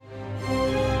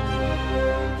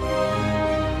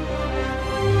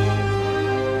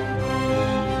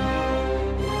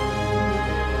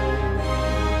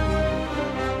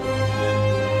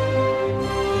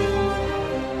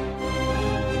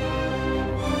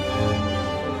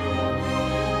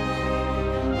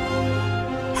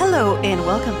and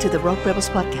welcome to the Rogue Rebels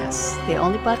podcast, the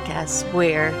only podcast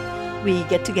where we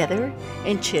get together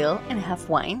and chill and have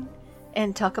wine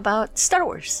and talk about Star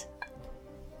Wars.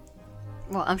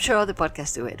 Well, I'm sure other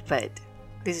podcasts do it, but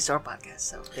this is our podcast,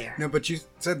 so there. No, but you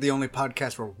said the only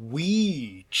podcast where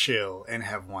we chill and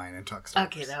have wine and talk Star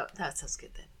Okay, Wars. that sounds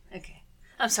good then. Okay.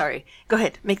 I'm sorry. Go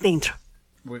ahead, make the intro.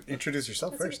 Well, introduce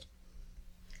yourself first.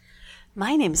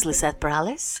 My name is Lizette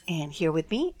Perales, and here with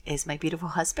me is my beautiful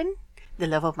husband, the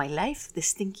love of my life, the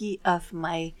stinky of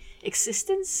my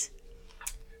existence.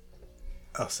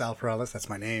 Oh, Sal Perales, that's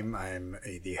my name. I'm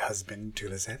the husband to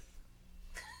Lizette.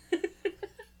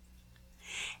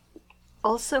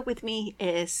 Also with me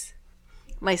is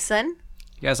my son.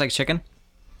 You guys like chicken?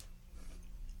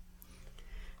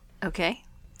 Okay.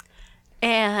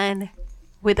 And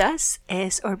with us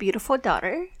is our beautiful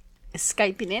daughter,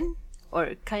 Skyping in,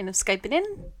 or kind of Skyping in.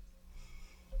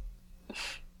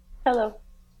 Hello.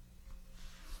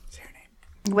 What's your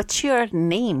name? What's your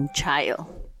name, child?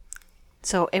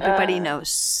 So everybody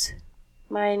knows.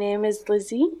 My name is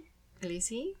Lizzie.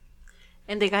 Lizzie.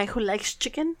 And the guy who likes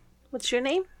chicken, what's your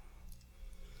name?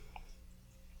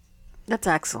 That's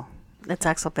Axel. That's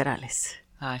Axel Perales.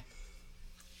 Hi.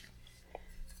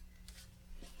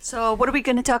 So what are we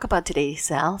going to talk about today,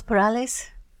 Sal Perales?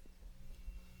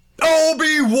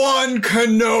 Obi-Wan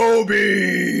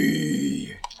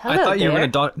Kenobi! Hello I thought you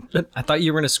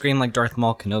there. were gonna scream like Darth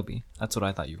Maul Kenobi. That's what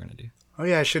I thought you were gonna do. Oh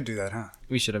yeah, I should do that, huh?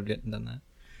 We should have done that.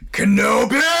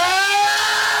 Kenobi!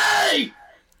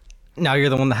 Now you're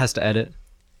the one that has to edit.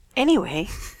 Anyway,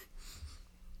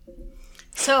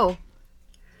 so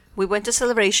we went to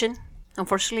Celebration.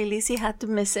 Unfortunately, Lizzie had to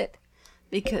miss it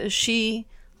because she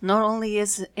not only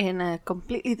is in a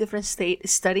completely different state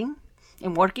studying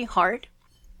and working hard,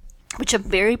 which I'm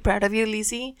very proud of you,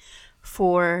 Lizzie,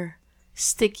 for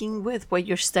sticking with what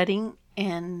you're studying.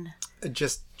 And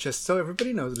Just so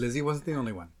everybody knows, Lizzie wasn't the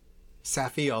only one.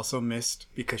 Safi also missed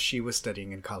because she was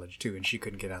studying in college too, and she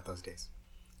couldn't get out those days.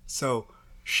 So,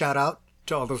 shout out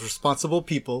to all those responsible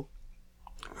people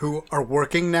who are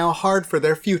working now hard for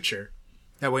their future.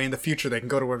 That way in the future they can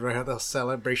go to whatever the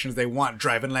celebrations they want,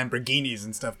 driving Lamborghinis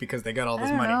and stuff because they got all I this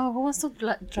don't money. know, who wants to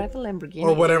drive a Lamborghini?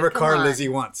 Or whatever Come car on. Lizzie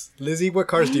wants. Lizzie, what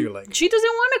cars do you like? She doesn't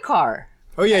want a car.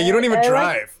 Oh yeah, you don't even I like-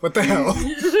 drive. What the hell?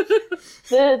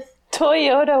 The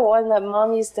Toyota one that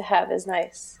Mom used to have is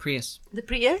nice. Prius. The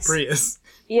Prius? Prius.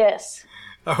 Yes.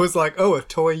 I was like, oh, a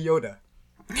toy Yoda.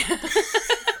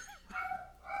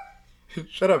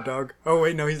 Shut up, dog. Oh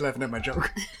wait, no, he's laughing at my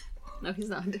joke. No, he's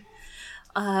not.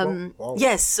 Whoa.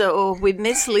 Yes, so we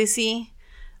miss Lizzie,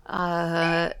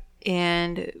 and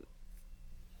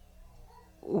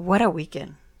what a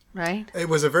weekend, right? It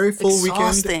was a very full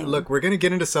Exhausting. weekend. Look, we're going to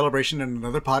get into Celebration in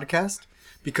another podcast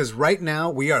because right now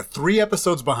we are 3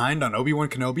 episodes behind on Obi-Wan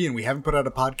Kenobi and we haven't put out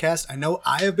a podcast. I know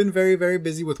I have been very, very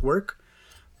busy with work,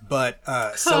 but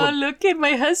Oh, look at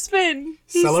my husband.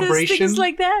 He Celebration. says things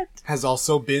like that. has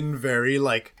also been very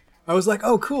like, I was like,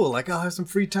 oh, cool. Like, I'll have some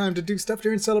free time to do stuff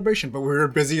during Celebration. But we were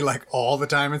busy like all the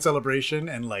time in Celebration.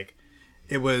 And like,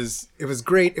 it was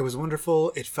great. It was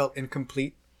wonderful. It felt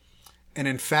incomplete. And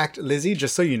in fact, Lizzie,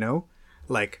 just so you know,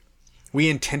 like, we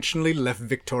intentionally left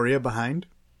Victoria behind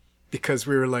because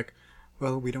we were like,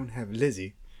 well, we don't have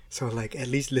Lizzie. So like, at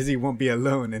least Lizzie won't be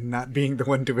alone and not being the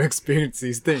one to experience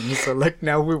these things. So like,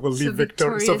 now we will leave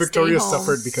Victoria. So Victoria, Victoria stay home.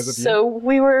 suffered because of you. So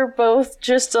we were both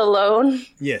just alone.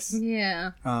 Yes.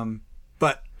 Yeah.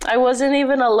 But I wasn't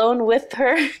even alone with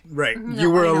her. right, you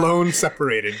were I know. alone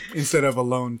separated instead of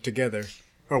alone together,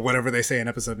 or whatever they say in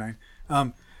episode 9.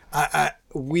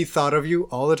 We thought of you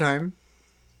all the time.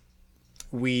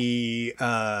 We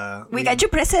got your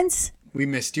presents. we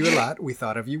missed you a lot. We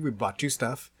thought of you. We bought you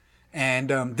stuff. And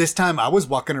this time I was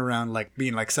walking around like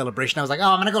being like Celebration. I was like, oh,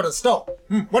 I'm gonna go to the store.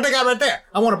 What they got right there?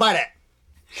 I want to buy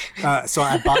that. So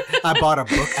I bought a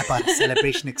book. I bought a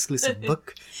Celebration exclusive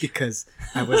book because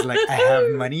I was like, I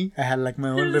have money. I had like my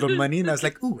own little money, and I was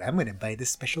like, ooh, I'm gonna buy this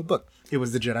special book. It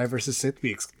was the Jedi vs. Sith,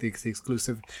 the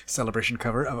exclusive Celebration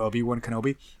cover of Obi-Wan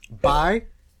Kenobi by.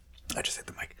 I just hit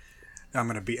the mic. I'm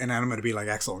gonna be like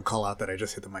Axel and call out that I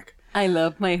just hit the mic. I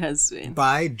love my husband.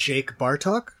 By Jake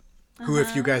Bartok, who,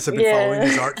 if you guys have been Yeah. following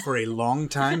his art for a long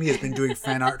time, he has been doing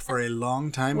fan art for a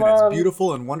long time, and Mom, it's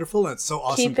beautiful and wonderful, and it's so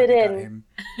awesome keep that we it got in.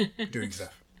 him doing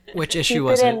stuff. Which Keep issue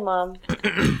it was in, it? Mom.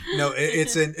 No,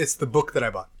 it's the book that I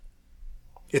bought.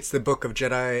 It's the book of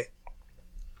Jedi,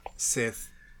 Sith,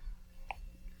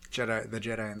 the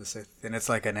Jedi and the Sith, and it's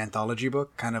like an anthology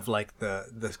book, kind of like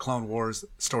the Clone Wars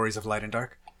stories of Light and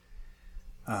Dark.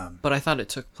 But I thought it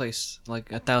took place like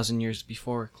 1,000 years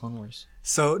before Clone Wars.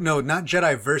 So no, not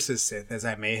Jedi versus Sith, as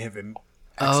I may have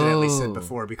accidentally said Oh.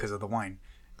 before because of the wine.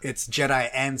 It's Jedi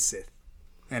and Sith.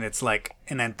 And it's like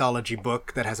an anthology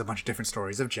book that has a bunch of different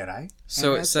stories of Jedi.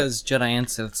 So And it says Jedi and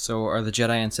Sith. So are the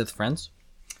Jedi and Sith friends?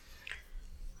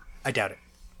 I doubt it.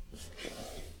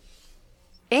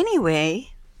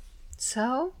 Anyway,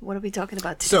 so what are we talking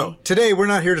about today? So today we're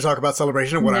not here to talk about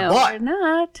Celebration and what I no, bought. we're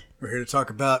not. We're here to talk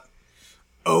about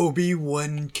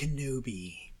Obi-Wan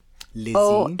Kenobi. Lizzie.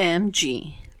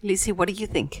 OMG. Lizzie, what do you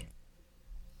think?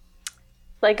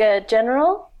 Like a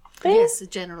general thing? Yes, a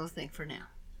general thing for now.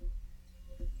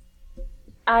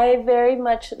 I very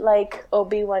much like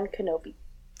Obi-Wan Kenobi.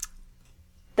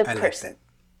 The I like person. that.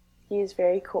 He's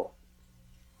very cool.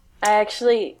 I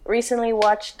actually recently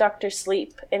watched Doctor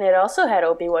Sleep, and it also had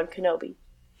Obi-Wan Kenobi.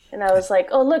 And I was like,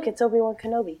 oh, look, it's Obi-Wan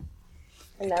Kenobi.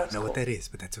 And that I was don't know cool. what that is,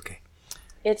 but that's okay.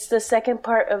 It's the second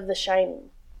part of The Shining.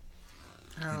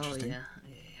 Oh, yeah.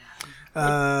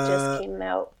 Just came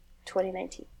out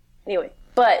 2019. Anyway,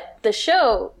 but the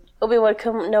show, Obi-Wan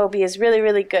Kenobi, is really,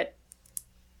 really good.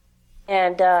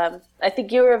 And I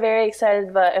think you were very excited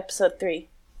about episode 3.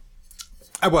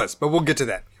 I was, but we'll get to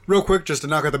that. Real quick, just to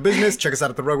knock out the business, check us out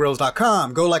at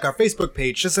theroguerebels.com. Go like our Facebook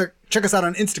page. Just check us out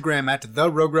on Instagram at The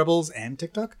Rogue Rebels and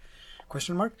TikTok?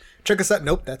 Question mark? Check us out.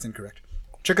 Nope, that's incorrect.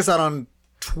 Check us out on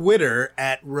Twitter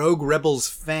at Rogue Rebels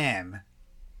Fan.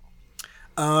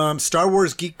 Star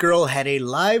Wars Geek Girl had a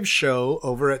live show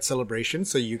over at Celebration,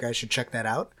 so you guys should check that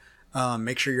out.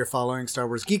 Make sure you're following Star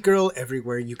Wars Geek Girl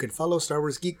everywhere you can follow Star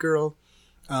Wars Geek Girl.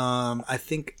 I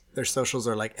think their socials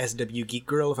are like SW Geek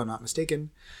Girl, if I'm not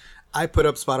mistaken. I put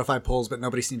up Spotify polls, but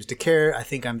nobody seems to care. I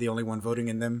think I'm the only one voting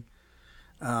in them.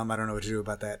 I don't know what to do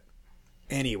about that.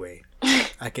 Anyway,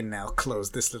 I can now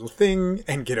close this little thing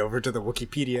and get over to the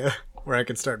Wikipedia where I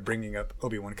can start bringing up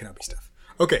Obi-Wan Kenobi stuff.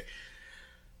 Okay.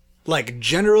 Like,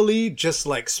 generally, just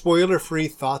like spoiler-free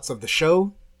thoughts of the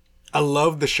show. I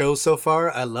love the show so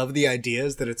far. I love the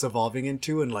ideas that it's evolving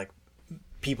into and like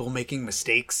people making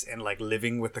mistakes and like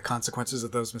living with the consequences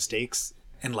of those mistakes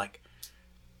and like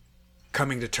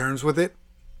coming to terms with it.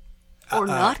 Or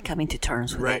not coming to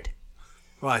terms with right. it.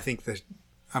 Well, I think that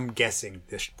I'm guessing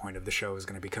this point of the show is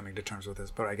going to be coming to terms with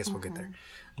this, but I guess we'll get there.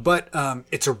 But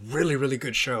it's a really, really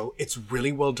good show. It's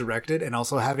really well directed, and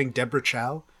also having Deborah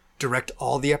Chow direct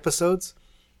all the episodes,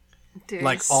 There's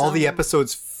like all the some-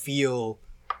 episodes feel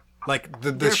like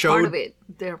the They're show. part of it.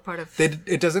 They're part of it.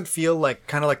 It doesn't feel like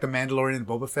kind of like the Mandalorian and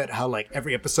Boba Fett, how like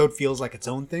every episode feels like its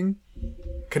own thing.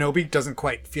 Kenobi doesn't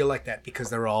quite feel like that because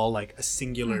they're all like a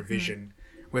singular vision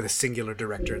with a singular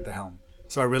director at the helm.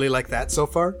 So I really like that so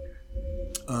far.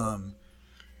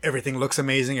 Everything looks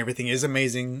amazing. Everything is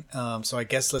amazing. So I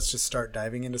guess let's just start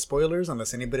diving into spoilers,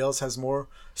 unless anybody else has more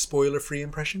spoiler-free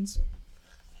impressions.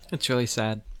 It's really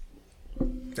sad.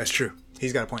 That's true.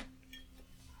 He's got a point.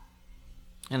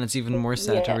 And it's even more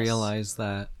sad to Yes. realize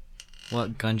that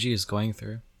what Gunji is going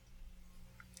through.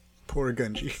 Poor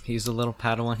Gunji. He's a little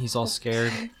Padawan. He's all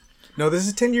scared. No, this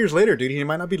is 10 years later, dude. He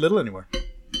might not be little anymore.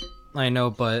 I know,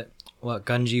 but what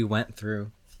Gunji went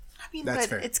through. I mean, That's but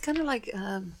fair. it's kind of like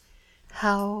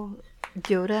how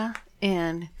Yoda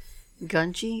and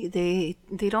Gunji,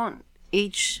 they don't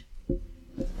age.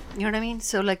 You know what I mean?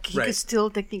 So like he Right. could still,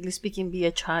 technically speaking, be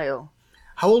a child.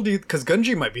 How old do you... Because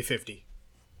Gunji might be 50.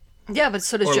 Yeah, but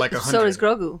so does Or like so does 100.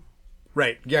 Grogu,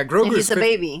 Right. Yeah, Grogu and is he's a 50.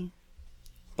 baby.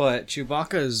 But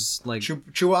Chewbacca's like...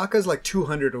 Chewbacca's like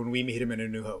 200 when we meet him in A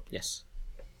New Hope. Yes.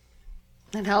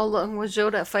 And how long was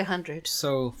Yoda? 500.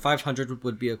 So 500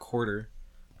 would be a quarter.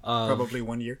 Probably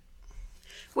 1 year.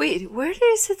 Wait, where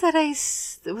is it that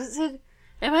was it?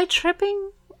 Am I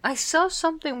tripping? I saw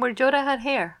something where Yoda had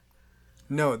hair.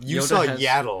 No, you Yoda saw has-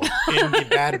 Yaddle in the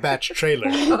Bad Batch trailer.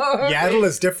 Yaddle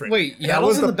is different. Wait, That Yaddle's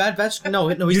was in the Bad Batch? No,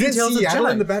 he's You in didn't Tales see of the Yaddle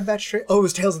Jedi. in the Bad Batch trailer? Oh, it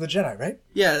was Tales of the Jedi, right?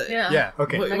 Yeah. Yeah,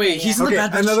 okay. Wait, he's in the Okay,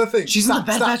 Bad Batch. another thing. She's Stop, in the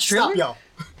Bad stop, Batch trailer? Stop,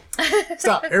 y'all.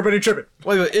 Stop. Everybody tripping.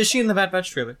 Wait, is she in the Bad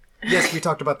Batch trailer? Yes, we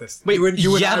talked about this. Wait, you and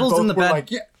I Yaddle's both in the were Bad-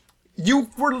 like, yeah. You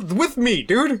were with me,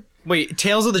 dude. Wait,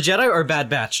 Tales of the Jedi or Bad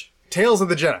Batch? Tales of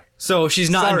the Jedi. So she's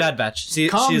not in Sorry. Bad Batch.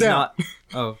 Calm she's down. not.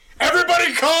 Oh,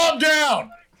 Everybody calm down!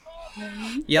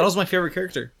 Yaddle's my favorite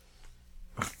character.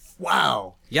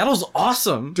 Wow. Yaddle's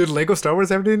awesome. Did Lego Star Wars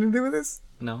have anything to do with this?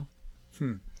 No.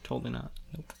 Totally not.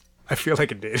 Nope. I feel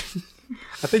like it did.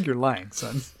 I think you're lying,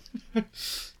 son.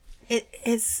 It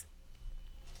is.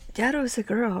 Yaddle is a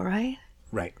girl, right?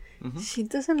 Right. She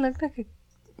doesn't look like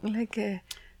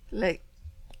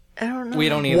I don't know. We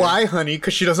don't even. Why, honey?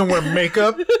 Because she doesn't wear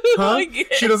makeup? Huh?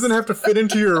 She doesn't have to fit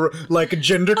into your, like,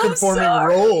 gender-conforming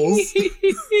sorry. roles.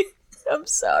 I'm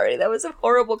sorry. That was a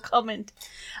horrible comment.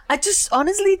 I just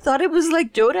honestly thought it was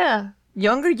like Yoda,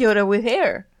 younger Yoda with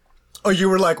hair. Oh, you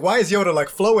were like, why is Yoda like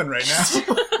flowing right now?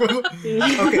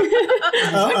 Okay.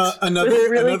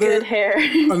 Another good hair.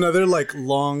 Another like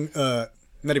long, not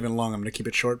even long. I'm gonna keep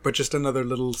it short, but just another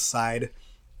little side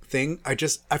thing. I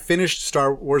finished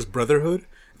Star Wars Brotherhood,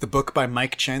 the book by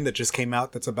Mike Chen that just came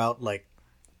out. That's about like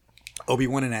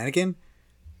Obi-Wan and Anakin,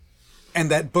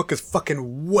 and that book is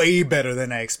fucking way better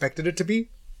than I expected it to be.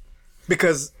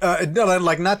 Because,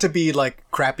 like, not to be, like,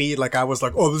 crappy, like, I was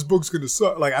like, oh, this book's gonna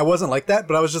suck. Like, I wasn't like that,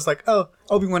 but I was just like, oh,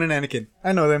 Obi-Wan and Anakin.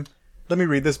 I know them. Let me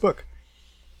read this book.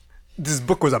 This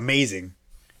book was amazing.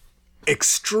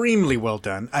 Extremely well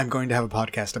done. I'm going to have a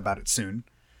podcast about it soon.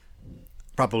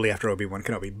 Probably after Obi-Wan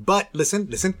Kenobi. But, listen.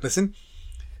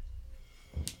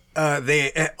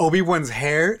 Obi-Wan's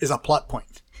hair is a plot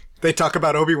point. They talk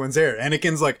about Obi-Wan's hair.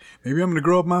 Anakin's like, maybe I'm gonna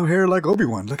grow up my hair like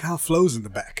Obi-Wan. Look how it flows in the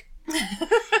back.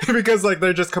 Because like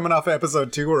they're just coming off of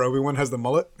episode 2 where Obi-Wan has the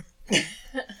mullet.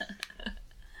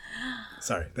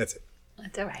 Sorry, that's it.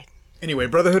 That's all right. Anyway,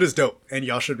 Brotherhood is dope, and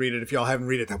y'all should read it if y'all haven't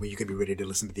read it. That way you can be ready to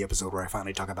listen to the episode where I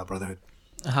finally talk about Brotherhood.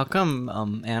 How come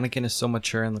Anakin is so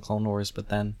mature in the Clone Wars, but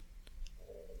then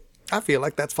I feel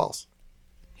like that's false.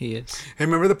 he is? Hey,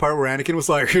 remember the part where Anakin was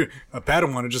like, a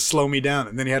Padawan would just slow me down,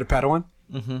 and then he had a Padawan?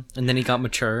 Mm-hmm. And then he got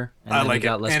mature, and I then like he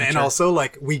got it. less And mature. also,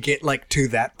 like, we get, like, to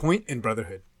that point in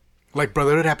Brotherhood. Like,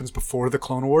 Brotherhood happens before the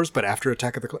Clone Wars, but after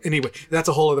Attack of the Clone... Anyway, that's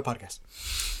a whole other podcast.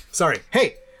 Sorry.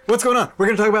 Hey, what's going on? We're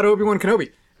going to talk about Obi-Wan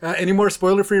Kenobi. Any more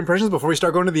spoiler-free impressions before we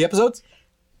start going to the episodes?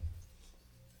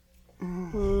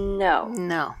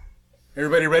 No.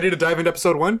 Everybody ready to dive into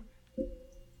episode 1?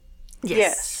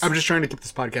 Yes. I'm just trying to keep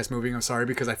this podcast moving. I'm sorry,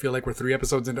 because I feel like we're 3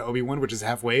 episodes into Obi-Wan, which is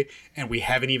halfway, and we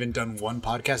haven't even done one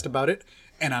podcast about it.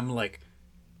 And I'm like,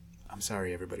 I'm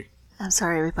sorry, everybody. I'm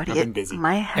sorry, everybody. I've been busy.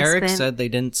 My husband Eric said they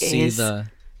didn't see is the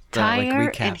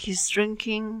tired recap. and he's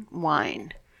drinking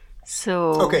wine.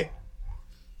 So Okay.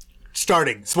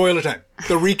 Starting. Spoiler time.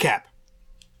 The recap.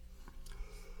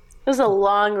 It was a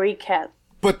long recap.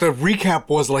 But the recap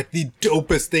was like the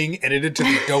dopest thing edited to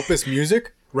the dopest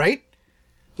music, right?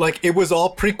 Like, it was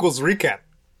all prequels recap.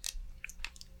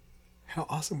 How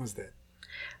awesome was that?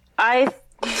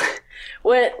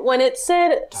 When it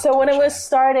said, so when it was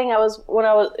starting, when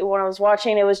I was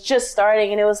watching, it was just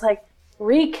starting, and it was like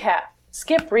recap,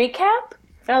 skip recap,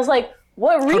 and I was like,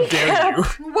 what recap? How dare you?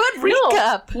 what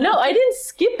recap? No, I didn't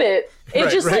skip it. It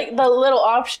Right, just right. like the little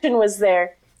option was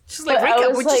there. She's like, But I recap.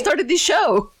 was We just like- started the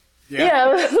show. Yeah, I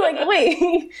was like,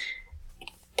 wait.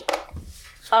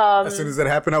 As soon as that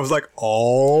happened, I was like,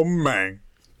 oh, man.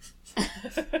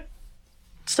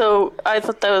 So I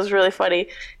thought that was really funny,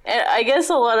 and I guess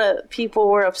a lot of people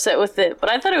were upset with it, but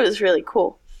I thought it was really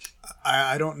cool.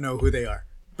 I don't know who they are.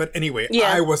 But anyway,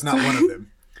 Yeah. I was not one of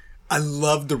them. I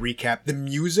loved the recap. The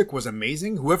music was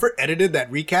amazing. Whoever edited that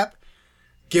recap,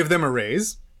 give them a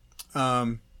raise.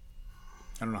 I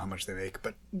don't know how much they make,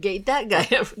 but Give that guy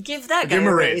a give him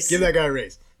a raise. Give that guy a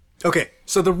raise. Okay,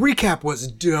 so the recap was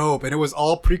dope, and it was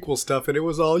all prequel stuff, and it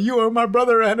was all, you are my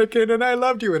brother, Anakin, and I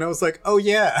loved you. And I was like, oh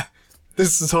yeah,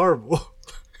 this is horrible.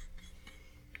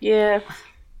 Yeah,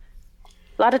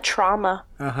 a lot of trauma.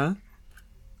 Uh-huh.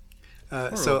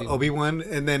 So Obi-Wan,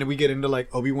 and then we get into like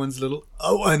Obi-Wan's little...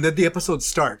 Oh, and then the episode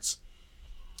starts.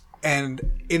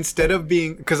 And instead of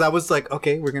being... Because I was like,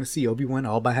 okay, we're going to see Obi-Wan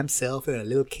all by himself in a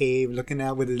little cave, looking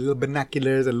out with his little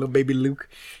binoculars, a little baby Luke.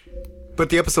 But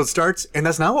the episode starts, and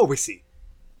that's not what we see.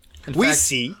 We fact,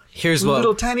 see here's what-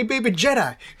 little tiny baby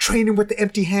Jedi training with the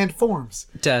empty hand forms.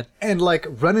 Dad, And like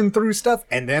running through stuff,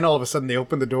 and then all of a sudden they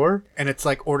open the door, and it's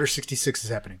like Order 66 is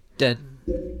happening. Dad,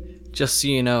 just so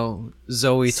you know,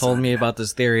 Zoe told me about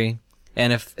this theory,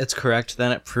 and if it's correct,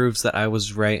 then it proves that I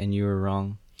was right and you were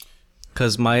wrong.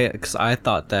 Because I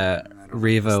thought that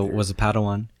Reva was a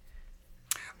Padawan.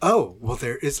 Oh, well,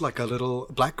 there is like a little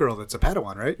black girl that's a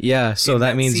Padawan, right? Yeah, so In that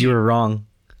that means scene. you were wrong.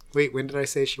 Wait, when did I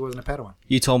say she wasn't a Padawan?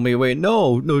 You told me, wait,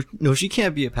 no, she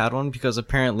can't be a Padawan because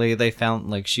apparently they found,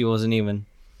 like, she wasn't even...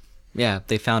 Yeah,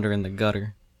 they found her in the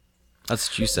gutter. That's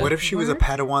what you said. What if she was a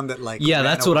Padawan that like... Yeah, ran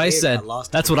that's what away I and said. got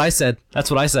lost? That's what I said.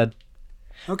 That's what I said.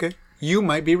 Okay, you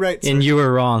might be right. And sir. you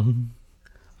were wrong.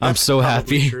 I'm That's so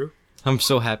probably happy. True. I'm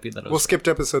so happy that I We'll was... skip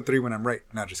to episode 3 when I'm right.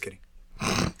 No, just kidding.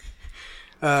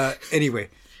 Anyway,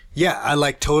 yeah, I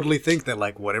like totally think that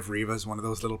like, what if Reva's one of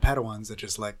those little Padawans that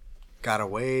just like got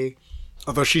away?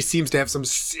 Although she seems to have some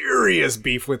serious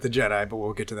beef with the Jedi, but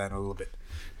we'll get to that in a little bit.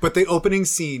 But the opening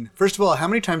scene, first of all, how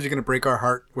many times are you going to break our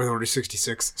heart with Order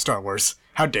 66 Star Wars?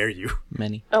 How dare you?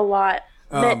 Many. A lot.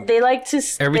 They like to.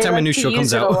 Every time a new show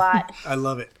comes out. a lot. I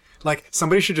love it. Like,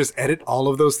 somebody should just edit all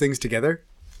of those things together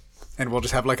And we'll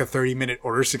just have like a 30-minute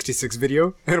Order 66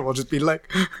 video, and we'll just be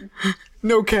like,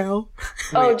 no Cal.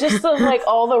 Oh, just the, like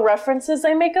all the references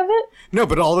they make of it? No,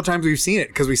 but all the times we've seen it,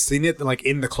 because we've seen it like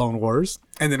in the Clone Wars,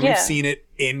 and then we've Yeah. seen it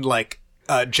in like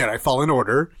Jedi Fallen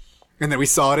Order, and then we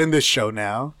saw it in this show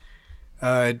now.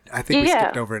 I think we Yeah.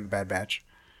 skipped over it in Bad Batch.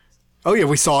 Oh yeah,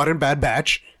 we saw it in Bad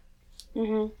Batch.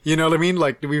 Mm-hmm. You know what I mean?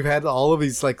 Like we've had all of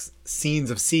these like scenes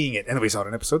of seeing it, and then we saw it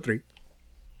in Episode 3.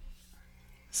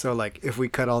 So like, if we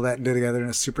cut all that together in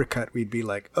a super cut, we'd be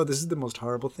like, "Oh, this is the most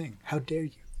horrible thing! How dare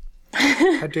you?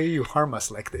 How dare you harm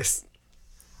us like this?"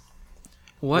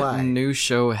 What Why? new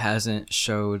show hasn't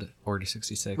showed Order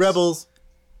 66? Rebels.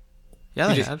 Yeah,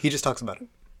 they had. He just talks about it.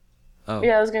 Oh.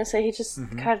 Yeah, I was gonna say he just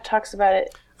kind of talks about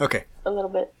it Okay. a little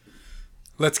bit.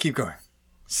 Let's keep going.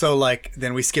 So, like,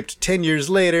 then we skipped 10 years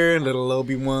later, and little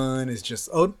Obi-Wan is just,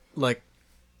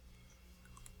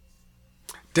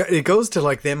 it goes to,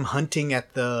 like, them hunting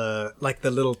at the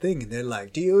little thing, and they're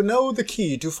like, do you know the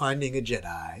key to finding a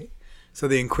Jedi? So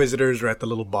the Inquisitors are at the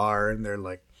little bar, and they're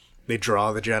like, they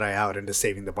draw the Jedi out into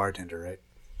saving the bartender,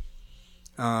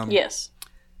 right? Yes.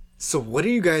 So what do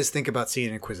you guys think about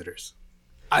seeing Inquisitors?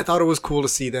 I thought it was cool to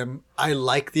see them. I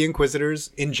like the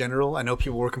Inquisitors in general. I know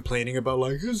people were complaining about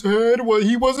like his head, well,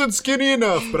 he wasn't skinny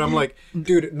enough. But I'm like,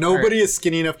 dude, nobody is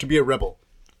skinny enough to be a rebel.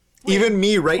 Even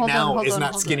me right hold on, now hold is on, not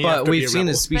hold on. skinny enough But to be we've a seen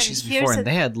rebel. this species But here's before, the- and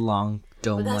they had long But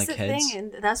dome-like that's the heads.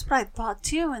 thing, and that's what I thought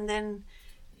too. And then,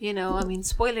 you know, I mean,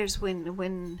 spoilers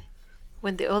when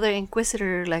the other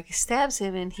Inquisitor like stabs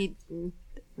him and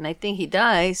I think he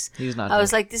dies. He's not I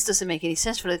was dead. like, this doesn't make any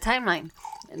sense for the timeline.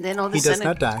 And then all of a He does sudden,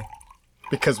 not die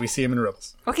because we see him in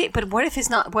Rebels. okay, but what if it's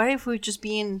not? What if we're just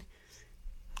being,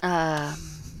 what's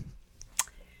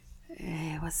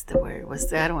the word?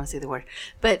 I don't want to say the word,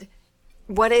 but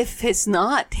what if it's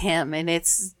not him and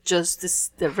it's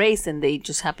just the race and they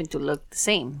just happen to look the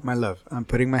same? My love, I'm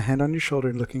putting my hand on your shoulder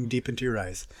and looking deep into your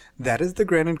eyes. That is the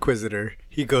Grand Inquisitor.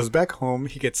 He goes back home,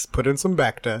 he gets put in some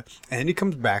Bacta, and then he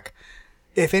comes back.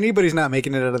 If anybody's not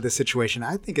making it out of this situation,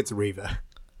 I think it's Reva.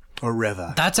 Or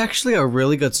Reva. That's actually a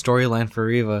really good storyline for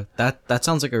Reva. That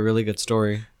sounds like a really good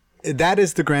story. That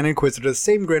is the Grand Inquisitor, the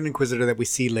same Grand Inquisitor that we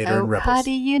see later in Oh, Rebels. how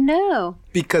do you know?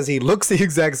 Because he looks the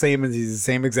exact same and he's the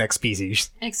same exact species.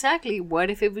 Exactly. What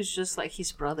if it was just like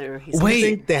his brother or his Wait. I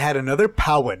think they had another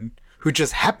Powan who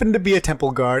just happened to be a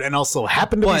temple guard and also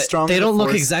happened to be But strong. they in the don't look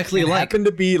Force exactly and alike. happened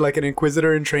to be like an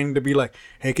Inquisitor in training to be like,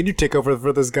 hey, can you take over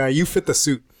for this guy? You fit the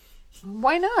suit.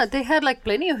 Why not? They had like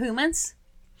plenty of humans.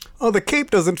 Oh, the cape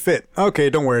doesn't fit. Okay,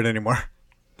 don't wear it anymore.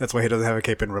 That's why he doesn't have a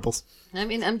cape in Rebels. I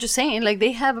mean, I'm just saying, like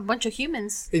they have a bunch of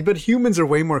humans. But humans are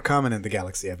way more common in the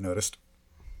galaxy, I've noticed.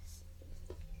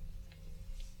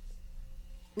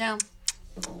 No,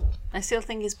 I still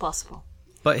think it's possible.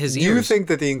 But his You ears. think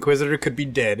that the Inquisitor could be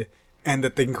dead and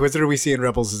that the Inquisitor we see in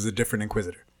Rebels is a different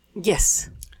Inquisitor? Yes.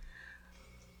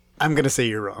 I'm going to say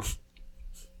you're wrong.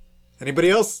 Anybody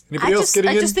else? Anybody else I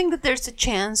getting in? just think that there's a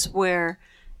chance where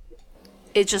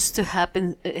it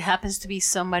happens to be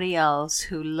somebody else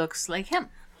who looks like him.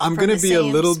 I'm from going to the be a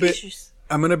same little species.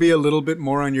 bit. I'm going to be a little bit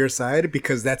more on your side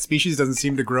because that species doesn't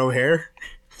seem to grow hair.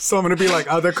 So I'm going to be like,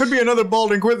 oh, there could be another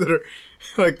bald Inquisitor,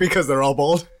 like because they're all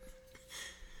bald.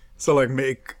 So like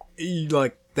make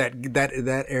like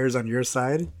that airs on your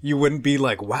side. You wouldn't be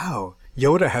like, wow,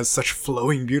 Yoda has such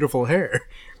flowing, beautiful hair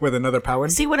with another Powan.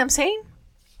 See what I'm saying?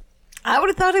 I would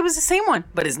have thought it was the same one,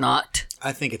 but it's not.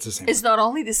 I think it's the same. It's not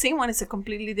only the same one; it's a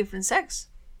completely different sex.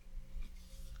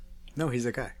 No, he's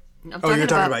a guy. I'm You're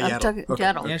talking about I'm Yaddle. talking Okay.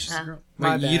 Yaddle. Yeah, she's a Yeah. girl.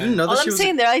 My Wait, bad. you didn't know All that I'm she was.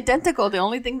 saying, they're identical. The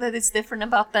only thing that is different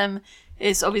about them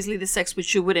is obviously the sex,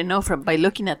 which you wouldn't know from by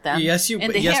looking at them. Yes, you.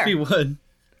 And the Yes, hair. we would.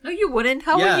 No, you wouldn't.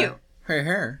 How yeah, would you? her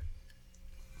hair.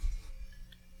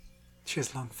 She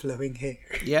has long flowing hair.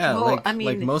 Yeah, Well, like I mean,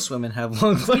 like most women have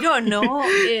long. We don't know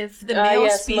if the male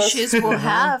yes, most- species will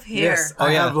have hair. Yes,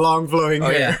 I yeah. have long flowing Oh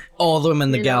hair. yeah, all the women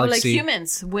in the You know, like galaxy.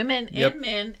 humans, women Yep. and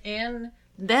men, and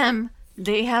them,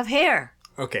 they have hair.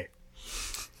 Okay,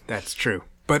 that's true.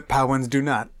 But Powans do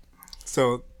not.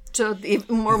 So So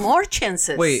more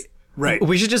chances. Wait, right,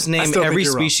 we should just name still think every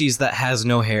you're wrong. species that has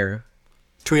no hair.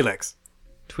 Twi'leks,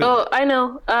 Oh, I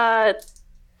know.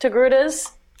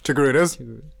 Togrutas.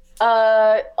 Togrutas,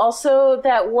 Also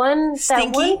that one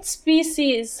Stinky?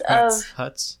 species Huts. of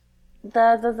Huts.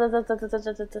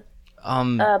 the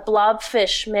Um,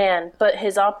 blobfish man, but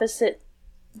his opposite,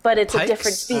 but it's Pikes? a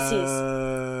different species.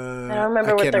 I don't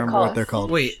remember what can't they're remember called. what they're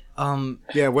called. wait.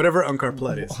 Yeah, whatever Unkar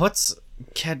Blood is. What's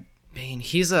Cad Bane?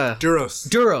 He's a Duros.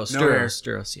 Duros. No Duros.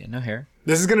 hair. Duros. Yeah, no hair.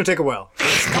 This is gonna take a while.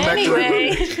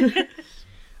 Anyway,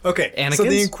 Okay, so Anakin's?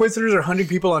 the Inquisitors are hunting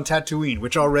people on Tatooine,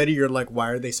 which already you're like, why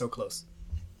are they so close?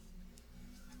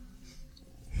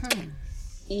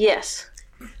 Yes.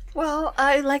 Well,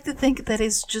 I like to think that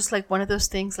it's just like one of those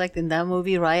things, like in that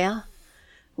movie Raya,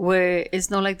 where it's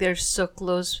not like they're so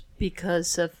close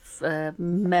because of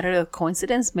matter of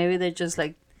coincidence. Maybe they're just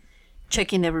like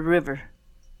checking every river.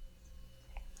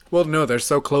 Well, no, they're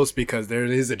so close because there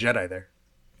is a Jedi there.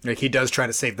 Like, he does try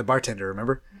to save the bartender,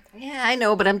 remember? Yeah, I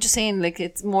know, but I'm just saying, like,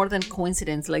 it's more than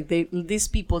coincidence. Like, these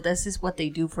people, this is what they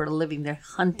do for a living. They're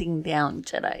hunting down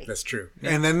Jedi. That's true.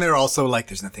 And then they're also like,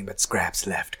 there's nothing but scraps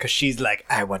left. Because she's like,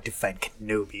 I want to find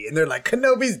Kenobi. And they're like,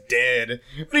 Kenobi's dead.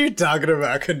 What are you talking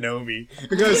about, Kenobi?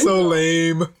 The guy's so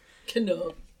lame.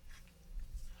 Kenobi.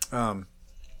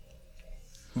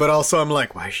 But also I'm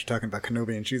like, why is she talking about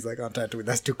Kenobi? And she's like, on Tatooine.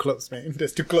 That's too close, man.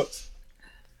 That's too close.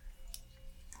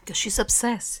 Because she's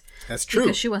obsessed. That's true.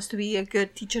 Because she wants to be a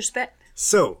good teacher's pet.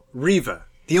 So, Reva,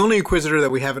 the only Inquisitor that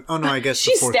we haven't... Oh, no, I guess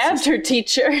She the fourth stabbed her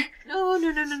teacher.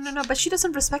 No. But she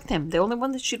doesn't respect him. The only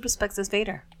one that she respects is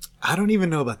Vader. I don't even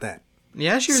know about that.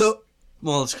 Yeah, she. So,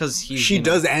 Well, it's because he. she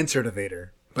does answer to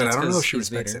Vader. But That's I don't know 'cause if she he's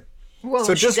respects Vader. him. Well,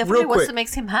 So she just definitely real wants quick. to make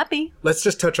him happy. Let's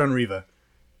just touch on Reva.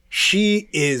 She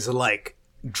is, like,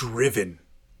 driven.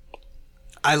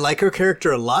 I like her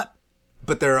character a lot,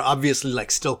 but there are obviously,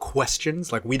 like, still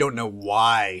questions. Like, we don't know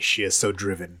why she is so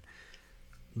driven.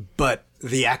 But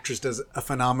the actress does a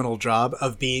phenomenal job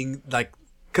of being, like...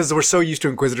 Because we're so used to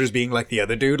Inquisitors being like the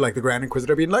other dude, like the Grand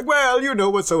Inquisitor being like, well, you know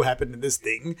what so happened in this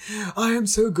thing. I am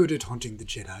so good at haunting the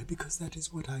Jedi because that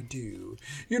is what I do.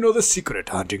 You know the secret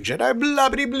haunting Jedi,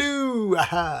 blabbity blue,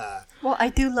 aha. Well, I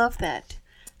do love that.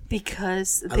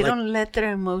 Because they like- don't let their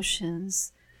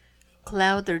emotions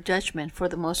cloud their judgment for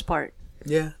the most part.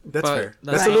 Yeah, that's But fair.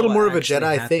 that's That's a not little what more of a actually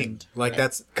Jedi thing. happened. Like,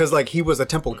 that's because, like, he was a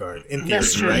temple guard in theory,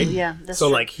 That's true, right? yeah, that's so,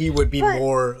 true. like, he would be But-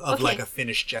 more of okay. like a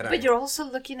finished Jedi. But you're also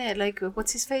looking at, like,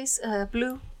 what's his face?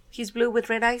 Blue? He's blue with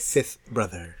red eyes? Fifth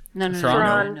brother. No.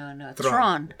 Thrawn? No. Thrawn.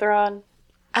 Thrawn. Thrawn.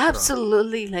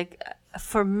 Absolutely, like, a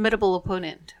formidable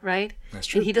opponent, right? That's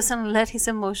true. And he doesn't let his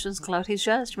emotions cloud his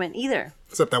judgment either.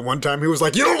 Except that one time he was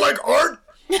like, "You don't like art?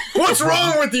 What's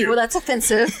wrong with you?" Well, that's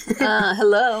offensive.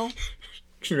 Hello.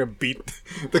 Should have beat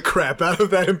the crap out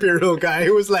of that Imperial guy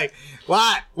who was like,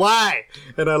 "What? Why?"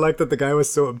 And I like that the guy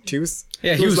was so obtuse.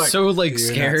 Yeah, he was so, like, "Do you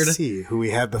not scared." see who we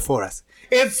have before us.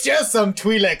 It's just some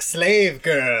Twi'lek slave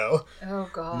girl. Oh,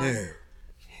 God. No.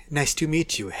 Nice to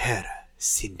meet you, Hera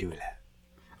Syndulla.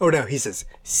 Oh no, he says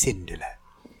Syndulla.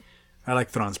 I like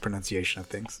Thrawn's pronunciation of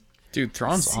things. Dude,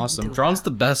 Thrawn's awesome. Thrawn's the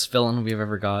best villain we've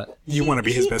ever got. You want to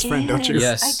be his best friend, don't you?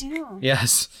 Yes. I do.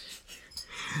 Yes.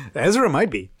 Ezra might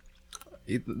be.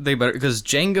 They better because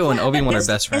Django and Obi-Wan are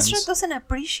best friends. Ezra doesn't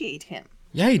appreciate him.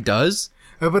 Yeah, he does.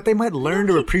 But they might learn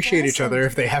to he appreciate each other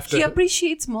doesn't. if they have to. He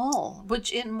appreciates Maul,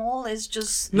 which in Maul is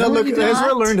just No, look, not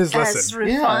Ezra learned his as lesson.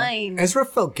 refined. Ezra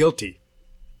felt guilty.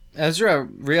 Ezra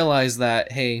realized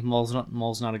that hey, Maul's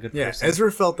not a good Yeah, person.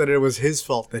 Ezra felt that it was his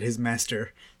fault that his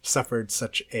master suffered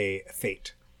such a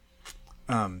fate.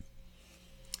 And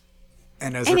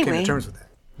Ezra came Anyway. to terms with that.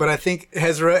 But I think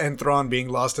Ezra and Thrawn being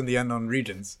lost in the unknown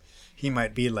regions, he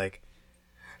might be like,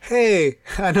 "Hey,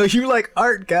 I know you like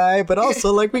art, guy, but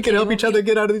also like we can help each other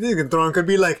get out of these things." And Thrawn could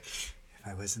be like, "If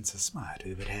I wasn't so smart,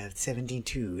 we would have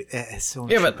 17-2. So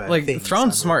much Yeah, but about like things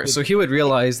Thrawn's I smart, would-" so he would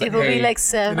realize that It will hey, be like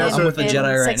seven. I'm with the in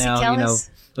Jedi right Sexy now. You know, Callus.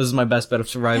 this is my best bet of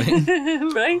surviving.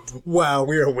 Right? Wow,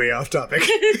 we are way off topic.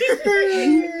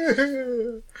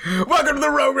 Welcome to the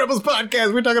Rogue Rebels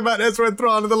podcast. We're talking about Ezra and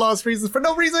Thrawn and the Lost Reasons for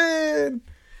no reason.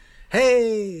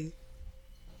 Hey.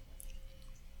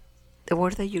 The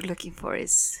word that you're looking for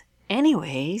is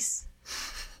anyways.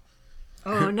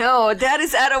 Oh no, that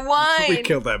is out of We wine.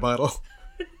 killed that bottle.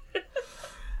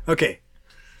 Okay.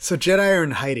 So Jedi are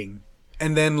in hiding.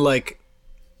 And then, like...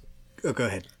 Oh, go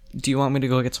ahead. Do you want me to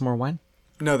go get some more wine?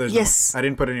 No, there's Yes. no. I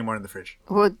didn't put any more in the fridge.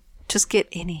 Well, just get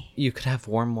any. You could have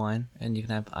warm wine, and you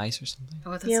can have ice or something.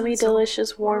 Oh, that Yummy, sounds so-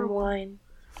 delicious, warm wine.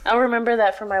 I'll remember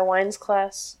that for my wines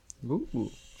class. Ooh.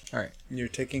 All right. You're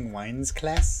taking wines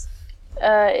class?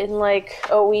 In like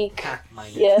a week.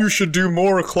 Yeah. You should do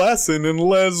more classing and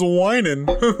less whining.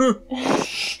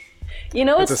 You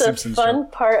know That's what's a the Simpsons fun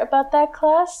part about that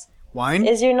class? Wine?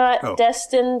 Is you're not Oh.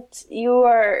 destined, you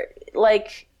are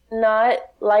like not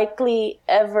likely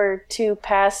ever to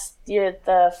pass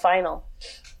the final.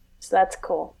 So that's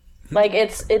cool. Like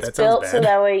it's That sounds built so bad.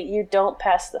 that way you don't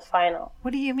pass the final.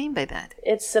 What do you mean by that?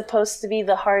 It's supposed to be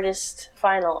the hardest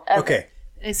final ever. Okay.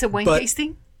 Is it wine But-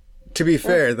 tasting? To be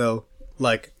fair, though,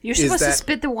 like... You're is supposed to that-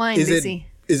 spit the wine, is Lizzie.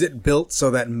 is it built so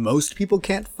that most people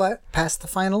can't pass the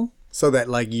final? So that,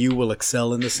 like, you will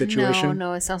excel in the situation?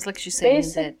 No, it sounds like she's saying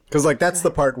Basic- that. Because, like, that's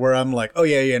the part where I'm like, oh,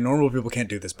 yeah, normal people can't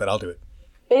do this, but I'll do it.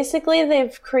 basically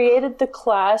they've created the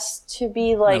class to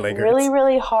be like leg really, hurts.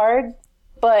 really hard,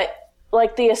 but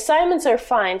like the assignments are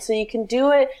fine, so you can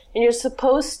do it, and you're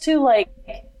supposed to like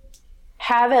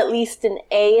have at least an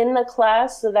A in the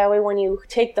class, so that way when you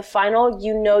take the final,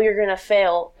 you know you're gonna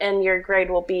fail, and your grade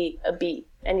will be a B,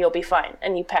 and you'll be fine,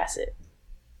 and you pass it.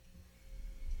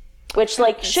 Which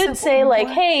like should say like,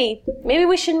 hey, maybe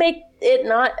we should make it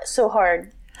not so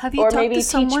hard. Have you Or talked maybe to teach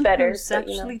someone better, who's but,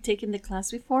 you know. actually taken the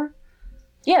class before?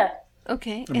 Yeah.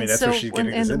 Okay. I mean, that's what she's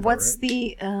getting this info, what's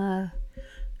right?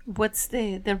 what's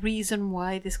the reason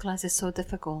why this class is so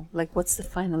difficult? Like, what's the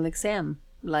final exam?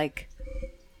 Like,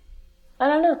 I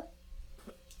don't know.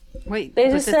 wait. They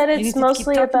but just the- said you it's need to keep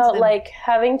mostly talking to about them. like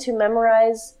having to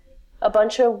memorize a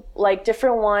bunch of like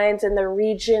different wines and their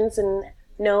regions and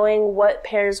knowing what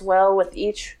pairs well with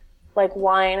each like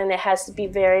wine, and it has to be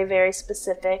very, very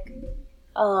specific.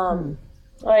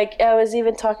 Like I was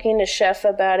even talking to Chef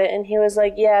about it, and he was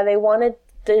like, yeah,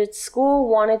 the school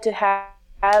wanted to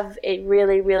have a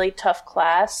really, really tough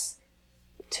class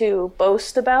to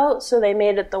boast about, so they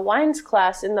made it the wines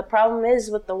class. And the problem is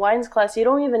with the wines class, you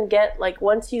don't even get like,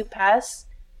 once you pass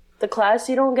the class,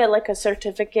 you don't get like a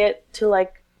certificate to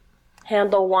like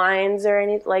handle wines or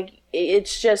anything. Like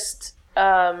it's just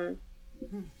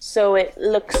so it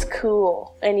looks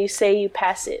cool and you say you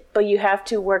pass it, but you have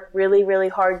to work really, really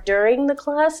hard during the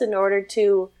class in order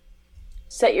to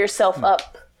set yourself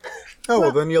up. Oh,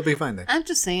 well, then you'll be fine then. I'm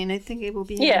just saying, I think it will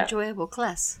be an Yeah. enjoyable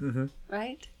class,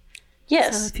 right?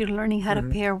 Yes. So if you're learning how to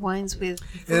pair wines with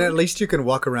And at least you can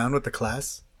walk around with the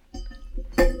glass.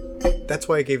 That's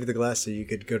why I gave you the glass, so you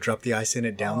could go drop the ice in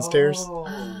it downstairs.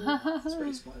 That's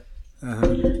pretty smart.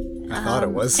 I thought it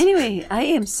was. Anyway, I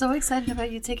am so excited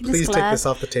about you taking Please this take class. this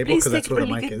off the table, Please 'cause that's take where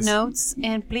the really mic good is. notes,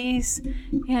 and please,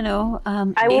 you know,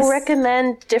 I will Ace,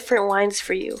 recommend different wines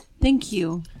for you. Thank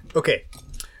you. Okay.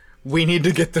 We need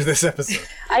to get through this episode.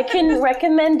 I can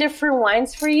recommend different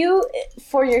wines for you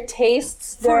for your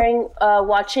tastes during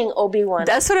watching Obi-Wan.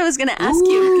 That's what I was gonna ask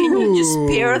you. Can you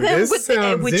just pair them This with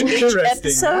sounds which each interesting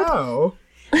episode? now.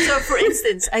 So, for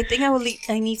instance, I think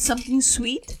I need something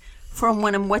sweet from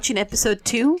when I'm watching episode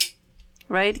 2,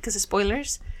 right? Because of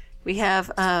spoilers. We have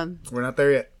We're not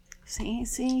there yet. see,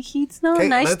 he's not Okay,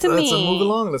 nice let's to me. move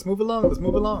along. Let's move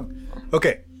along.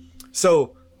 Okay,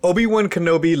 so Obi-Wan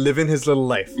Kenobi living his little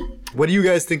life. What do you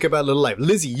guys think about little life?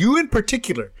 Lizzie, you in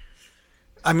particular.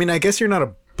 I mean, I guess you're not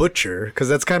a butcher, because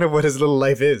that's kind of what his little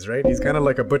life is, right? He's kind of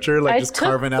like a butcher, like I just took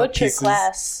carving out butcher pieces.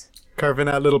 class. Carving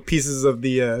out little pieces of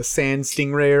the sand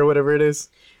stingray or whatever it is.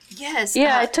 Yes.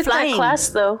 Yeah, I took flying. that class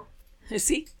though. You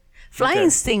see, flying Okay.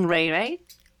 stingray, right?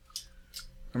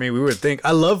 I mean, we would think.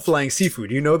 I love flying seafood.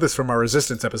 You know this from our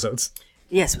Resistance episodes.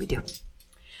 Yes, we do.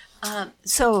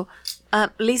 So,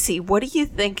 Lizzie, what do you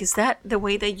think? Is that the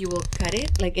way that you will cut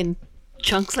it, like in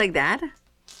chunks like that?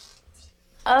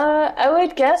 I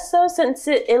would guess so, since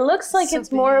it looks like So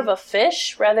it's more big. of a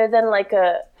fish rather than like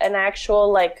an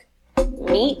actual like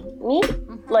meat.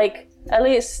 Mm-hmm. Like at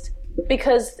least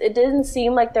because it didn't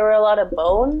seem like there were a lot of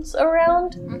bones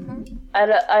around. Mm-hmm.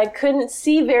 I couldn't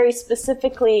see very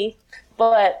specifically,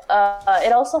 but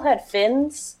it also had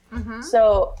fins. Mm-hmm.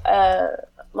 So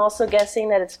I'm also guessing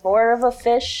that it's more of a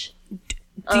fish.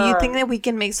 Do you think that we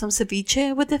can make some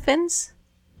ceviche with the fins?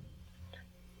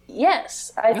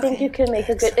 Yes, I think Okay. you can make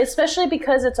a good, especially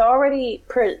because it's already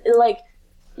like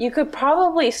you could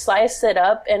probably slice it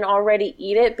up and already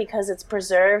eat it because it's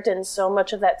preserved in so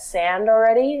much of that sand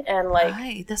already, and like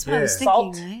Right, that's what I was Yeah.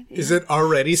 thinking, Salt. right? Is it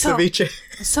already So- ceviche?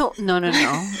 So no,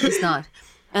 it's not.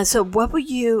 So what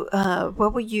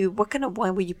what kind of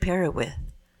wine would you pair it with?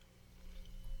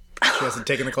 She hasn't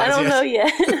taken the I class don't know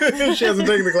yet. yet. She hasn't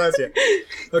taken the class yet.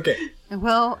 Okay.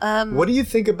 Well, What do you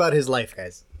think about his life,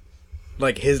 guys?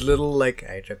 Like his little, like,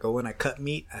 I just go and I cut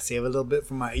meat, I save a little bit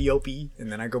for my EOP,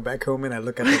 and then I go back home and I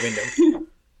look out the window.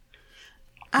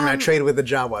 And I trade with the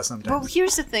Jawa well, sometimes.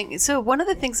 here's the thing. So one of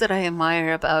the things that I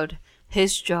admire about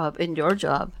his job and your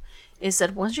job is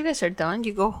that once you guys are done,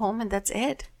 you go home and that's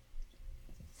it.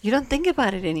 You don't think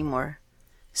about it anymore.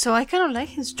 So I kind of like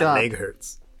his My job. leg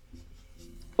hurts.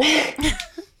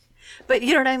 But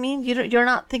you know what I mean? You're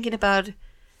not thinking about.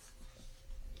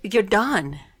 You're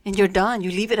done, and you're done.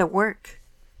 You leave it at work,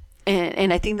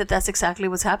 and I think that that's exactly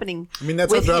what's happening. I mean,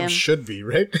 that's how with jobs him. should be,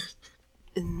 right?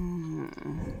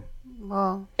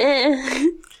 Well,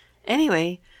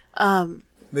 anyway,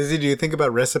 Lizzie, do you think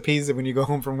about recipes when you go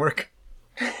home from work?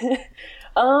 You're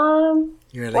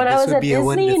like, when I this was would at be a Disney,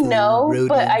 wonderful no, road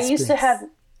but I in used to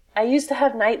space.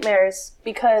 have nightmares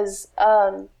because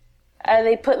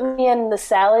they put me in the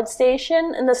salad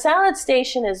station, and the salad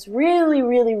station is really,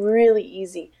 really, really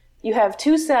easy. you have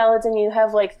 2 salads and you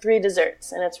have like 3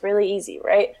 desserts, and it's really easy,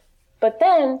 right? But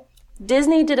then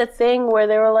Disney did a thing where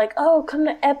they were like, oh, come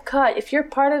to Epcot. If you're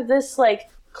part of this like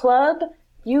club,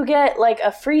 you get like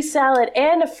a free salad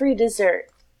and a free dessert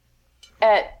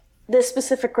at this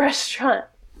specific restaurant.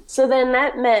 So then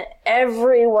that meant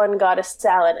everyone got a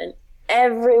salad and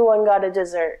everyone got a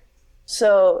dessert.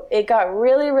 So it got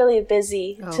really, really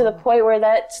busy to the point where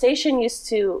that station used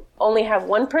to only have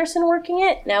 1 person working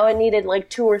it. Now it needed like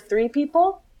 2 or 3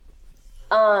 people.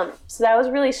 So that was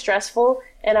really stressful.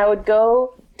 And I would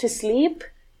go to sleep,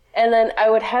 and then I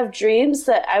would have dreams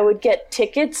that I would get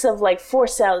tickets of like 4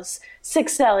 salads,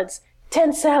 6 salads,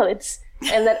 10 salads.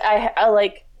 And that I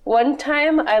like, one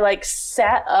time I like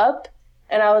sat up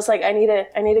and I was like, I need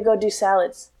to go do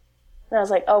salads. And I was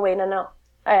like, oh wait, no.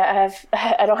 I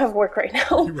don't have work right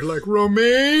now. You were like,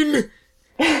 Romaine!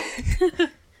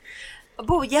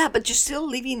 But yeah, but you're still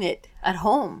leaving it at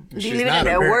home. She's Leaving not, it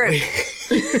at work.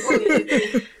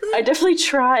 I definitely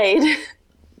tried.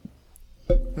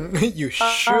 You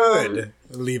should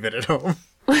leave it at home.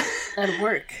 At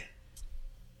work.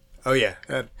 Oh yeah,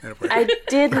 at work. I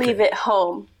did leave it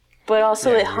home, but also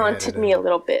Yeah, it you had haunted it me a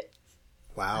little bit.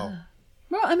 Wow.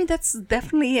 Well, I mean, that's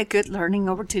definitely a good learning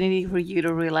opportunity for you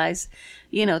to realize,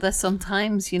 that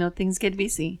sometimes, things get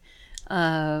busy.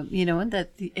 And that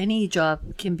any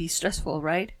job can be stressful,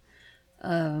 right?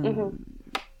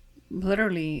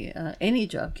 Literally, any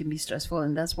job can be stressful,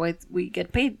 and that's why we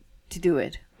get paid to do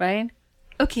it, right?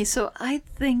 Okay, so I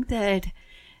think that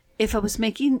if I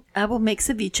will make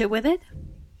ceviche with it.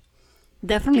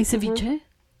 Definitely ceviche.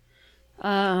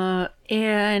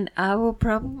 And I will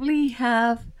probably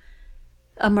have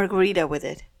a margarita with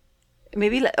it.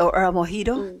 Maybe, or a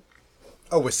mojito.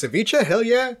 Oh, with ceviche? Hell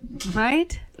yeah.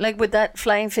 Right? Like with that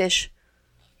flying fish.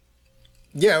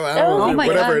 Yeah, well, I don't know, Oh my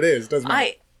whatever God. it is. Doesn't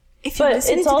matter. If you're But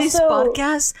listening it's to this also-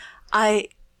 podcast, I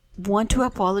want to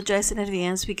apologize in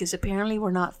advance because apparently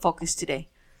we're not focused today.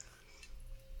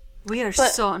 We are But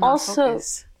so not also-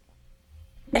 focused.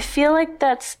 I feel like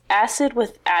that's acid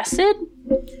with acid.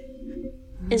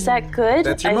 Is that good?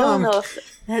 That's your I mom. don't know if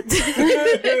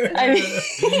I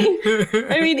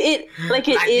mean it like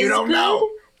it is You don't good. know.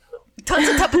 Tons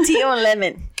of tapatio and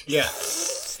lemon. Yeah.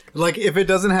 Like, if it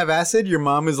doesn't have acid, your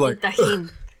mom is like, Tajin.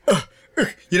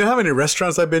 you know how many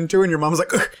restaurants I've been to and your mom's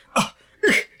like, Who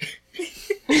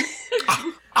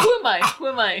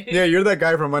am I? yeah, you're that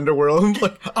guy from Underworld.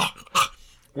 Like,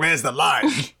 where's the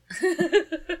line?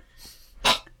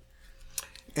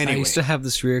 I Anyway, used to have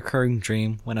this reoccurring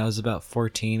dream when I was about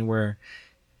 14 where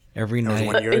every was night...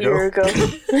 one year A year ago.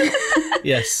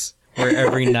 Yes, where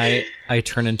every night I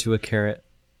turn into a carrot.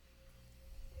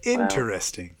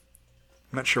 interesting.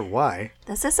 I'm not sure why.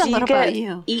 That says a Do lot you about get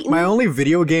you. eaten? My only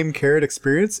video game carrot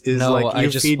experience is No, like I you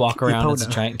just feed walk around as a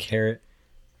Epona. giant carrot.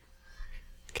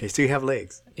 Okay, so you have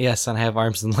legs. Yes, and I have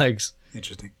arms and legs.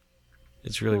 Interesting.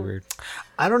 It's really weird.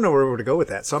 I don't know where to go with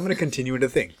that, so I'm going to continue with the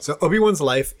thing. So Obi-Wan's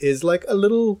life is like a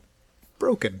little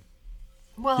broken,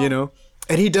 Well,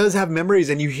 and he does have memories,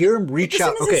 and you hear him it reach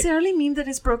out. doesn't Okay, necessarily mean that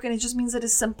it's broken. It just means that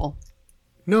it's simple.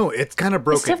 no, it's kind of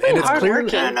broken, definitely and it's clear.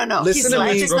 hardworking. No. Listen His to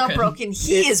life me. is not broken.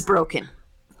 He is broken.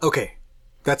 Okay,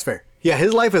 that's fair. Yeah,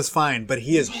 his life is fine, but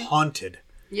he is haunted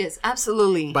Yes,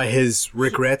 absolutely. by his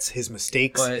regrets, his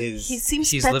mistakes, But his. He seems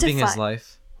He's living his petrified.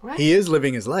 life. Right? He is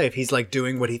living his life. He's like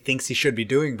doing what he thinks he should be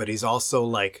doing, but he's also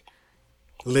like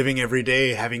living every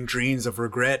day, having dreams of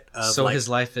regret. Of, So like, his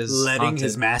life is letting haunted.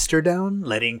 his master down,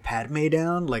 letting Padme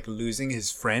down, like losing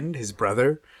his friend, his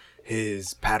brother,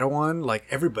 his Padawan, like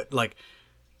everybody, like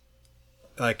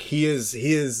he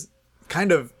is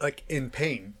kind of like in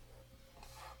pain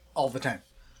all the time.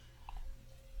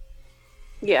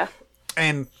 Yeah.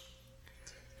 And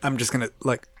I'm just gonna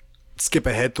like skip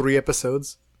ahead 3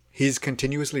 episodes. He's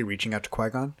continuously reaching out to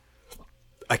Qui-Gon.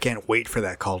 I can't wait for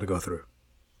that call to go through.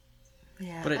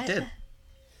 Yeah, But it did.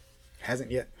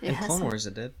 Hasn't yet. It In Clone hasn't. Wars,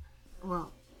 it did.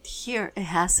 Well, here it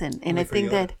hasn't, and Only I for think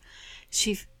Yoda. that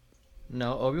she.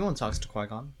 No, Obi-Wan talks to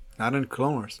Qui-Gon. Not in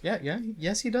Clone Wars. Yeah,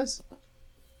 yes, he does.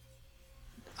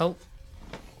 Oh.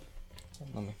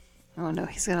 Let me Oh no,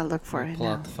 he's gonna look for it pull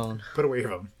now. out the phone. Put away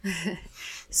from him.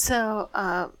 So,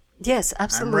 yes, I'm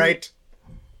absolutely. right.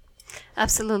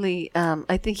 Absolutely.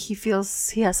 I think he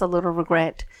feels he has a little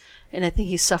regret, and I think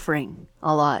he's suffering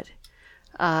a lot.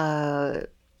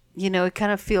 It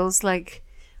kind of feels like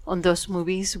on those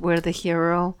movies where the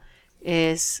hero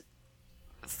is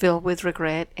filled with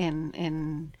regret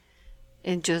and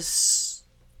just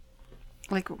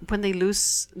like when they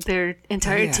lose their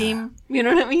entire Yeah. team. You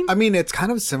know what I mean? I mean, it's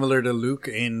kind of similar to Luke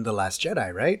in The Last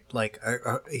Jedi, right? Like,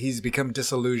 he's become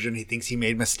disillusioned. He thinks he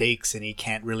made mistakes, and he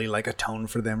can't really like atone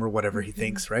for them or whatever he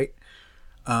thinks, right?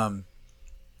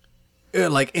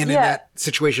 Like, and in that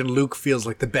situation, Luke feels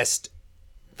like the best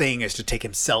thing is to take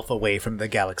himself away from the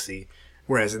galaxy.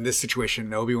 Whereas in this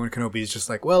situation, Obi-Wan Kenobi is just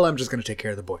like, well, I'm just going to take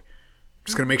care of the boy.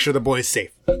 Just going to make sure the boy is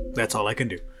safe. That's all I can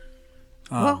do.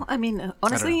 Well, I mean,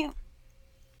 honestly,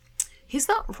 he's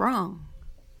not wrong.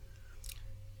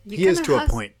 He is to a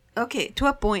point. Okay, to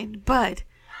a point. But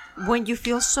when you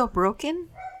feel so broken,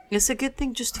 it's a good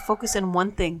thing just to focus on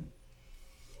one thing.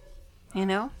 You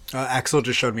know? Axel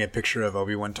just showed me a picture of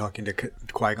Obi-Wan talking to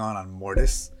Qui-Gon on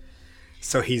Mortis.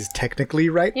 So he's technically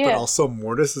right, but also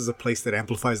Mortis is a place that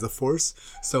amplifies the Force.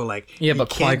 So, like, but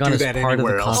Qui-Gon is part of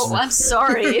the cosmos. Oh, I'm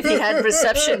sorry if he had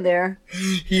reception there.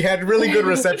 He had really good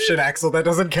reception, Axel. That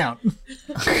doesn't count.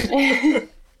 It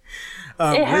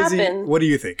Lizzie, happened. what do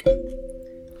you think?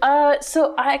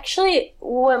 So actually,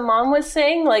 what Mom was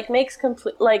saying, like, makes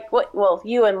complete, like, what, well,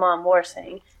 you and Mom were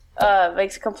saying,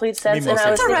 makes complete sense. And I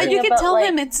was It's alright, you can about, tell like,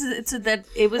 him it's that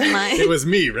it was mine. It was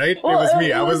me, right? Well, it was me.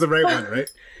 it I was was- the right one,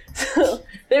 right?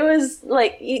 there was,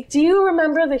 like, do you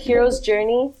remember The Hero's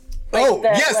Journey? Like, Oh,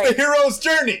 that, yes, like- The Hero's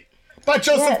Journey by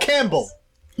Joseph Yes. Campbell.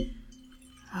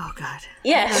 Oh, God.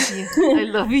 Yes. I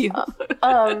love you.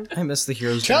 I miss the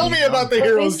heroes. Tell me about The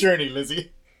Hero's Journey,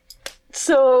 Lizzie.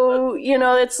 So, you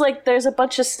know, it's like there's a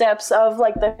bunch of steps of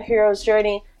like the hero's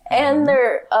journey, and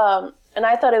they're and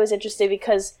I thought it was interesting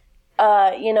because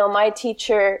you know, my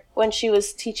teacher, when she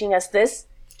was teaching us this,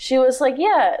 she was like,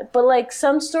 yeah, but like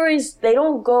some stories, they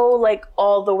don't go like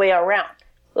all the way around.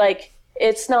 Like,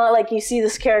 it's not like you see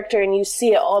this character and you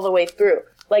see it all the way through.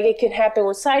 Like, it can happen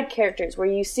with side characters where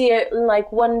you see it in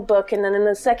like one book and then in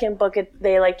the second book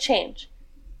they like change.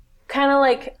 Kind of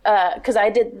like, because I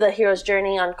did the hero's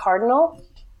journey on Cardinal,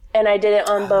 and I did it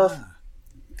on both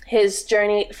his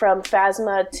journey from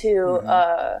Phasma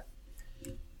to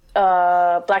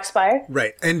Black Spire.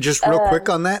 Right. And just real quick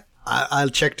on that, I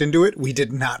checked into it. We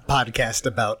did not podcast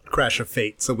about Crash of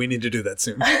Fate, so we need to do that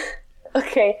soon.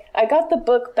 Okay, I got the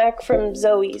book back from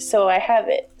Zoe, so I have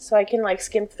it, so I can like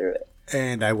skim through it.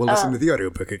 And I will listen to the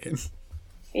audiobook again.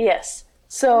 Yes.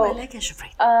 So I like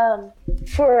Ashafrey.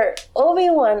 for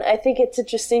Obi-Wan, I think it's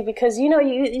interesting because, you know,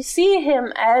 you see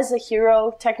him as a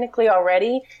hero technically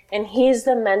already, and he's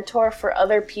the mentor for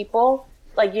other people,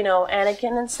 like, you know,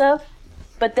 Anakin and stuff.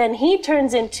 But then he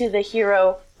turns into the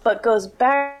hero, but goes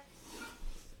back.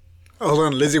 Hold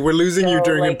on, Lizzie. We're losing you So,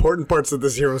 during like- important parts of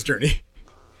this hero's journey.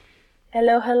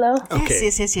 Hello. Okay.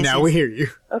 yes. Now we hear you.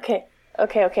 Okay.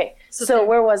 So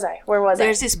where was I?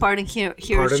 There's this part in Hero's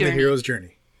Part of the Journey. hero's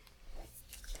journey.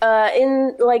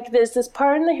 In like there's this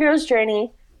part in the hero's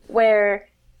journey where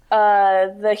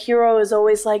the hero is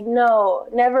always like, no,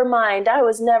 never mind, I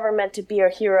was never meant to be a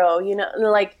hero, you know, and,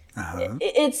 like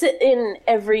it's in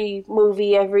every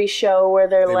movie, every show where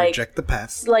they're They like reject the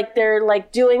past. like they're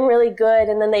like doing really good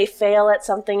and then they fail at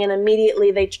something and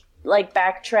immediately they like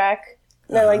backtrack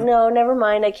and they're like, no, never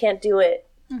mind, I can't do it.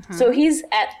 So he's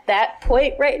at that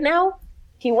point right now.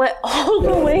 He went all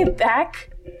the way back,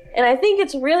 and I think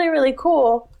it's really, really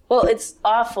cool. Well, it's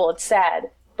awful, it's sad,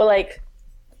 but like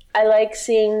I like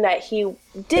seeing that he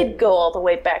did go all the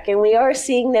way back, and we are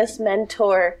seeing this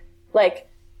mentor like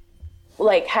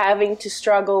having to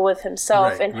struggle with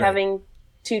himself Right, and right. having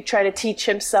to try to teach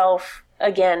himself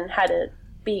again how to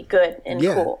be good and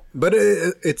Yeah, cool. but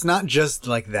it's not just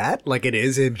like that. Like, it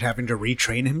is him having to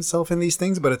retrain himself in these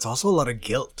things, but it's also a lot of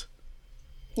guilt.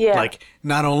 Yeah. Like,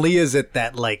 not only is it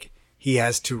that, like, he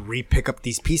has to re-pick up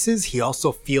these pieces, he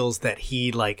also feels that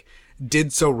he, like,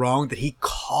 did so wrong that he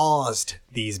caused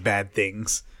these bad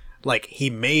things. Like, he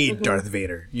made Darth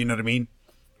Vader, you know what I mean?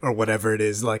 Or whatever it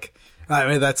is. Like, I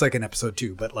mean, that's like in episode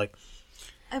 2, but, like,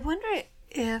 I wonder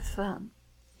if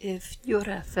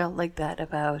Yoda felt like that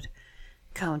about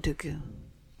Count Dooku.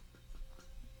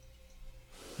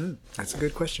 that's a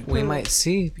good question. We might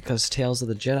see because Tales of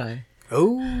the Jedi.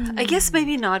 Oh, I guess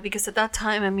maybe not, because at that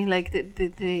time, I mean, like,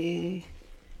 the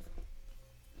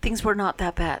things were not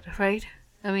that bad, right?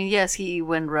 I mean, yes, he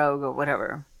went rogue or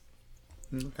whatever.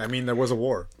 I mean, there was a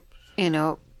war. You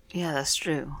know, yeah, that's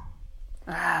true.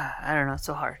 I don't know, it's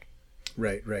so hard.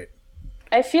 Right, right.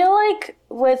 I feel like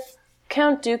with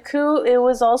Count Dooku, it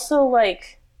was also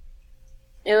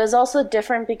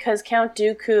different because Count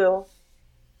Dooku,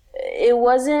 it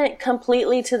wasn't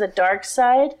completely to the dark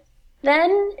side.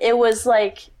 Then it was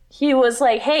like he was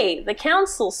like, "Hey, the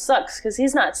council sucks because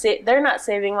they're not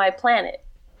saving my planet."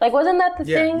 Like, wasn't that the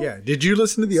Yeah, thing? yeah. Did you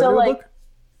listen to the So, audiobook? like,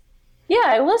 yeah,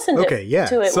 I listened Okay, yeah.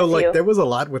 to it So, with like, you. there was a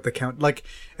lot with the count, like,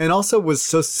 and also was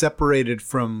so separated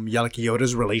from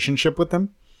Yoda's relationship with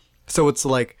them. So it's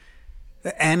like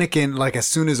Anakin, like, as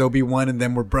soon as Obi-Wan and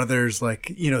them were brothers,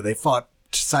 like, you know, they fought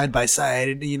marched side by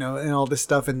side, and all this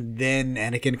stuff, and then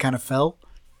Anakin kind of fell,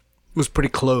 was pretty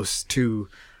close to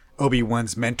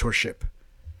Obi-Wan's mentorship.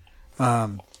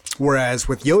 Whereas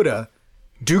with Yoda,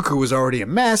 Dooku was already a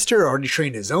master, already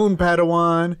trained his own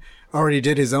Padawan, already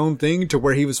did his own thing to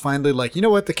where he was finally like, you know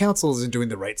what, the council isn't doing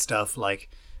the right stuff. Like,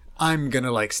 I'm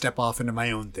gonna like step off into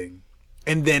my own thing.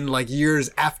 And then like years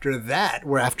after that,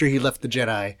 where after he left the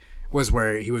Jedi, was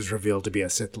where he was revealed to be a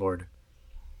Sith Lord.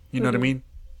 You know what I mean?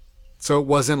 So it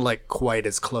wasn't like quite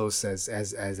as close as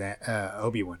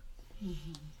Obi-Wan.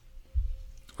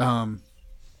 I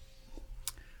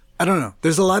don't know.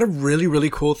 There's a lot of really, really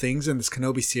cool things in this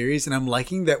Kenobi series, and I'm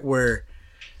liking that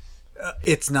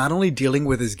it's not only dealing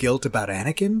with his guilt about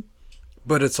Anakin,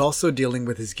 but it's also dealing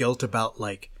with his guilt about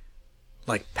like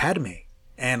Padme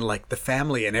and like the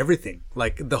family and everything,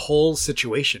 like the whole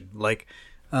situation. Like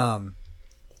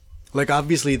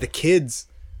obviously the kids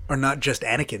are not just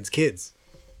Anakin's kids,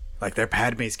 like they're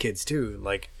Padme's kids too.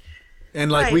 Like,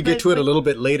 and like we get to it a little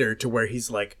bit later to where he's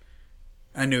like,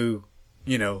 I knew.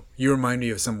 You remind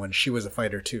me of someone. She was a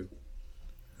fighter too.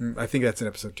 I think that's in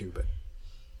episode 2, but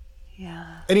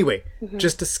Yeah. Anyway,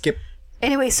 just to skip.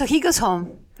 Anyway, so he goes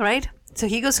home, right? So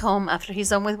he goes home after he's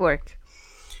done with work,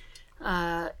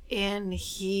 and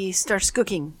he starts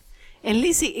cooking. And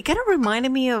Lizzie, it kind of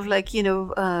reminded me of like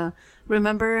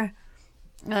remember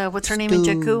what's her name in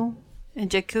Jakku? In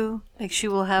Jakku, like she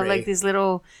will have Rey. like these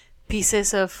little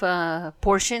pieces of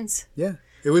portions, Yeah,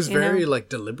 it was You very know? like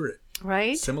deliberate,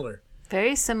 right? similar.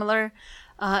 Very similar.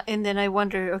 And then I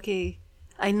wonder, okay,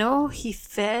 I know he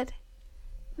fed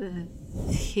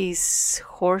his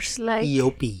horse-like.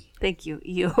 Eope. Thank you,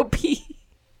 Eope.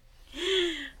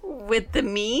 With the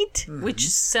meat, which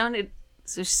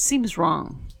seems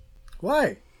wrong.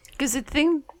 Why? Because I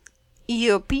think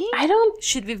Eope I don't.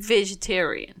 should be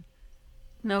vegetarian,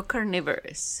 no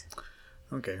carnivorous.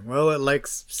 Okay, well, it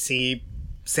likes sea,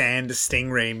 sand,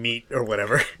 stingray meat, or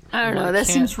whatever. I don't know, that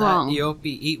seems wrong. Eope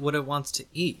eat what it wants to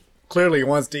eat. Clearly, he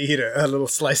wants to eat a little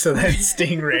slice of that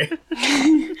stingray.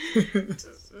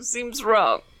 Seems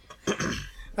wrong.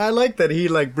 I like that he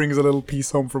like brings a little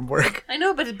piece home from work. I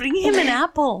know, but bring him an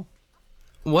apple.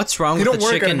 What's wrong You with don't the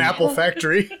work chicken? at an apple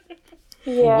factory,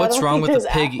 Yeah, I What's don't wrong think with the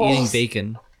there's pig eating apples.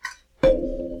 bacon?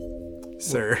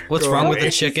 sir. What's Go wrong with away.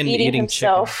 the chicken He's eating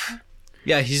himself. chicken?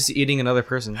 Yeah, he's just eating another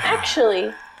person.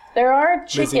 Actually, there are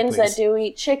chickens please. that do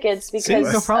eat chickens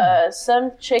because no problem.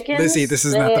 some chickens. Lizzie, this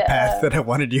is not they, the path that I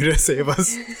wanted you to save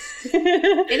us.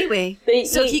 Anyway, They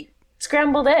so eat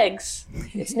scrambled eggs.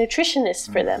 It's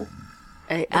nutritionist for them.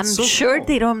 I'm so sure cool.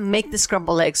 they don't make the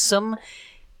scrambled eggs. Some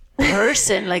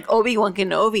person like Obi-Wan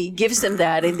Kenobi gives them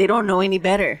that and they don't know any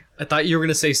better. I thought you were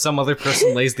gonna say some other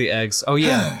person lays the eggs. Oh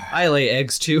yeah, I lay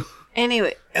eggs too.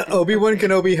 Anyway, Obi-Wan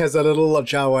Kenobi has a little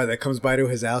Jawa that comes by to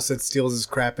his house and steals his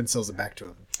crap and sells it back to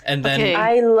him. And then Okay.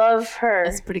 I love her.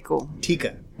 that's pretty cool.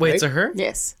 Tika. wait, right? it's a her?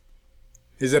 Yes.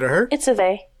 Is it a her? It's a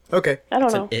they. Okay. I don't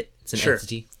It's know. an it. It's an Sure.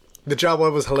 entity. The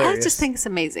Jawa was I hilarious. just think it's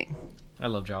amazing. I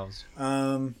love Jaws.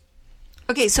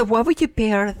 Okay, so what would you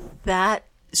pair that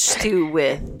stew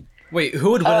with? Wait,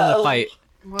 who would win in a fight?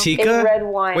 Tika? in red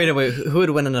wine. Wait, who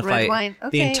would win in a fight? wine. The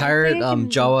Okay, entire okay, I can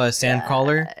Jawa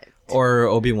sandcrawler or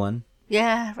Obi-Wan?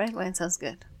 Yeah, red wine sounds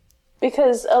good.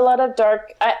 Because a lot of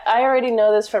dark. I already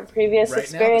know this from previous Right now,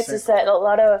 experiences the same. that a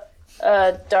lot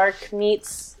of dark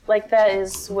meats like that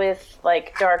is with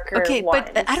like darker Okay, wines.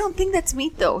 but I don't think that's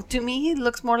meat though. To me, it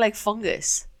looks more like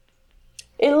fungus.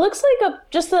 It looks like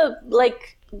just a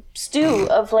like stew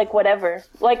of like whatever.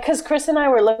 Like, cause Chris and I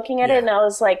were looking at it, and I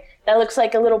was like, that looks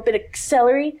like a little bit of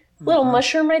celery, little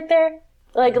mushroom right there.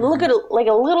 Like, look at like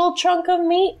a little chunk of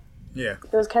meat. Yeah.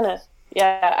 It was kind of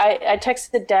I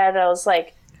texted Dad. I was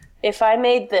like, if I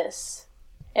made this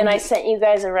and I sent you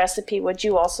guys a recipe, would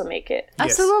you also make it?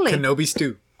 Absolutely. Yes. Kenobi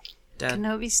stew. Dad.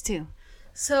 Kenobi stew.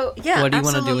 So yeah, What do you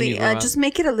wanna do when absolutely. you grow up? Just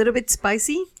make it a little bit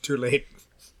spicy. Too late.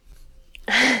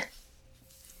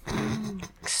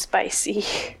 Spicy.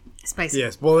 Spicy.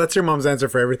 Yes. Well, that's your mom's answer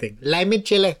for everything. Lime and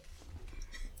chile.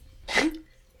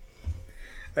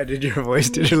 I did your voice.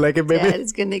 Did you like it, baby? Dad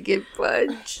is gonna get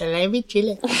punched. Lime and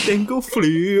chile. Tengo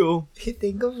frío.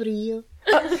 Tengo frío.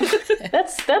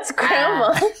 That's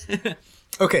grandma.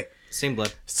 Okay. Same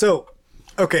blood. So,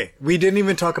 okay. We didn't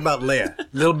even talk about Leia.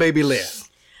 Little baby Leia.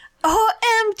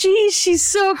 OMG, she's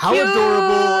so How cute. adorable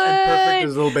and perfect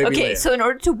is little baby Okay, Leia? so in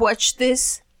order to watch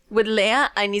this with Leia,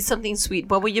 I need something sweet.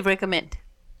 What would you recommend?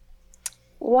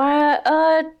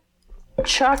 Why?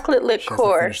 Chocolate She has to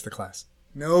liqueur. finish the class.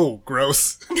 No,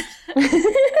 gross.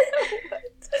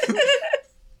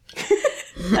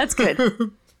 That's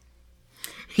good.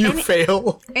 You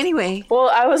fail. Anyway, Well,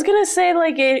 I was gonna say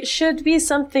like it should be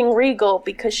something regal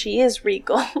because she is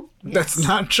regal. That's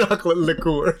not chocolate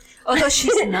liqueur. although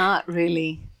she's not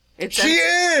really. It's She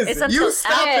is. it's You until-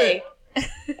 stop Hey.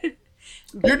 it.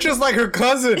 You're just like her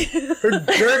cousin, her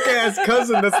jerk ass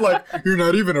cousin. That's like you're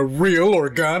not even a real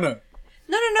Organa.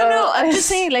 No. I'm just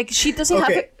saying, like, she doesn't have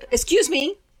Okay. it. Excuse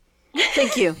me.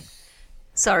 Thank you.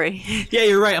 Sorry. Yeah,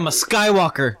 you're right. I'm a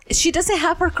Skywalker. She doesn't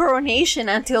have her coronation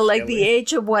until, like, the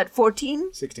age of what,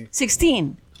 14? 16.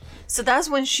 16. So that's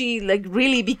when she, like,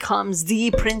 really becomes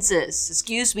the princess.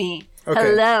 Excuse me. Okay.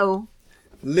 Hello.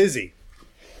 Lizzie.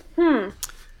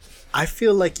 I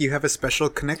feel like you have a special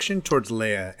connection towards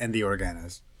Leia and the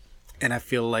Organas. And I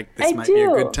feel like this I might be a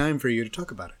do. good time for you to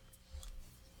talk about it.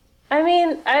 I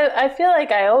mean, I feel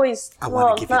like I always, I wanna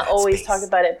well, give you not that always space. talk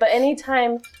about it, but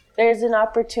anytime there's an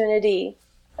opportunity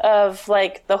of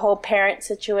like the whole parent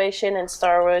situation in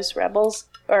Star Wars Rebels,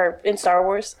 or in Star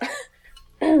Wars,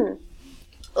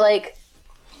 like,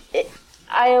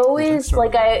 I always, Star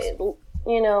like,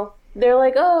 you know, they're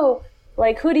like, oh,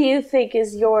 like, who do you think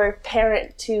is your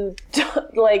parent to,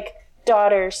 like,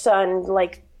 daughter, son,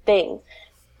 like, thing?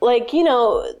 Like, you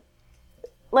know,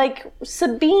 like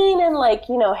Sabine and like,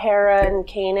 you know, Hera and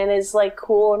Kanan is like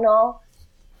cool and all,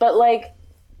 but like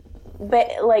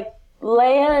like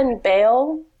Leia and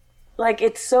Bail, like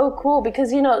it's so cool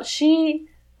because, you know, she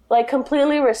like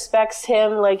completely respects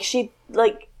him. Like she,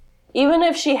 like, even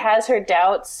if she has her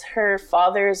doubts, her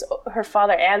father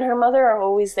and her mother are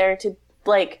always there to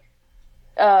like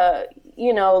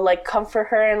you know, like comfort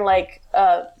her and like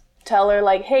tell her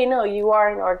like, hey, no, you are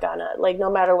an Organa, like no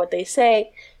matter what they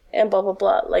say, and blah blah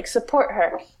blah, like support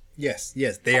her. Yes,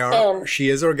 they are. And- She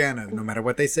is Organa, no matter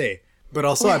what they say. But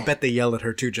also, I bet they yell at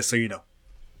her too, just so you know.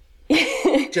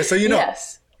 Just so you know.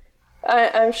 Yes,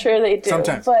 I'm sure they do.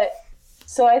 Sometimes. But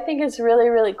so I think it's really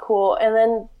really cool. And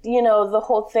then, you know, the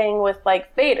whole thing with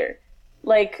like Vader,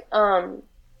 like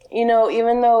you know,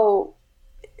 even though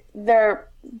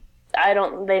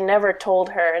they never told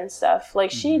her and stuff,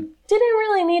 like she didn't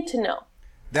really need to know.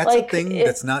 That's Like, a thing it-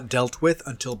 that's not dealt with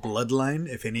until Bloodline.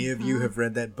 If any of you have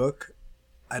read that book,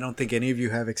 I don't think any of you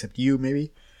have, except you,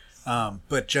 maybe.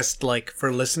 But just like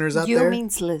for listeners out You there,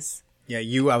 means Liz. yeah,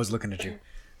 you. I was looking at you.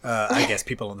 I guess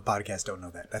people on the podcast don't know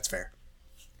that. That's fair.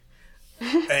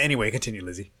 Anyway, continue,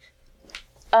 Lizzie.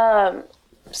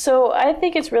 So I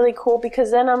think it's really cool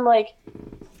because then I'm like,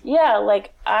 yeah,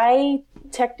 like I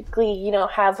technically, you know,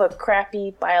 have a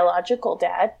crappy biological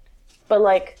dad, but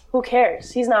like, who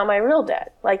cares? He's not my real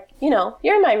dad. Like, you know,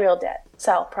 you're my real dad.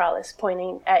 Sal Prowlis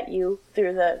pointing at you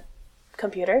through the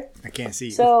computer. I can't see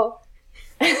you. So,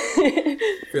 I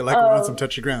feel like we're on some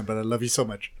touchy ground, but I love you so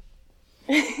much.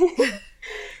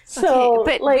 so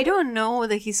But like, we don't know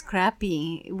that he's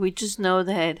crappy. We just know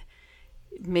that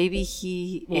maybe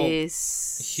he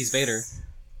is. He's Vader.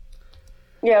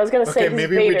 yeah, I was gonna say Okay, he's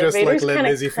maybe Vader. we just Vader's like let kinda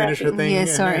Lizzie finish her crappy. thing Yeah, and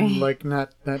sorry. like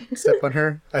not step on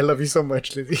her. I love you so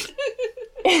much, Lizzie.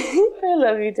 I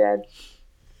love you, Dad.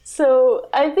 So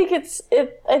I think it's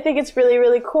really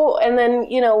really cool. And then,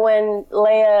 you know, when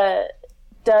Leia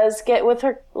does get with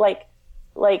her,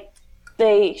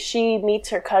 she meets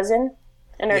her cousin,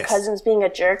 and her Yes. cousin's being a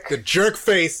jerk, The jerk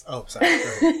face. Oh, sorry.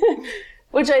 Go ahead.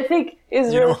 which I think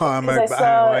is You really know how cool, 'cause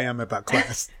I am about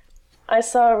class. I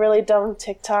saw a really dumb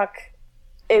TikTok.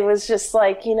 It was just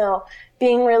like, you know,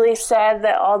 being really sad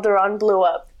that Alderaan blew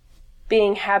up,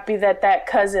 being happy that that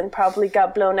cousin probably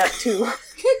got blown up too.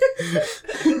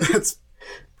 That's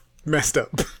messed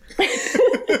up.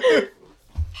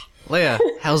 Leia,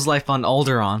 how's life on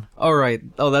Alderaan? Oh, right.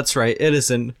 Oh, that's right. It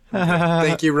isn't.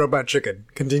 Thank you, Robot Chicken.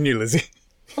 Continue, Lizzie.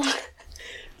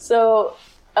 So,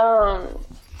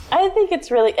 I think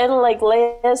it's really, and like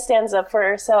Leia stands up for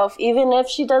herself, even if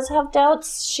she does have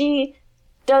doubts. She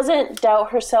doesn't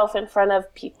doubt herself in front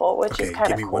of people, which Okay, is kind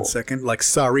give of me cool. 1 second. Like,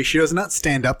 sorry, she does not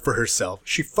stand up for herself.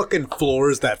 She fucking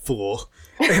floors that fool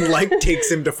and like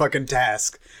takes him to fucking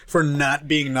task for not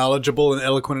being knowledgeable and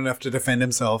eloquent enough to defend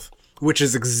himself, which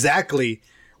is exactly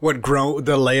what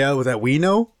the Leia that we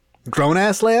know, grown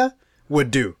ass Leia, would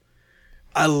do.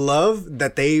 I love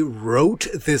that they wrote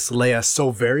this Leia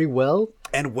so very well,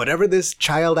 and whatever this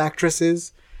child actress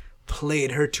is,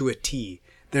 played her to a T.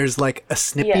 There's like a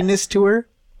snippiness to her.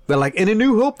 That like in A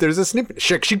New Hope, there's a snippet.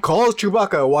 She calls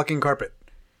Chewbacca a walking carpet.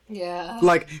 Yeah.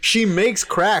 Like she makes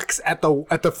cracks at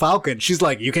the Falcon. She's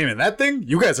like, "You came in that thing?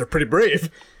 You guys are pretty brave.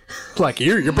 Like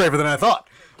you're braver than I thought."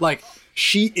 Like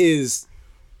she is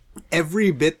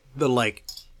every bit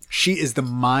she is the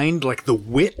mind. Like the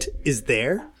wit is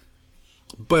there,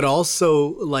 but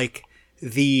also like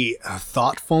the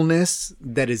thoughtfulness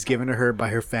that is given to her by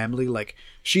her family. Like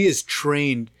she is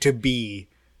trained to be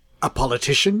a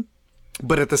politician,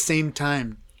 but at the same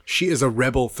time, she is a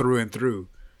rebel through and through.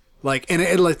 Like, and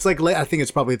it's like, I think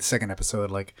it's probably the second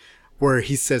episode, like, where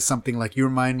he says something like, you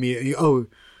remind me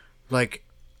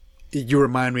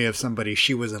of somebody,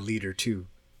 she was a leader too.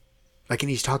 Like, and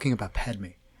he's talking about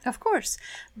Padme. Of course.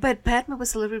 But Padme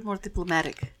was a little bit more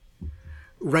diplomatic.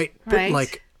 Right.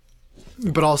 But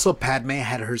but also Padme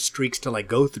had her streaks to like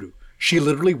go through. She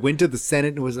literally went to the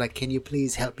Senate and was like, can you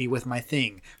please help me with my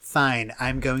thing? Fine,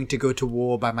 I'm going to go to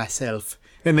war by myself.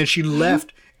 And then she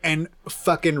left and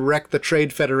fucking wrecked the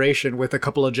Trade Federation with a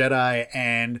couple of Jedi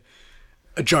and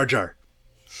a Jar Jar.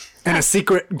 And a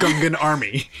secret Gungan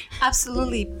army.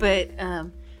 Absolutely. But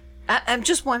I'm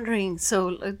just wondering,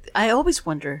 I always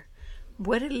wonder,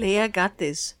 where did Leia got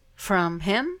this? From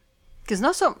him?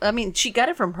 Because she got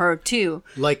it from her too.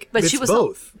 Like, but it's she was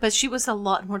both. But she was a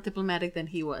lot more diplomatic than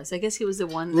he was. I guess he was the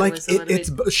one that was a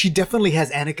little bit... She definitely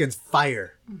has Anakin's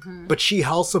fire. But she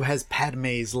also has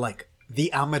Padme's, like,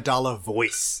 the Amidala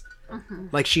voice.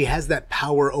 Like, she has that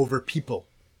power over people.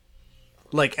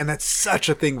 Like, and that's such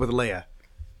a thing with Leia.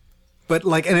 But,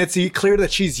 like, and it's clear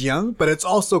that she's young, but it's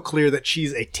also clear that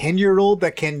she's a 10-year-old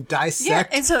that can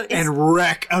dissect and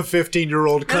wreck a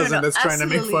 15-year-old cousin that's trying to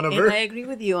make fun of her. And I agree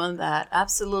with you on that.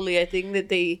 Absolutely. I think that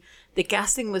the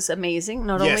casting was amazing.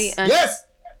 Not only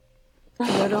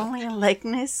in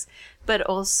likeness, but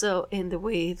also in the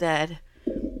way that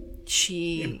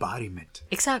she... Embodiment.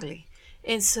 Exactly.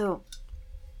 And so,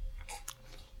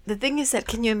 the thing is that,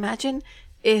 can you imagine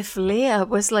if Leia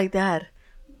was like that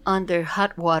under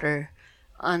hot water,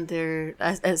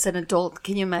 as an adult?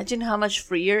 Can you imagine how much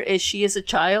freer is she as a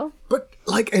child? But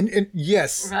like, and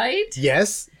yes, right?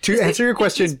 Yes. To answer your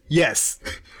question, yes.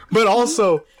 But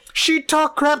also, she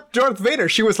talked crap to Darth Vader.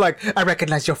 She was like, "I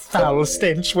recognize your foul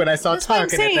stench when I saw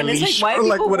Tarkin at the leash," it's like, or why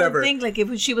like people whatever. would think like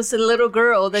if she was a little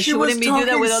girl that she wouldn't be doing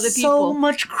that with other people. So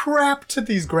much crap to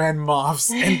these Grand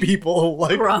Moffs and people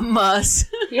like grandmas.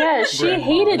 Yeah, she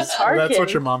hated Tarkin. That's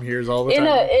what your mom hears all the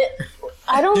time.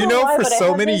 I don't know why, for but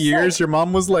so many years, your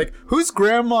mom was like, "Who's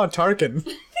Grandma Tarkin?"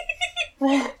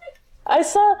 I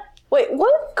saw. Wait,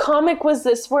 what comic was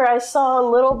this where I saw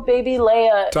little baby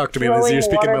Leia? Talk to me, Liz. You're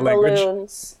speaking my language.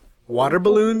 Balloons. Water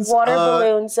balloons. Water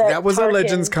balloons. That was Tarkin. a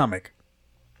Legends comic,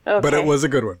 but it was a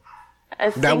good one.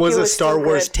 That was a Star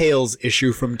Wars Tales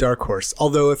issue from Dark Horse.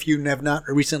 Although, if you have not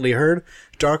recently heard,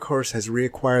 Dark Horse has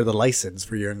reacquired the license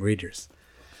for young readers.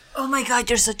 Oh my God,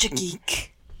 you're such a geek.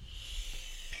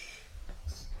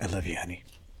 I love you, honey.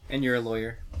 And you're a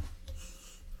lawyer.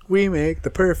 We make the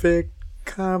perfect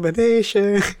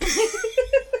combination.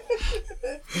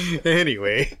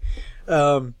 Anyway,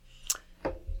 okay.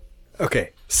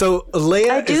 So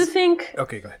Leia, I do think.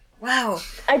 Okay, go ahead. Wow.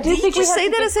 I do think you say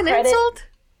that as an insult?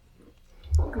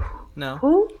 No.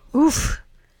 Who? Oof.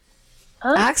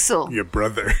 Huh? Axel. Your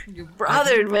brother. Your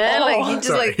brother, man. Like he just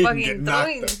Sorry, like fucking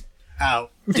throwing. Out.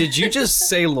 Did you just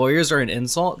say lawyers are an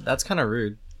insult? That's kind of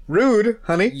rude. Rude,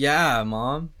 honey. Yeah,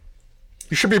 Mom.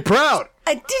 You should be proud.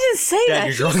 I didn't say that.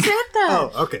 He said that.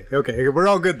 Oh, okay. We're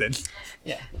all good then.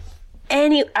 Yeah.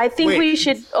 I think we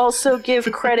should also give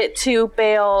credit to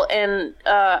Bale and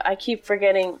I keep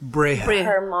forgetting Breha.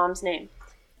 her mom's name.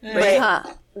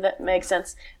 Breha. That makes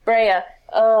sense. Breha.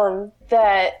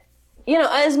 That, you know,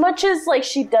 as much as like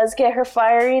she does get her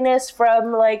fieriness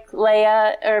from like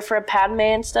Leia or from Padme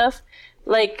and stuff,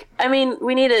 like, I mean,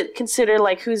 we need to consider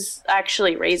like who's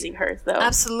actually raising her though.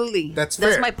 Absolutely. That's fair.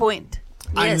 That's my point.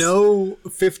 I Yes. know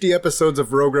 50 episodes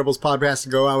of Rogue Rebels podcast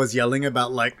ago, I was yelling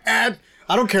about like, I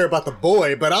don't care about the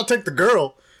boy, but I'll take the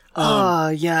girl. Oh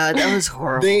yeah, that was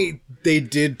horrible. They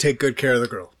did take good care of the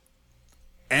girl.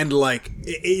 And like,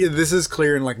 this is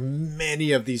clear in like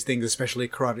many of these things, especially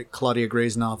Claudia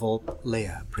Gray's novel,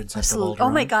 Leia, Princess of Alderaan. Oh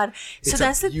my God. So It's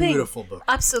that's a the thing. beautiful book.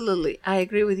 Absolutely. I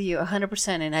agree with you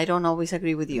 100%, and I don't always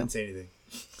agree with you. Didn't say anything.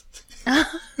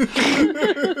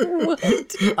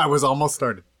 I was almost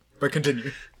started, but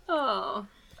continue. Oh.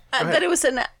 I thought it was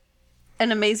an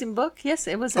amazing book. Yes,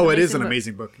 it was. It is an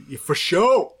amazing book. For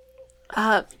sure.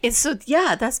 It's so,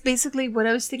 yeah, that's basically what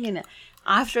I was thinking.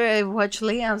 After I watched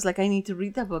Leia, I was like, I need to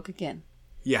read that book again.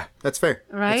 Yeah, that's fair.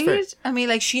 Right? That's fair. I mean,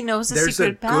 like, she knows the There's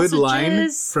secret a passages. good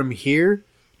line from here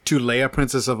to Leia,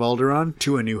 Princess of Alderaan,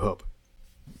 to A New Hope.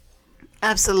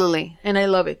 Absolutely. And I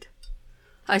love it.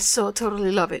 I so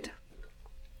totally love it.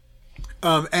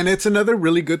 And it's another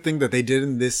really good thing that they did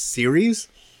in this series,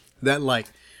 that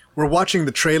like, we're watching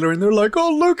the trailer and they're like,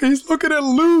 oh, look, he's looking at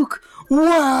Luke.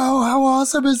 Wow, how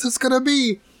awesome is this going to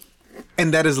be?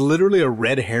 And that is literally a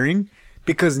red herring,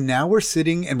 because now we're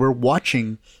sitting and we're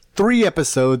watching 3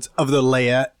 episodes of the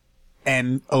Leia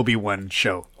and Obi-Wan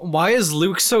show. Why is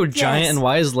Luke so giant, Yes. and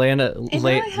why is Lena And now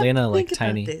I have to Lena like think about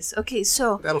tiny? this. Okay,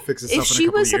 so That'll fix if itself in a she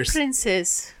couple was of a years.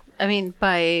 princess, I mean,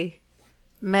 by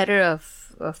matter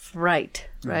of right,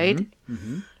 right?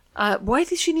 Mm-hmm. Why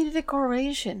did she need a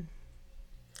decoration?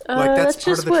 Like, that's That's part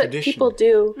just of the what tradition. people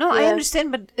do. No, I Yeah.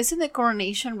 understand, but isn't the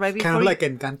coronation right before? Kind of you- like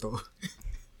Encanto.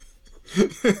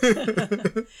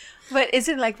 But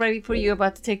isn't like right before you're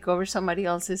about to take over somebody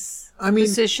else's I mean,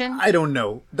 position? I don't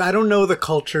know. I don't know the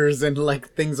cultures and like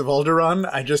things of Alderaan.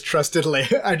 I just trusted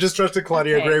I just trusted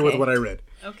Claudia Okay, Gray with okay. what I read.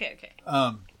 Okay.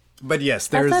 But yes,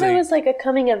 I there's thought a it was like a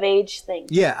coming of age thing.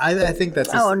 yeah. I think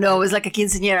that's Oh no, it was like a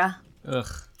quinceañera. Ugh.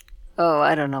 Oh,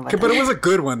 I don't know about but that. it was a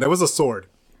good one. That was a sword.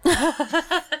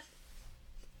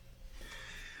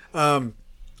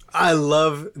 I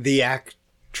love the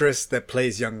actress that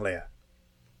plays young Leia.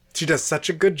 She does such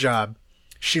a good job.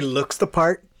 She looks the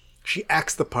part. She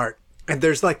acts the part. And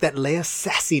there's like that Leia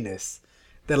sassiness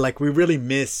that like we really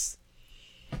miss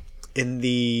in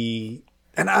the...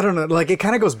 And I don't know, like it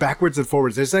kind of goes backwards and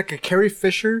forwards. There's like a Carrie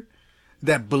Fisher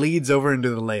that bleeds over into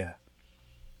the Leia.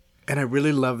 And I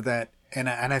really love that. And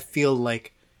I feel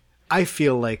like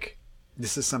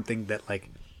this is something that like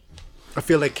I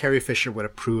feel like Carrie Fisher would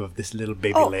approve of this little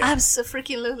baby Oh, Leia.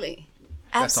 absolutely.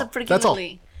 That's all. Absolutely. That's all.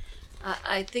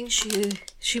 I think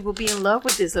she will be in love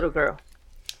with this little girl.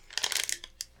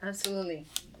 Absolutely.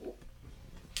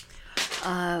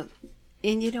 And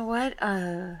you know what?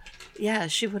 Yeah,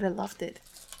 she would have loved it.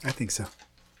 I think so.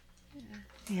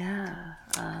 Yeah.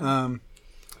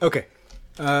 Okay.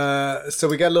 So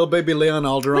we got little baby Leia on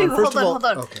Alderaan. Wait, First hold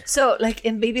on. Okay. So, like,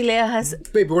 in Baby Leia has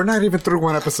Baby, we're not even through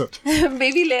one episode.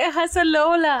 Baby Leia has a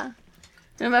Lola.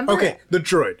 Remember? Okay, the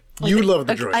droid. You love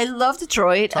the droid. I love the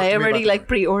droid. Talk to I me about already the like droid.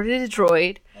 pre-ordered the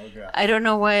droid. Okay. I don't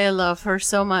know why I love her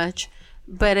so much,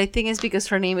 but I think it's because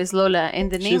her name is Lola, and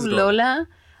the name She's adorable. Lola.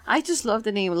 I just love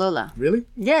the name Lola. Really?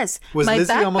 Yes. Was my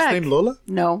Lizzie almost backpack- named Lola?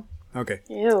 No, Okay.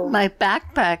 Ew. my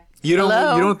backpack. You don't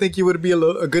Hello? you don't think you would be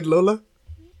a good Lola?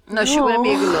 No, she wouldn't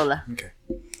be a good Lola. Okay.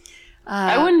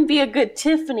 I wouldn't be a good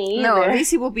Tiffany either. No,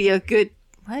 Lizzie will be a good.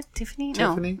 What, Tiffany?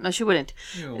 Tiffany? No, she wouldn't.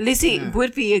 Lizzie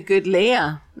would be a good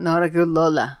Leia, not a good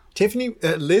Lola, Tiffany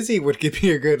Lizzie would give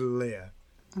you a good Leia.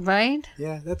 right?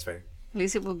 Yeah, that's fair.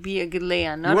 Lizzie would be a good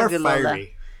Leia, not You a are good Lola.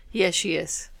 fiery. Yes, she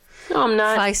is. No, I'm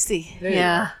not. Feisty. you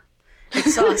Yeah.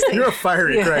 Exhausting. You're a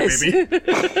fiery Yes.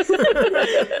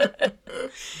 crybaby.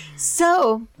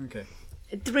 So, Okay.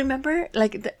 remember,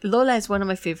 like, Lola is one of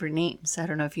my favorite names. I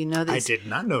don't know if you know I this. did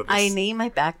not know this. I named my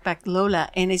backpack Lola,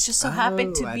 and it just so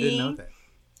happened to I be. didn't know that.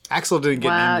 Axel didn't get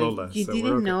Wow, named Lola. you so we're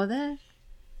didn't okay. know that?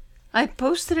 I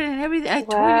posted it and everything. I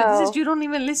told you Wow. this is you don't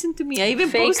even listen to me. I even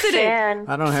Fake posted fan.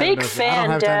 I don't have fake enough, fan, I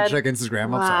don't have Dad. time to check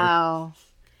Instagram. it. I'm sorry. Wow.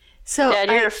 So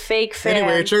Dad, you're a fake fan.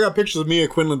 Anyway, check out pictures of me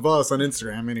and Quinlan Voss on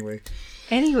Instagram.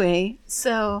 Anyway,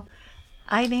 so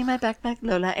I named my backpack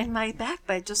Lola, and my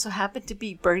backpack just so happened to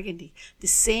be burgundy, the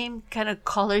same kind of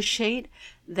color shade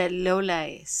that Lola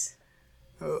is.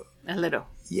 A little.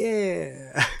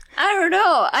 yeah, I don't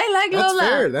know. I like that's Lola.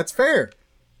 fair. That's fair.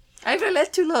 I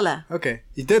relate to Lola. Okay,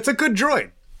 that's a good droid.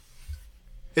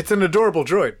 It's an adorable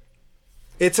droid.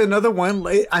 It's another one.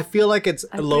 I feel like it's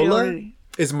Lola pre-ordered.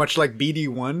 is much like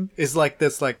BD1. Is like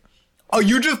this. Like, oh,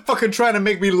 you just fucking trying to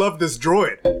make me love this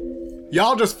droid.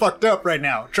 Y'all just fucked up right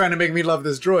now, trying to make me love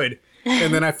this droid.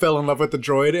 And then I fell in love with the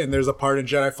droid. And there's a part in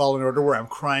Jedi Fallen Order where I'm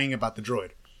crying about the droid.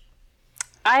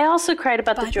 I also cried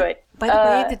about the droid. By the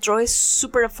way, the droid is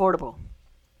super affordable,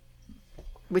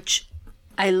 which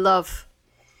I love.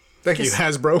 Thank you, Just-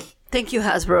 Hasbro. Thank you,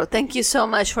 Hasbro. Thank you so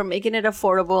much for making it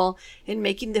affordable and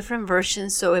making different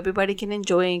versions so everybody can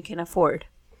enjoy and can afford.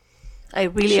 I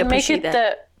really Should make appreciate it that.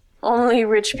 that only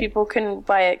rich people can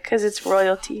buy it because it's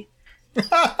royalty.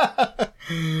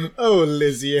 Oh,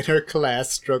 Lizzie and her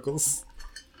class struggles.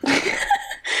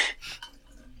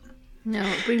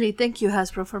 No, really, thank you,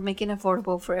 Hasbro, for making it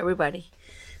affordable for everybody.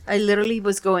 I literally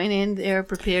was going in there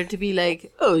prepared to be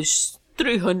like, oh, it's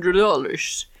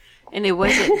 $300. And it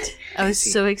wasn't. I was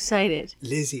so excited.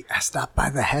 Lizzie, I stopped by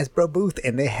the Hasbro booth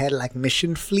and they had like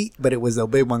Mission Fleet, but it was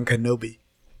Obi-Wan Kenobi.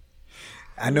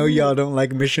 I know y'all don't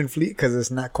like Mission Fleet because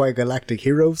it's not quite Galactic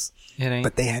Heroes, It ain't.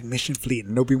 but they had Mission Fleet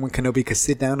and Obi-Wan Kenobi could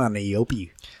sit down on a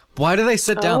Yopi. Why do they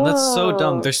sit down? That's so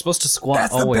dumb. They're supposed to squat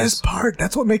That's always. the best part.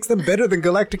 That's what makes them better than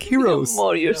Galactic Heroes.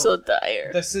 Oh, you're so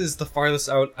tired. This is the farthest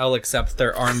out I'll accept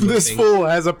their arm moving. This fool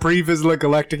has a previous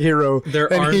Galactic Hero.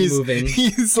 Their and arm he's, moving.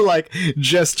 He's like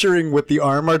gesturing with the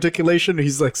arm articulation.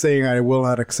 He's like saying, I will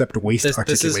not accept waist This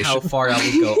articulation. is how far I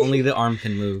would go. Only the arm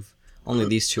can move. Only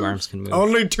these two arms can move.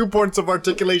 Only 2 points of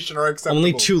articulation are acceptable.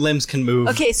 Only 2 limbs can move.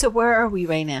 Okay, so where are we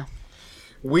right now?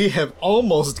 We have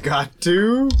almost got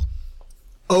to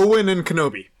Owen and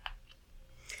Kenobi.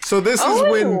 So this is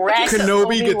Owen when wrecked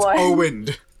Kenobi gets Obi-Wan.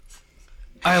 Owened.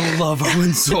 I love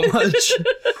Owen so much.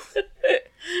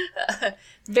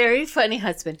 Very funny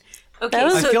husband. Okay, That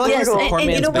was so I feel like yes, that's the and poor you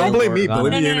man's know Ben Don't what? blame me, Organa.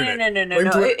 blame No, the no, no, internet. no, no, Blame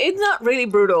no. Twitter. It's not really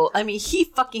brutal. I mean, he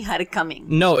fucking had it coming.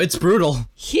 No, it's brutal.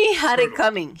 He had it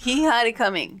coming. He had it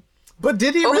coming. But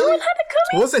did he Obi-Wan really? had it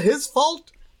coming? Was it his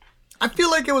fault? I feel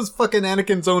like it was fucking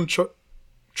Anakin's own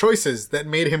choices that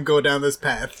made him go down this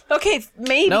path. Okay,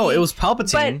 maybe. No, it was But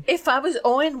Palpatine. if I was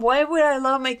Owen, why would I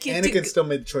allow my kid Anakin to... still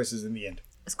made the choices in the end.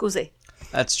 Excuse.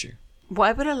 That's true.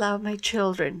 Why would I allow my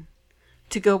children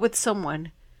to go with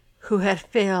someone who had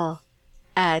failed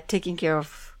at taking care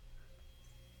of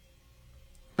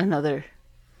another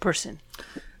person?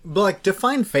 But like,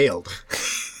 define failed.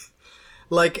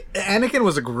 Like, Anakin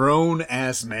was a grown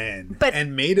ass man But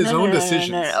and made his own decisions.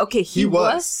 No. Okay, he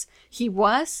was,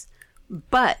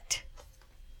 but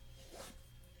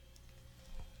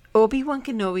Obi-Wan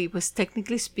Kenobi was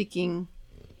technically speaking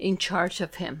in charge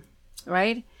of him,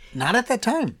 right? Not at that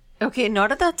time. Okay,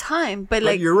 not at that time, but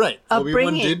like you're right. Obi-Wan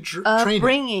upbringing, did train him.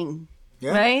 upbringing,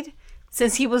 Yeah. right?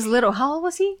 Since he was little, how old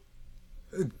was he?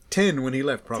 10 when he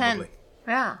left, 10. probably.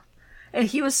 Yeah, and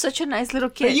he was such a nice little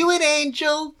kid. an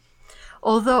angel?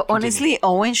 Although honestly,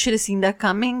 Owen should have seen that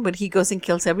coming, but he goes and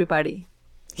kills everybody.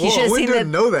 He should Well, have Owen seen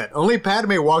didn't that. know that. Only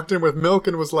Padme walked in with milk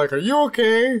and was like, "Are you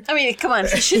okay?" I mean, come on,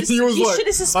 he should have. He was he like, should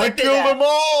have "I suspected killed that. them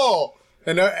all."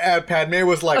 And Padme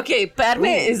was like, Okay, Padme Ooh,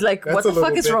 is like, that's what a the fuck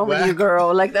little is bit wrong with you, whack.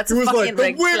 girl? Like, that's He a was fucking like, "The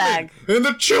red women flag. and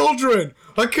the children,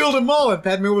 I killed them all." And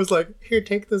Padme was like, "Here,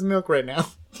 take this milk right now."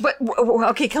 But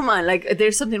okay, come on, like,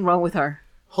 there's something wrong with her.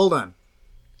 Hold on,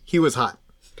 he was hot.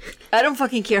 I don't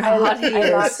fucking care how hot he I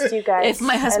is. lost you guys. If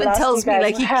my I husband lost tells you me guys.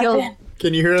 like he What killed, happened?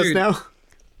 Can you hear us Dude. now?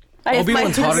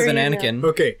 Obi-Wan's my hotter than husband- Anakin.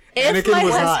 Okay, If Anakin my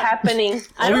was husband- What's hot. happening?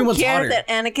 I don't Obi-Wan's care hotter. that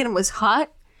Anakin was hot.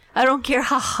 I don't care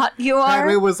how hot you Padme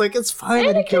are. was like, "It's fine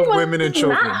that he Anakin killed was women and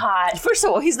children." not hot. First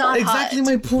of all, he's not Exactly hot.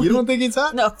 my point. You don't think he's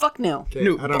hot? No, fuck no. Okay,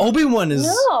 No, I don't. Obi-Wan is.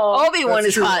 No. Obi-Wan That's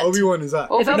is true. hot. Obi-Wan is hot.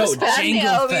 If I No, was Padme, Jango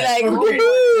I would be Fett. like,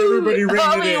 Everybody ring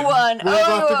it in. Obi-Wan, We're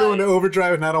about to go Obi-Wan. into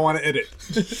overdrive and I don't want to edit.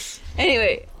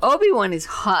 Anyway, Obi-Wan is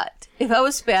hot. If I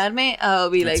was Padme, I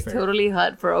would be That's like fair. totally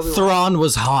hot for Obi-Wan. Thrawn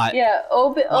was hot. Yeah,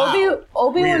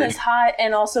 Obi-Wan Weird. is hot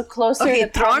and also closer Okay, to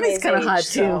Thrawn is Padme's kinda age, hot,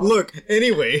 so- too. Look,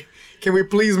 anyway, can we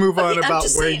please move on Okay, I'm about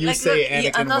just where saying, you like, say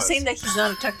look, Anakin I'm not was? saying that he's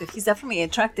not attractive. He's definitely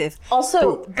attractive.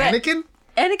 Also, But- Anakin?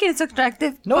 Anakin is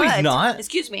attractive. No, he's but- not.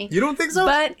 Excuse me. You don't think so?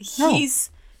 But he's.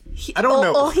 I don't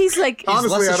know. Oh, he's like. Honestly,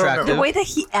 less I don't attractive. The know. way that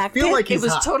he acted, like it he's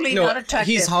was hot. totally No, not attractive.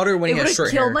 he's hotter when he has would've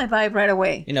short killed hair. my vibe right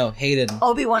away. You know, Hayden.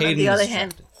 Obi-Wan on Hayden the is other attractive.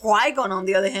 hand. Qui-Gon on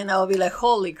the other hand, I'll be like,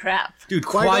 holy crap. Dude,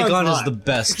 Qui-Gon's Qui-Gon is hot. the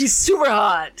best. He's super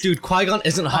hot. Dude, Qui-Gon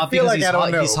isn't hot I feel because like he's I don't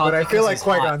hot. know, He's hot but I feel because like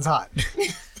he's hot.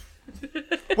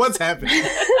 Qui-Gon's hot. What's happening?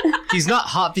 He's not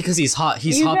hot because he's hot.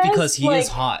 He's You hot guys, because he like, is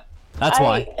hot. That's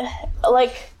why.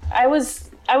 I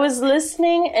was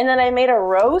listening and then I made a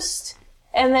roast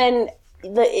and then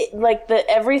the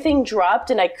everything dropped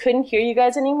and I couldn't hear you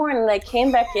guys anymore and then I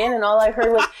came back in and all I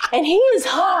heard was, and he is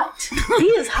hot. He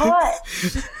is hot.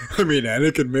 I mean,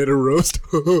 Anakin made a roast.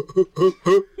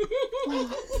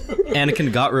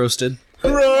 Anakin got roasted.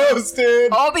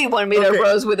 Roasted! Obi-Wan made Okay. a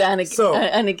rose with Anakin. So,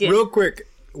 Anakin. real quick,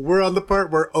 we're on the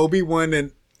part where Obi-Wan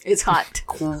and... It's hot.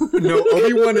 No,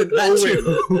 Obi-Wan and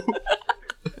Owen.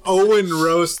 Owen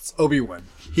roasts Obi-Wan.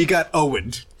 He got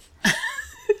Owened.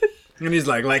 And he's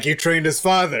like he trained his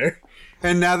father.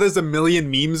 And now there's a million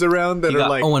memes around that He are got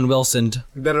like... Owen Wilson.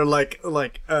 That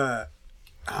are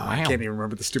I can't even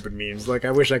remember the stupid memes. Like,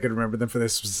 I wish I could remember them for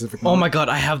this specific Oh moment. my god,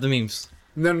 I have the memes.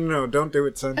 No, don't do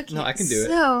it, son. No, I can do it.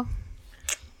 So,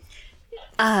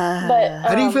 But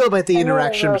How do you feel about the I'm gonna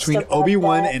interaction roast between about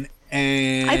Obi-Wan that.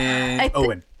 and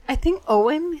Owen? I think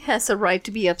Owen has a right to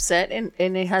be upset, and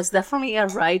it has definitely a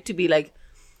right to be like,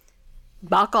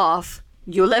 back off.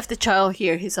 You left the child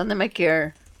here. He's under my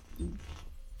care.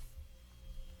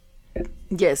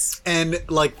 Yes. And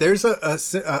like, there's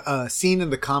a scene in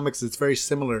the comics that's very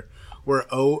similar, where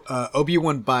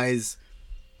Obi-Wan buys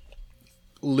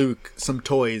Luke some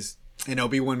toys, and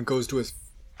Obi-Wan goes to his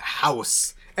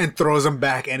house and throws them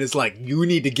back, and is like, "You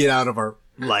need to get out of our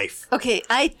life." Okay,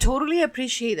 I totally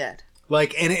appreciate that.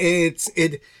 Like, and it's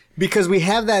because we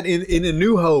have that in A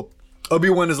New Hope.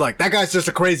 Obi-Wan is like, "That guy's just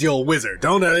a crazy old wizard.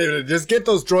 Don't just get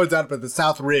those droids out of the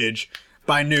South Ridge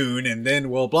by noon, and then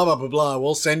we'll blah blah blah blah.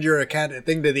 We'll send your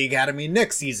thing to the academy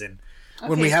next season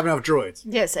when we Okay. have enough droids."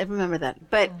 Yes, I remember that.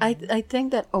 But I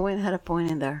think that Owen had a point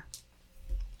in there.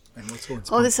 And what's Owen's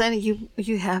All of point? a sudden,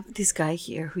 you have this guy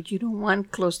here who you don't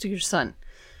want close to your son,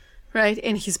 right?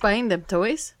 And he's buying them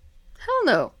toys? Hell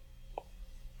no.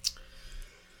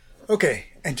 Okay,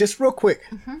 and just real quick,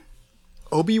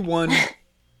 Obi-Wan. I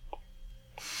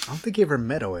don't think he ever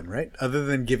met Owen, right? Other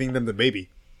than giving them the baby.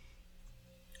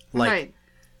 Right.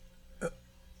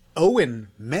 Owen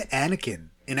met Anakin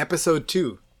in Episode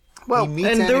 2. Well, he meets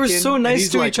and they were Anakin, so and nice he's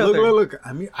to like, each other. Look.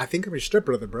 I think I'm your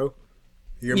stepbrother, bro.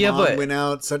 Your Yeah, mom but- went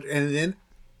out, and then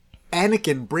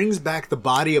Anakin brings back the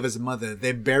body of his mother.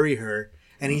 They bury her,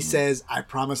 and he says, "I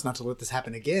promise not to let this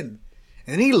happen again."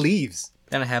 And then he leaves.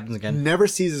 And it happens again. Never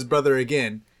sees his brother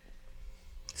again.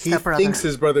 He Stepbrother. thinks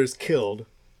his brother's killed.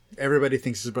 Everybody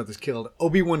thinks his brother's killed.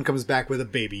 Obi-Wan comes back with a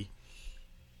baby.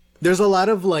 There's a lot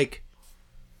of like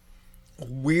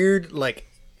weird, like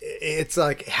it's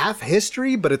like half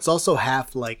history, but it's also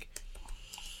half like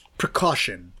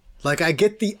precaution. Like I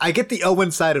get the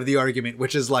Owen side of the argument,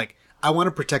 which is like I want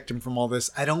to protect him from all this.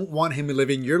 I don't want him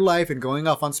living your life and going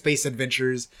off on space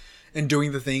adventures and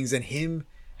doing the things and him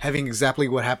having exactly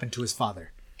what happened to his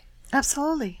father.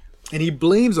 absolutely. And he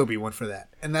blames Obi-Wan for that.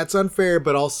 And that's unfair,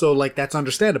 but also, like, that's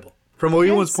understandable. From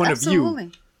Obi-Wan's Yes, point of absolutely.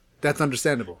 view, that's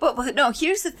understandable. But no,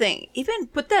 here's the thing. Even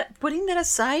putting that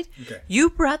aside, Okay. you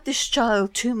brought this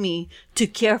child to me to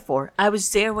care for. I was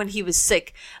there when he was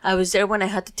sick. I was there when I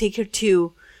had to take her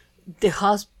to the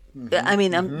hospital. I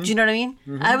mean, do you know what I mean?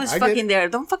 I was I get fucking it. there.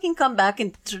 Don't fucking come back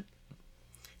and try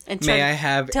May I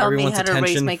have tell me everyone's how to raise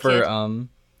attention my for kid.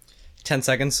 10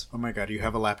 seconds? Oh my god, you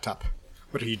have a laptop.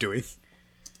 What are you doing?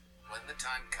 When the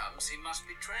time comes, he must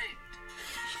be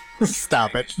trained.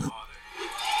 Stop it.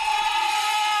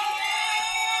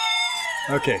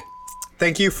 Okay.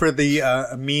 Thank you for the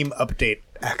meme update,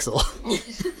 Axel.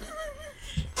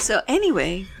 So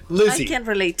anyway, Lizzie. I can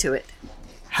relate to it.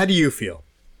 How do you feel?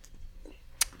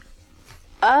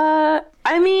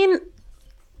 I mean,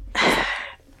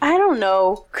 I don't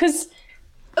know, cause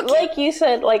like you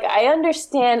said, like I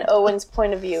understand Owen's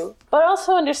point of view, but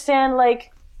also understand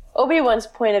like Obi-Wan's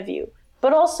point of view.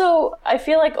 But also, I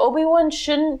feel like Obi-Wan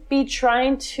shouldn't be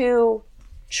trying to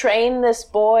train this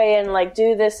boy and like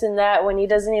do this and that when he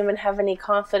doesn't even have any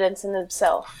confidence in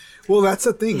himself. Well, that's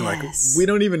the thing. Like, Yes. we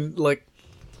don't even, like,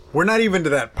 we're not even to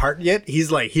that part yet.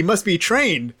 He's like, he must be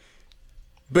trained,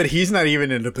 but he's not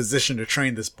even in a position to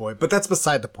train this boy. But that's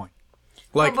beside the point.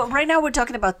 Like, But right now we're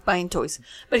talking about buying toys.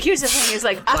 But here's the thing: is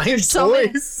like after Buying so many,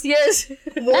 toys? yes,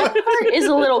 That part is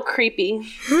a little creepy.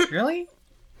 Really?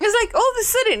 it's like all of a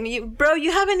sudden,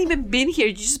 you haven't even been here.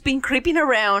 You've just been creeping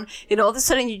around, and all of a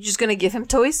sudden you're just gonna give him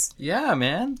toys. Yeah,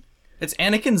 man. It's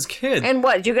Anakin's kid. And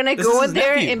what? You're gonna This go is in his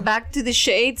there nephew. and back to the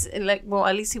shades and like, well,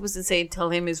 at least he wasn't saying, "Tell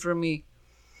him it's for me."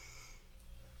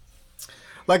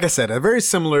 like I said, a very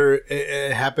similar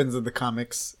it happens in the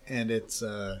comics, and it's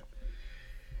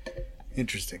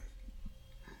interesting.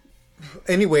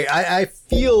 Anyway, I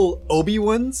feel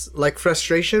Obi-Wan's like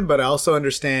frustration, but I also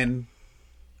understand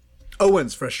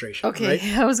Owen's frustration. Okay, right?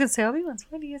 I was gonna say Obi-Wan's.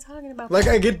 What are you talking about? Like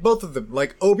I get both of them.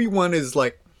 Like Obi-Wan is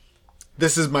like,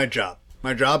 this is my job.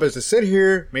 My job is to sit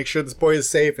here, make sure this boy is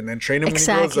safe, and then train him when he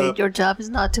Exactly. grows up. Your job is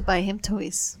not to buy him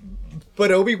toys.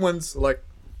 But Obi-Wan's like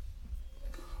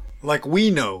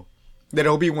we know that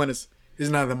Obi-Wan is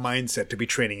not the mindset to be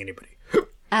training anybody.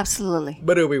 Absolutely.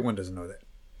 But Obi-Wan doesn't know that.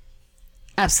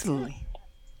 Absolutely.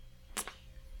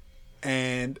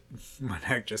 And my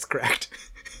neck just cracked.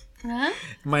 Huh?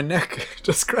 My neck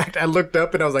just cracked. I looked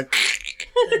up and I was like,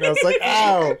 and I was like,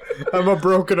 ow, I'm a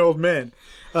broken old man.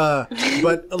 But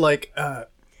like,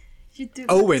 You do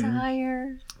Owen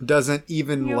tired. doesn't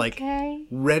even You like okay?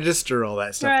 register all that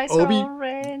Your stuff. eyes are all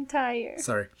red and tired.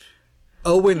 Sorry.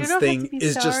 Owen's You don't have thing to be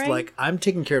is just sorry. like, I'm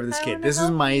taking care of this I kid. wanna This is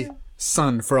help my you.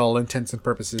 son for all intents and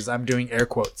purposes. I'm doing air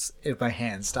quotes with my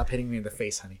hands. Stop hitting me in the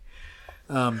face, honey.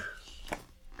 I'm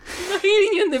not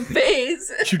hitting you in the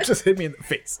face. You just hit me in the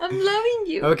face. I'm loving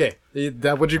you. Okay,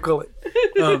 that what you call it?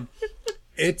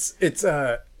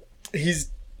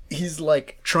 He's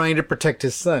like trying to protect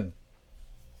his son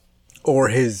or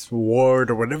his ward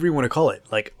or whatever you want to call it.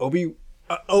 Like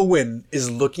Owen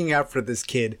is looking out for this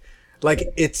kid. Like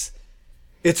it's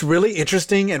really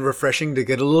interesting and refreshing to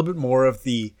get a little bit more of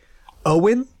the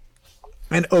Owen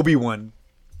and Obi-Wan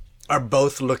are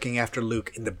both looking after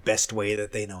Luke in the best way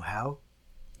that they know how,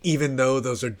 even though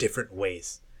those are different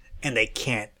ways and they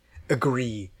can't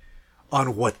agree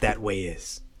on what that way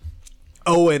is.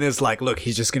 Owen is like, look,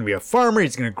 he's just going to be a farmer.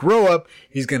 He's going to grow up.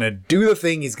 He's going to do the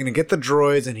thing. He's going to get the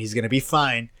droids and he's going to be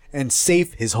fine and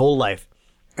safe his whole life.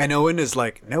 And Owen is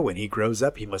like, no, when he grows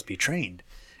up, he must be trained.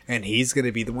 And he's going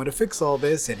to be the one to fix all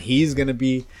this. And he's going to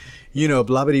be, blah,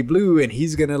 blah, blue. And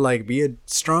he's going to like be a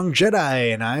strong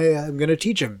Jedi. And I'm going to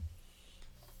teach him.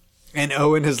 And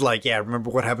Owen is like, yeah, remember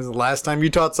what happened the last time you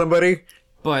taught somebody?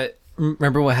 But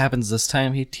remember what happens this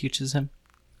time he teaches him?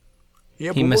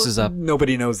 Yeah, He but messes up.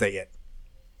 Nobody knows that yet.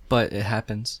 But it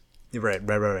happens. You're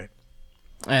right.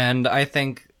 And I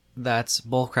think that's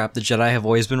bullcrap. The Jedi have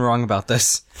always been wrong about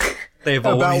this. They've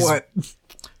About always what?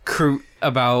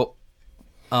 about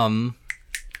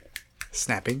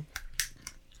Snapping.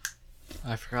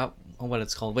 I forgot what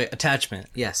it's called. Wait, attachment.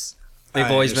 Yes. They've I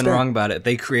always been understand. wrong about it.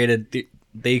 They created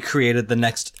the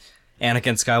next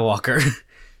Anakin Skywalker.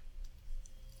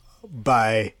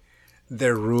 By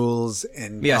their rules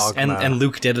and Yes, dogma and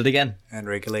Luke did it again. and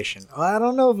regulation. I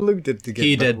don't know if Luke did it again.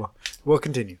 He but did. We'll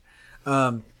continue.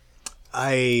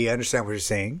 I understand what you're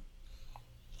saying.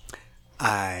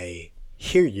 I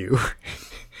hear you.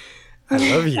 I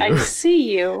love you. I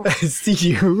see you. I see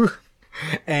you.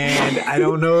 And I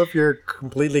don't know if you're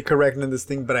completely correct in this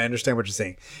thing, but I understand what you're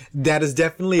saying. That is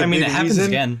definitely a big it happens reason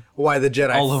again. why the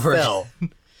Jedi All over fell.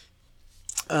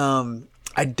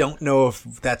 I don't know if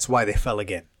that's why they fell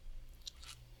again.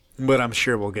 But I'm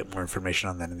sure we'll get more information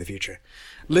on that in the future.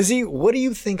 Lizzie, what do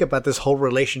you think about this whole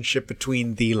relationship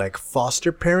between the like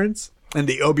foster parents and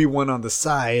the Obi-Wan on the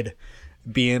side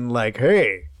being like,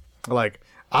 hey, like,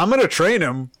 I'm going to train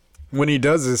him when he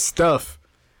does his stuff.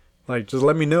 Like, just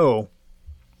let me know.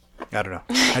 I don't know.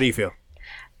 How do you feel?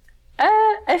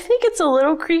 I think it's a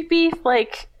little creepy.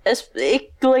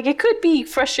 It could be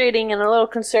frustrating and a little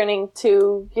concerning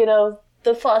to,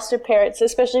 the foster parents,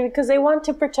 especially because they want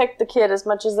to protect the kid as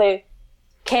much as they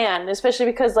can, especially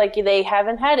because, they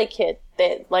haven't had a kid.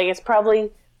 It's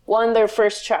probably, one, their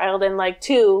first child, and,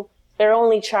 two, their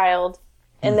only child.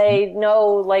 And they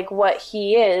know, what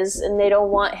he is, and they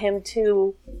don't want him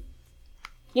to,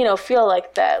 feel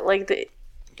like that.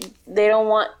 They don't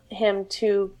want him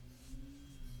to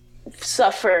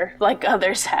suffer like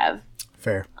others have.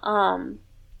 Fair.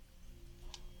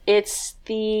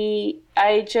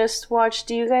 I just watched,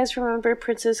 do you guys remember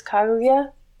Princess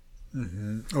Kaguya?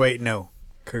 Wait, no.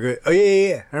 Oh,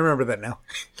 yeah. I remember that now.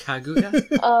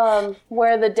 Kaguya?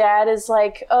 Where the dad is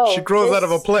like, oh. She grows out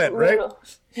of a plant, right?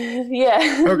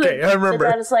 Yeah. Okay, I remember.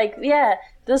 The dad is like, yeah,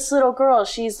 this little girl,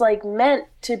 she's meant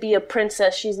to be a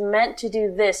princess. She's meant to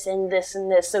do this and this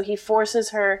and this. So he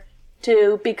forces her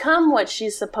to become what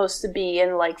she's supposed to be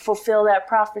and fulfill that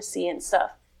prophecy and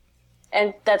stuff.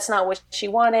 And that's not what she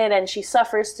wanted, and she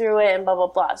suffers through it, and blah, blah,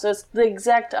 blah. So it's the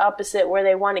exact opposite, where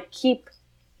they want to keep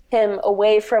him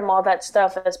away from all that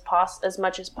stuff as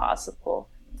much as possible,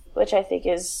 which I think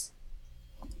is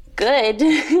good.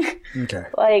 Okay.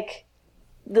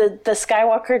 The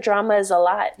Skywalker drama is a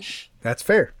lot. That's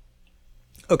fair.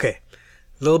 Okay.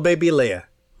 Little baby Leia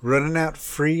running out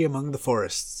free among the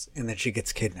forests, and then she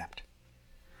gets kidnapped.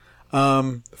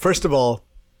 First of all,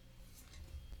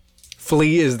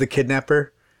 Flea is the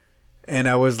kidnapper, and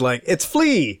I was like, it's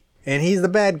Flea, and he's the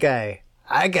bad guy.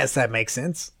 I guess that makes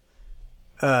sense.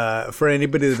 For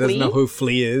anybody that doesn't know who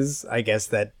Flea is, I guess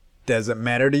that doesn't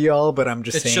matter to y'all, but I'm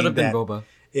just saying should have been that Boba.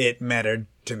 It mattered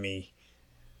to me.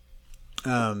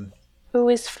 Who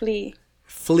is Flea?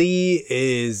 Flea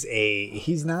is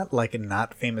he's not a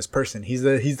not famous person. He's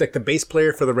like the bass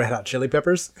player for the Red Hot Chili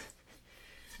Peppers.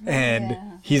 And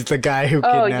he's the guy who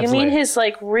kidnaps Oh, you mean Leia. his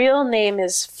real name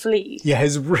is Flea? Yeah,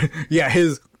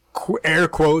 his air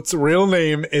quotes real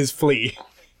name is Flea.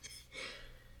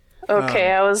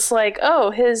 Okay, I was like, oh,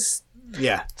 his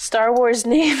Star Wars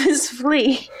name is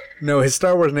Flea. No, his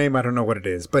Star Wars name, I don't know what it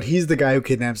is, but he's the guy who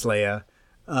kidnaps Leia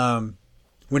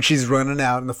when she's running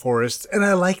out in the forest. And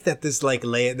I like that there's a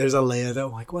Leia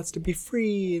that wants to be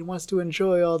free and wants to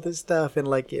enjoy all this stuff, and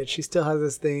she still has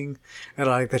this thing. And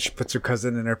I like that she puts her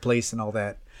cousin in her place and all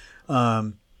that.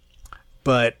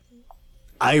 But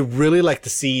I really like the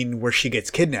scene where she gets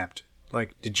kidnapped.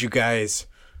 Did you guys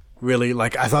really I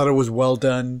thought it was well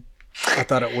done. I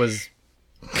thought it was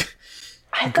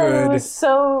I thought it was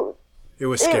so... It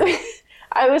was scary.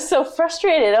 I was so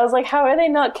frustrated. I was like, how are they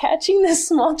not catching this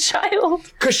small child?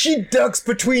 Because she ducks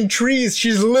between trees.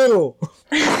 She's little.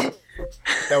 That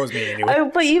was me anyway.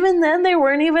 But even then, they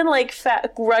weren't even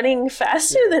running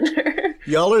faster than her.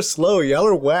 Y'all are slow. Y'all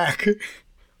are whack.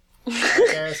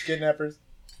 Ass kidnappers.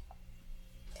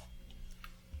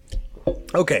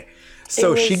 Okay.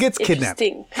 So she gets kidnapped.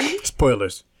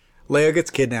 Spoilers. Leia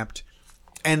gets kidnapped.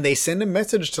 And they send a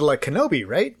message to Kenobi,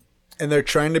 right? And they're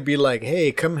trying to be like,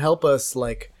 hey, come help us.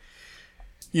 We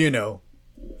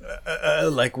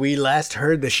last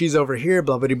heard that she's over here,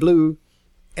 blah, blah, blue.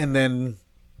 And then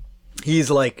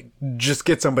he's like, just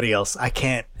get somebody else.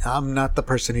 I'm not the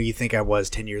person who you think I was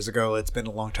 10 years ago. It's been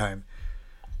a long time.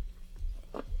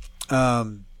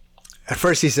 At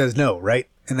first he says no, right?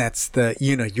 And that's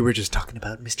you were just talking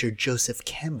about Mr. Joseph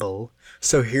Campbell.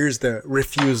 So here's the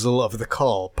refusal of the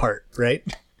call part, right?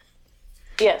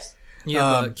 Yes.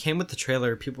 Yeah, it came with the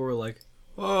trailer. People were like,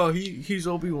 Oh, he's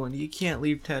Obi-Wan. He can't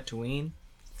leave Tatooine.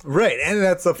 Right, and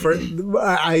that's the first.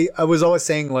 I was always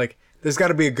saying, like, there's got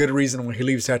to be a good reason when he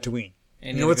leaves Tatooine.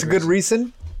 And You know what's a good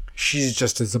reason? She's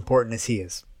just as important as he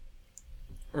is.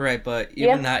 Right, but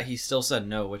even that, he still said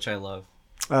no, which I love.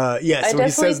 Yeah, I so he definitely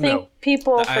says think no.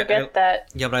 people forget that.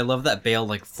 Yeah, but I love that Bale,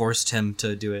 like, forced him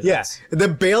to do it. Yeah, the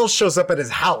Bale shows up at his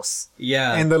house.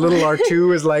 Yeah. And the little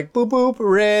R2 is like, boop, boop,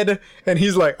 red. And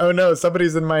he's like, oh no,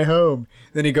 somebody's in my home.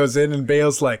 Then he goes in and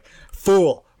Bale's like,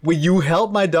 fool, will you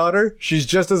help my daughter? She's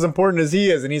just as important as he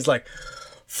is. And he's like,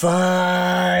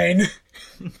 fine.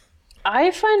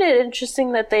 I find it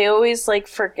interesting that they always like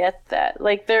forget that.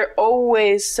 Like they're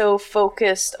always so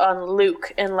focused on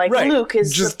Luke, and like Right. Luke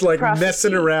is just the like prophecy.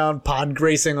 messing around, pod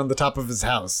gracing on the top of his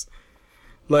house.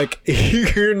 Like,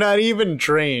 you're not even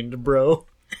trained, bro.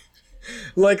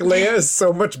 Like, Leia is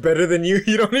so much better than you,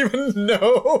 you don't even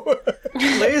know.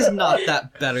 Leia's not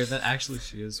that better than actually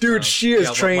she is. Dude, she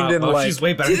is trained in, like, she's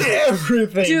way better than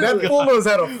everything. Dude. That fool knows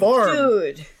how to farm.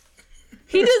 Dude.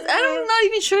 He does. I'm not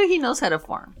even sure he knows how to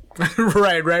farm.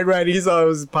 Right. He's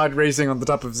always pod racing on the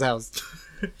top of his house.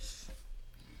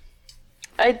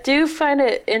 I do find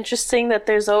it interesting that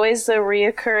there's always the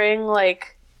reoccurring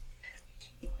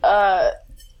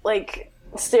like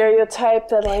stereotype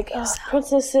that like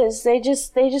princesses they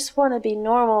just want to be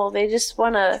normal. They just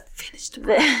want to Finish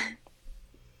the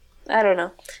I don't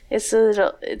know. It's a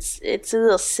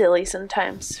little silly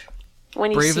sometimes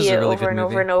when you Brave is see a it really over good and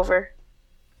movie. over and over.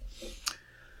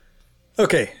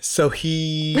 Okay, so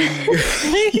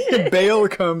Bale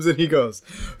comes and he goes,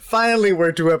 finally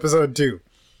we're to episode 2.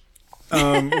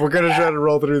 We're going to try to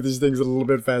roll through these things a little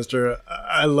bit faster.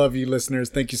 I love you listeners.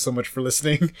 Thank you so much for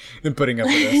listening and putting up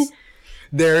with us.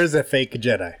 There is a fake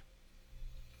Jedi.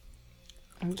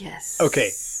 Yes. Okay,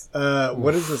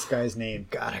 what is this guy's name?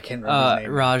 God, I can't remember his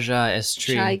name. Raja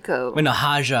Estri. Jaiko. Wait, no,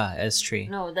 Haja Estri.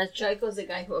 No, that Jaiko's the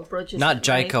guy who approaches. Not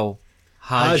him, right? Jaiko.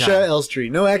 Haja Haja.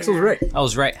 Elstree. No, Axel's right. I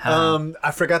was right.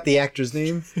 I forgot the actor's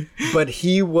name, but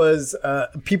he was.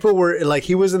 People were like,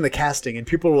 he was in the casting, and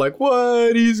people were like,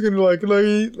 "What? He's gonna like,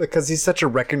 because he's such a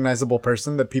recognizable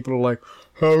person that people are like,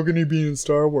 how can he be in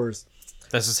Star Wars?"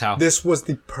 This is how. This was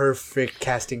the perfect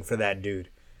casting for that dude.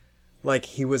 Like,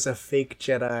 he was a fake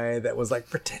Jedi that was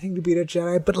like pretending to be a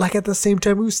Jedi, but like at the same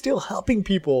time, he was still helping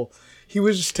people. He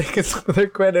was just taking some of their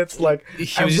credits. Like, He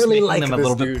was I just really making like them a this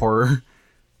little dude. bit poorer.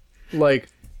 Like,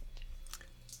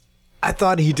 I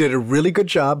thought he did a really good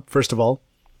job, first of all.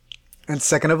 And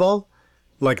second of all,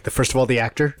 like, the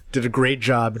actor did a great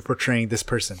job in portraying this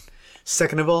person.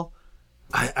 Second of all,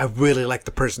 I really like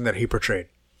the person that he portrayed.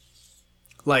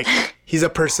 Like, he's a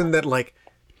person that, like,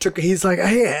 he's like,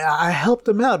 hey, I helped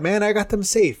them out, man. I got them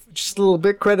safe. Just a little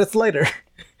bit credits later.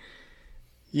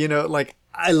 You know, like,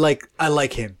 I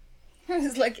like him.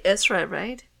 It's like Ezra,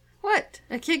 right? What?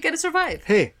 A kid gotta survive.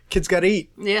 Hey, kids gotta eat.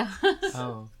 Yeah.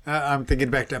 Oh. I'm thinking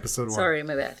back to episode 1. Sorry,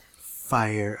 my bad.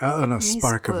 Fire. Oh, no,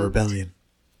 Spark of spooked. Rebellion.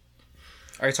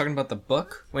 Are you talking about the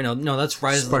book? Wait, no, that's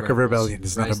Rise Spark of of the Rebels. Rebellion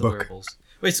is not Rise a of the book. Rebels.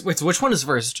 Wait, so which one is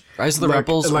first? Rise of the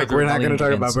Rebels or Like, the we're not going to Rebellion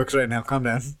talk about Begins? books right now. Calm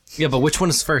down. Yeah, but which one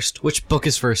is first? Which book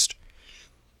is first?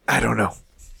 I don't know.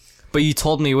 But you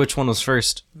told me which one was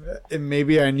first.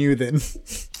 Maybe I knew then.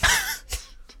 I'm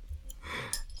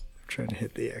trying to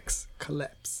hit the X.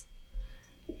 Collapse.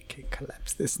 Okay,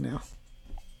 collapse this now.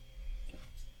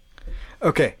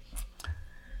 Okay.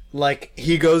 Like,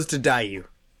 he goes to Dayu.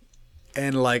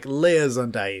 And, like, Leia's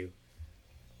on Dayu.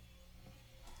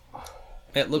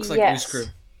 It looks like Yes. Loose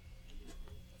Crew.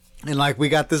 And, like, we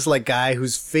got this, like, guy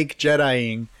who's fake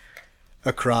Jediing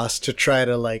across to try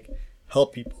to, like,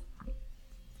 help people.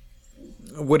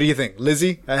 What do you think?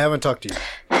 Lizzie, I haven't talked to you.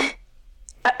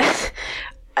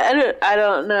 I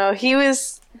don't know. He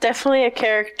was definitely a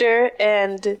character,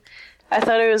 and I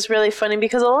thought it was really funny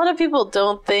because a lot of people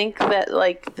don't think that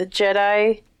like the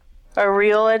Jedi are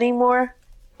real anymore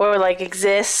or like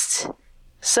exist.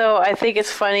 So I think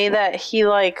it's funny that he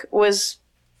like was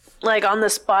like on the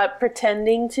spot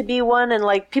pretending to be one, and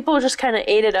like people just kind of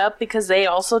ate it up because they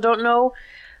also don't know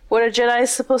what a Jedi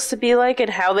is supposed to be like and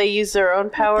how they use their own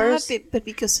powers. But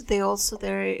because they're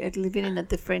living in a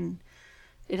difficult,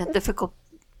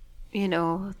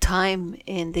 time,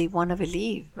 and they want to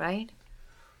believe, right?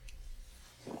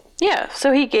 Yeah,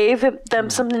 so he gave them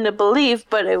something to believe,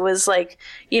 but it was like,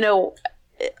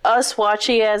 us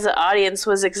watching as an audience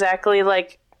was exactly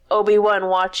like Obi-Wan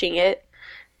watching it.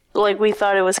 Like, we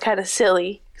thought it was kind of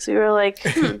silly. Because we were like,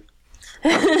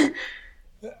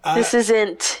 this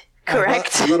isn't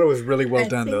correct. I thought it was really well I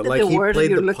done, think though. that Like, the he word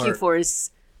played you're the looking part. for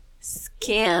is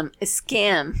scam. A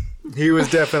scam. He was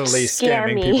definitely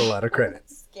scamming Scammy. people out of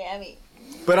credits. Scammy.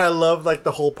 But I love like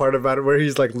the whole part about it where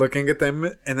he's like looking at them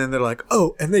and then they're like,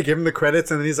 oh, and they give him the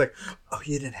credits and then he's like, oh,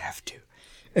 you didn't have to.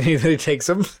 And then he takes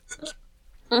them.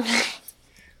 That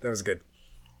was good.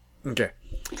 Okay.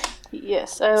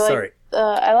 Yes, Sorry.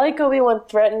 I like Obi-Wan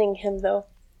threatening him though.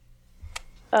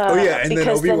 Oh yeah, and then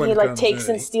because Obi-Wan then he comes takes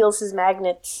in and steals his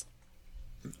magnets.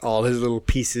 all his little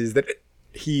pieces that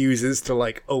he uses to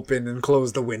like open and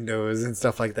close the windows and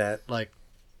stuff like that. Like,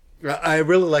 I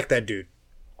really like that dude.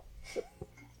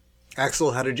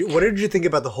 Axel, what did you think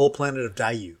about the whole planet of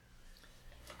Daiyu?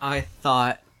 I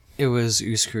thought it was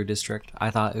Uskru District.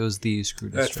 I thought it was the Uskru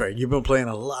District. That's right. You've been playing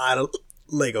a lot of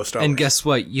Lego Star Wars. And guess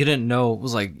what? You didn't know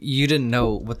what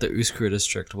the Uskru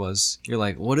District was. You're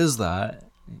like, what is that?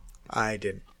 I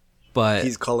didn't. But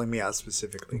He's calling me out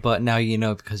specifically. but now you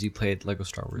know because you played Lego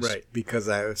Star Wars. Right, because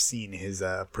I've seen his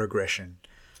progression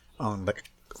on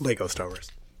Lego Star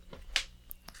Wars.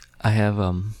 I have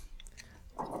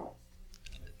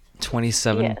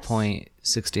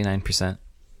 27.69%.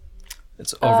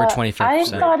 It's over 25%. I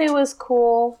thought it was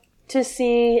cool to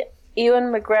see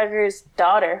Ewan McGregor's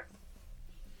daughter.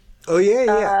 Oh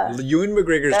yeah. Ewan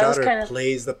McGregor's that was daughter kinda-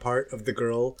 plays the part of the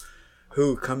girl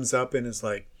who comes up and is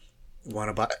like,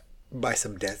 "Want to buy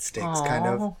some death sticks?" Kind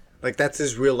of like that's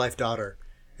his real life daughter,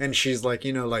 and she's like,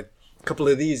 like a couple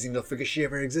of these, and you'll forget she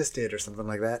ever existed or something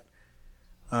like that.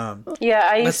 Yeah,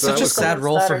 I used That's to such a was sad Ewan's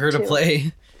role for daughter, her to too.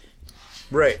 play.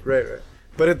 Right.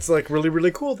 But it's like really,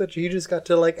 really cool that he just got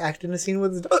to like act in a scene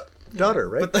with his daughter,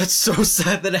 right? But that's so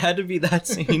sad that it had to be that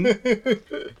scene.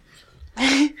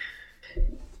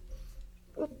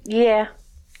 Yeah.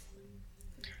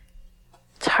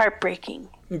 It's heartbreaking,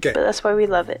 Okay. but that's why we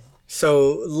love it.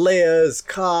 So Leia's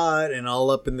caught and all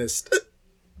up in this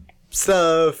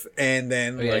stuff, and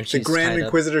then yeah, and like the she's Grand tied up.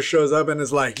 Inquisitor shows up and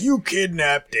is like, "You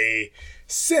kidnapped a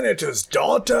senator's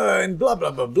daughter, and blah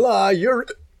blah blah blah. You're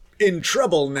in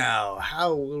trouble now.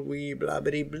 How will we blah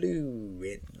bitty blue?"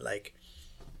 And like,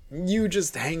 you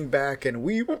just hang back, and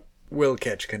we will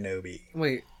catch Kenobi.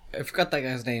 Wait, I forgot that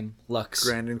guy's name. Lux.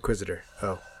 Grand Inquisitor.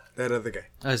 Oh, that other guy.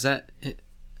 Oh, is that it?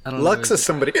 I don't Lux know. is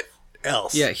somebody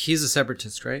else. Yeah, he's a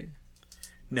separatist, right?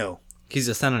 No. He's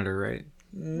a senator, right?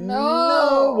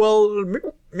 No. Well,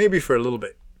 maybe for a little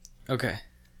bit. Okay.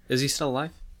 Is he still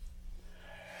alive?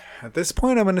 At this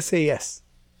point, I'm going to say yes.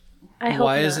 I hope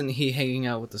Why not. isn't he hanging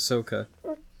out with Ahsoka?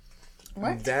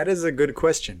 That is a good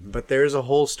question, but there's a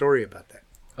whole story about that.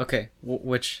 Okay,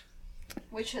 which?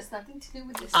 Which has nothing to do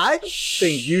with this. I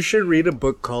think you should read a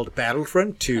book called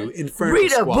Battlefront 2 Inferno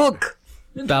Read a Squad. book.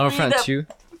 Battlefront 2?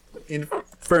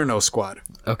 Inferno Squad.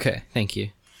 Okay, thank you.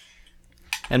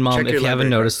 And Mom, Check if your you haven't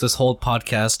library noticed, this whole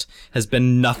podcast has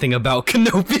been nothing about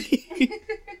Kenobi.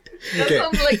 Okay.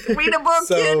 I'm like, read a book, kid.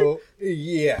 So,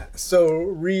 yeah. So,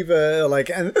 Reva, like,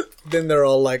 and then they're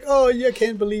all like, "Oh, yeah,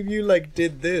 can't believe you, like,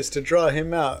 did this to draw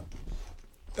him out.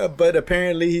 But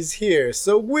apparently he's here,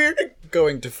 so we're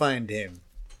going to find him."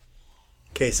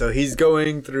 Okay, so he's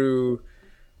going through,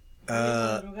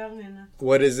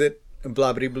 what is it?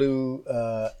 Blobby Blue,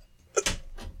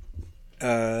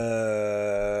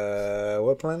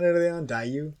 what planet are they on?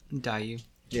 Daiyu? Daiyu.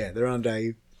 Yeah, they're on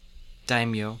Daiyu.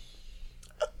 Daimyo.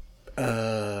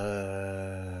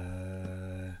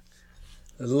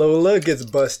 Lola gets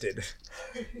busted.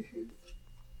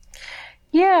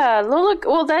 Yeah, Lola.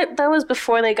 Well, that was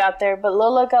before they got there, but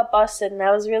Lola got busted, and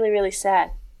that was really, really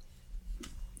sad.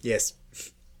 Yes.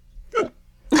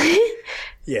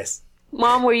 Yes.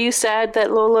 Mom, were you sad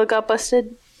that Lola got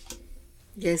busted?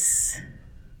 Yes,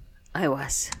 I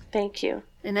was. Thank you.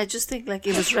 And I just think like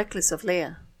it was reckless of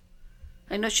Leia.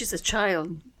 I know she's a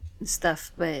child and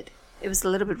stuff, but it was a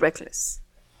little bit reckless.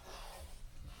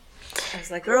 I was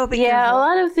like, girl, be Yeah, a careful.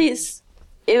 lot of these,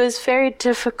 it was very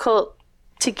difficult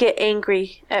to get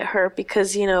angry at her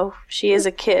because, she is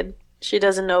a kid. She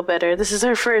doesn't know better. This is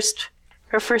her first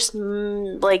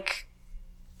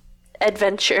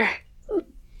adventure.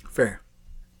 Fair.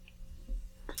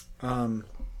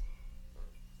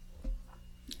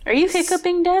 Are you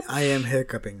hiccuping, Dad? I am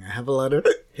hiccuping. I have a lot of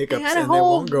hiccups had a and they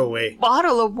whole won't go away.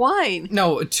 bottle of wine.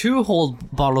 No, 2 whole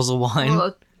bottles of wine.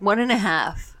 Well,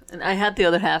 1.5. And I had the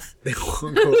other half. They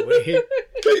won't go away.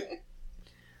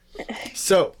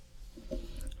 So,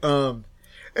 and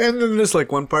then there's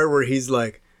like one part where he's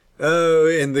like, "Oh,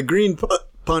 and the green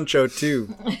poncho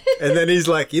too." And then he's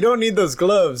like, "You don't need those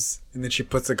gloves." And then she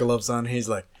puts the gloves on. He's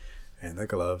like, "And the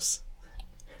gloves."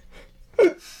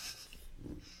 And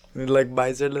he like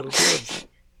buys her little gloves.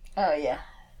 Oh, yeah.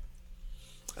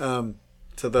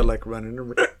 So they're like running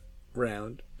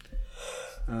around.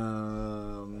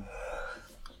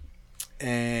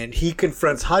 And he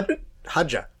confronts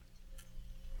Hadja.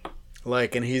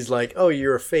 Like, and he's like, "Oh,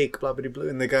 you're a fake, blah blah blah,"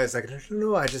 and the guy's like,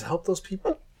 "No, I just helped those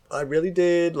people. I really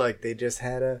did. Like, they just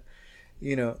had a,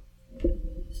 you know."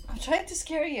 I'm trying to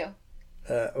scare you.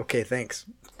 Okay, thanks.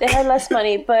 They had less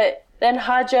money, but then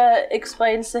Haja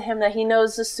explains to him that he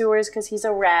knows the sewers because he's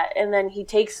a rat, and then he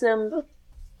takes them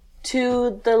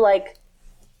to the like.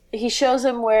 He shows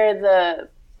him where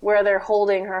they're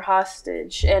holding her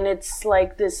hostage, and it's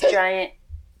like this giant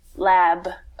lab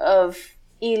of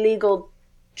illegal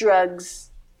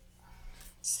drugs,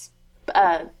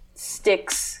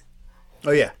 sticks.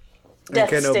 Oh yeah,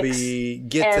 Death and Kenobi sticks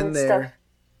gets in and there, stuff.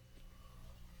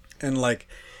 and like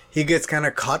he gets kind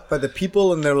of caught by the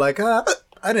people, and they're like, I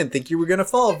didn't think you were gonna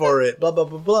fall for it, blah blah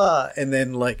blah blah, and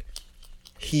then like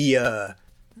he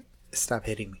stop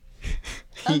hitting me.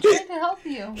 I'm trying to help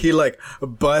you. He like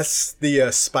busts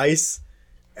the spice,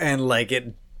 and like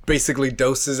it basically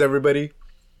doses everybody,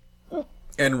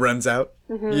 and runs out.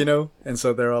 You know, and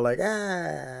so they're all like,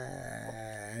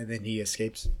 and then he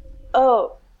escapes.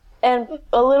 Oh, and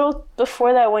a little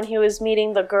before that, when he was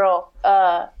meeting the girl,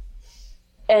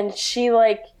 and she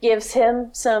like gives him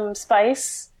some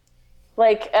spice.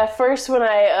 Like at first, when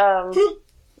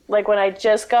I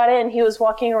just got it, and he was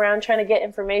walking around trying to get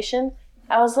information,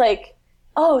 I was like,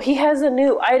 oh, he has a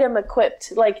new item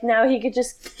equipped. Like now he could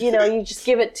just, you just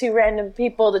give it to random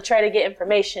people to try to get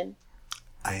information.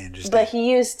 I understand. But he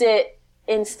used it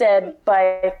instead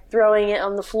by throwing it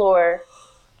on the floor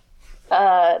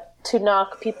to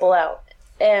knock people out.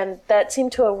 And that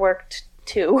seemed to have worked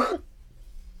too.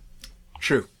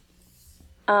 True.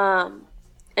 And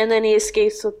then he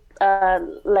escapes with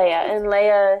Leia. And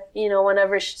Leia,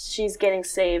 whenever she's getting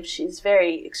saved, she's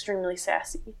very extremely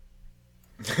sassy.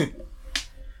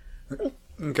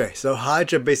 Okay, so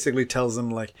Haja basically tells him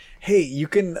like, hey, you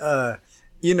can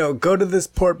go to this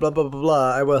port, blah blah blah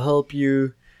blah, I will help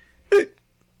you.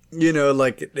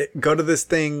 Like go to this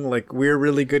thing, like we're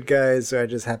really good guys, so I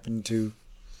just happen to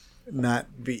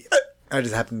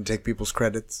take people's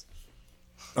credits.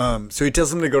 So he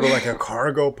tells him to go to like a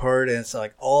cargo port, and it's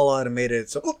like all automated,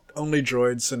 so only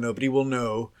droids, so nobody will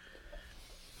know.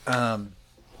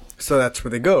 So that's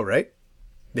where they go, right?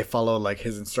 They follow like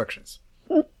his instructions.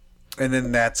 And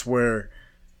then that's where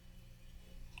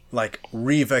like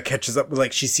Reva catches up with,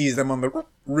 like, she sees them on the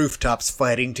rooftops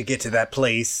fighting to get to that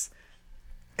place,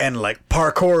 and like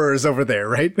parkour is over there,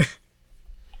 right?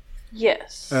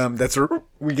 Yes. That's where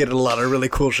we get a lot of really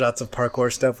cool shots of parkour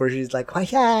stuff where she's like,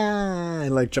 "Why-ya!"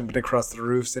 and like jumping across the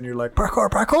roofs, and you're like,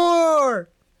 parkour.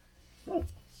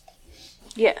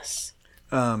 Yes.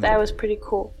 That was pretty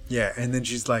cool. Yeah, and then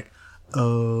she's like,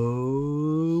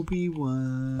 Obi-Wan.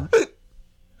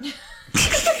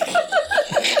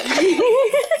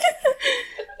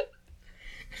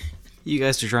 You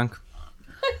guys are drunk.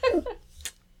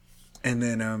 And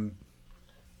then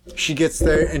she gets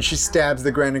there and she stabs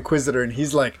the Grand Inquisitor, and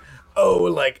he's like, "Oh,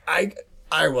 like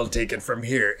I will take it from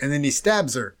here." And then he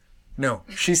stabs her. No,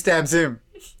 she stabs him.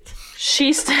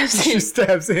 She stabs She him.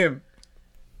 stabs him.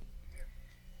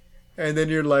 And then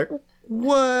you're like,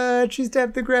 "What? She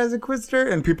stabbed the Grand Inquisitor?"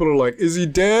 And people are like, "Is he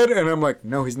dead?" And I'm like,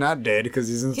 "No, he's not dead because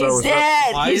he's in Star Wars."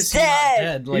 Why is he not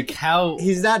dead? Like how?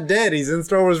 He's not dead. He's in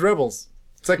Star Wars Rebels.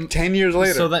 It's like 10 years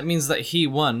later. So that means that he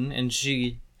won and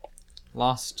she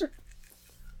lost.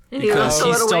 And Because also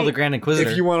he's got still away. the Grand Inquisitor.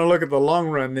 if you want to look at the long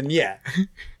run, then yeah.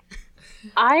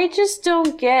 I just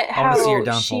don't get wanna see your how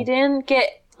downfall. she didn't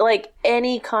get like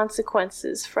any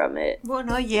consequences from it. Well,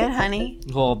 not yet, honey.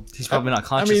 Well, he's probably not I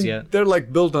conscious mean, yet. they're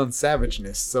like built on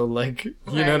savageness, so like, you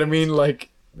know what I Right. mean? Like,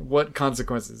 what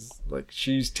consequences? Like,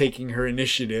 she's taking her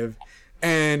initiative,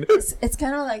 and It's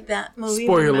kind of like that movie.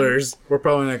 spoilers, we're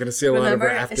probably not going to see a lot of Remember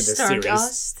her after this series.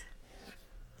 Stardust?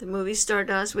 The movie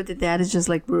Stardust with the dad is just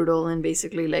like brutal and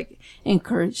basically like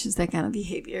encourages that kind of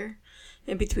behavior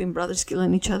in between brothers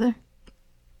killing each other.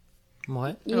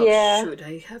 What? Oh, Yeah. shoot,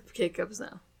 I have hiccups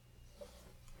now.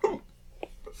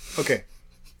 Okay,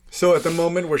 so at the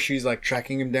moment where she's like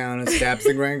tracking him down and stabs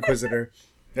the Grand Inquisitor,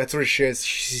 that's where she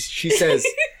says,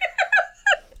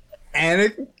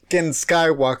 Anakin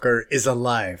Skywalker is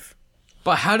alive.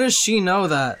 But how does she know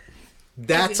that?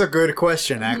 That's a good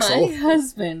question, Axel. My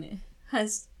husband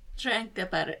has drank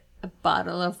about a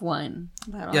bottle of wine,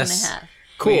 bottle Yes. and a half.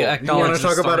 Cool. We You acknowledge want to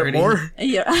talk this about already. it more? And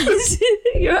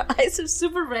your eyes are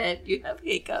super red. You have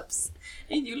hiccups,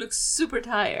 and you look super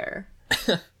tired.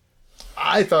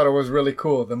 I thought it was really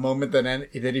cool the moment that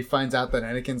he finds out that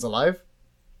Anakin's alive.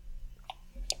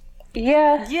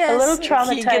 Yeah. Yes, A little he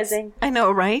traumatizing. gets- I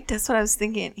know, right? That's what I was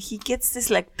thinking. He gets this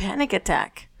like panic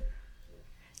attack,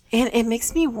 and it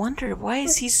makes me wonder, why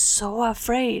is he so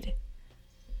afraid?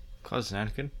 Cousin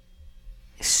Anakin?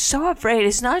 So afraid.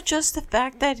 It's not just the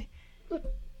fact that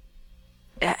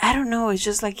I don't know. It's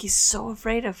just like he's so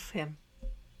afraid of him.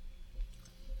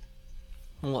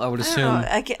 Well, I would I don't assume. know.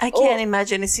 I can't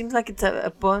imagine. It seems like it's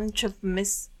a bunch of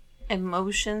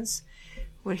emotions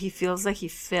where he feels like he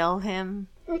failed him.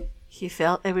 He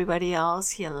failed everybody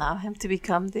else. He allowed him to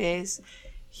become this.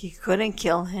 He couldn't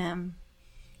kill him.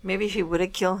 Maybe if he would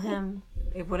have killed him,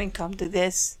 it wouldn't come to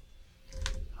this.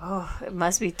 Oh, it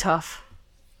must be tough.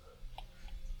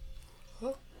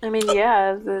 I mean,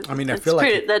 yeah. I mean, I it's feel like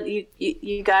pretty- that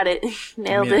you got it,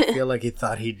 nailed I it. feel like he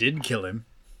thought he did kill him.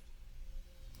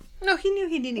 No, he knew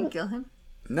he didn't kill him.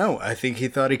 No, I think he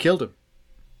thought he killed him.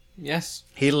 Yes.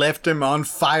 He left him on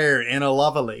fire in a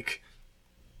lava lake.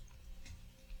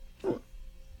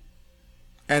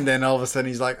 And then all of a sudden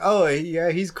he's like, oh, yeah,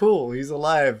 he's cool. He's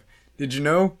alive. Did you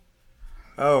know?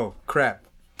 Oh, crap.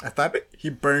 I thought he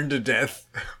burned to death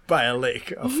by a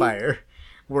lake of fire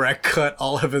where I cut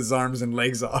all of his arms and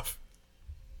legs off.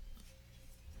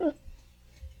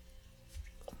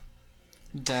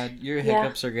 Dad, your Yeah.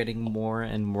 hiccups are getting more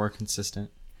and more consistent.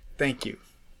 Thank you.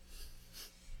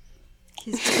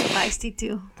 He's very feisty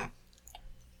too.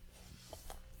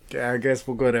 Okay, I guess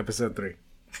we'll go to episode 3.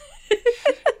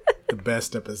 The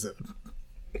best episode.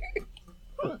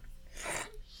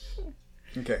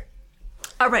 Okay.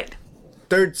 All right.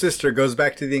 Third sister goes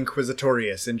back to the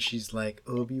Inquisitorius and she's like,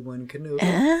 Obi-Wan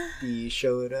Kenobi, he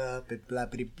showed up at blah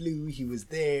blah blue, he was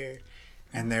there.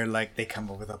 And they're like, they come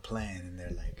up with a plan and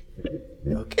they're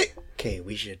like, okay,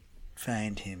 we should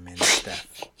find him and stuff.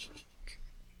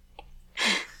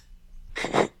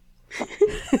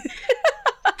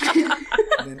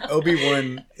 Then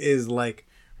Obi-Wan is like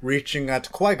reaching out to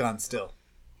Qui-Gon still.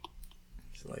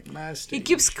 He's like, Master. He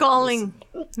keeps calling.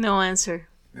 No answer.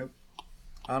 Nope.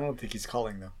 I don't think he's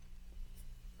calling though.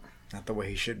 Not the way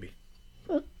he should be.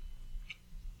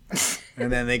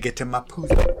 And then they get to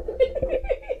Maputo.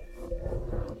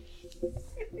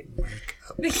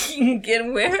 Get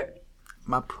where?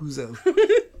 Mapuzo.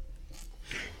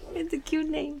 It's a cute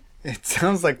name. It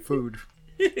sounds like food.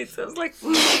 It sounds like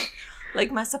food. Like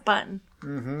masapan.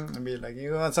 I'd be like,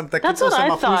 you want some taquitos That's what I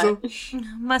and thought.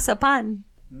 Masapan.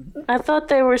 I thought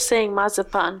they were saying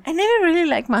mazapan. I never really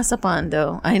liked masapan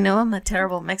though. I know I'm a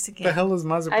terrible Mexican. What the hell is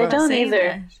mazapan? I don't saying either.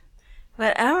 that.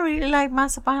 But I don't really like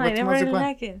masapan. I What's never really masapan?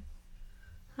 like it.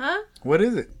 Huh? What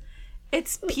is it?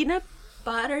 It's peanut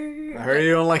butter. I heard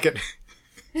you don't like it.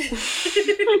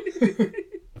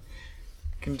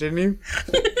 Continue.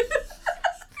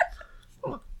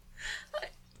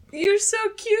 You're so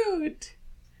cute.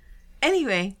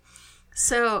 Anyway,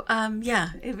 so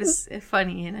yeah, it was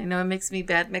funny, and I know it makes me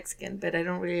bad Mexican, but I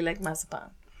don't really like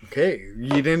masapan. Okay,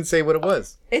 you didn't say what it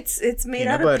was. It's made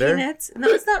Peanut out of butter. peanuts. No,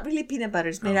 it's not really peanut butter.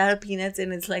 It's made out of peanuts,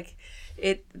 and it's like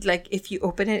if you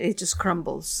open it, it just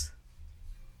crumbles,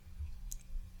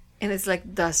 and it's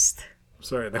like dust.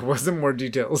 Sorry, there wasn't more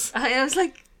details. I was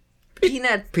like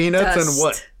peanut Peanuts and dust.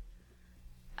 what?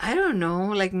 I don't know,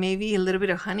 like maybe a little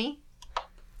bit of honey.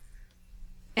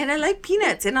 And I like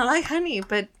peanuts and I like honey,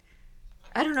 but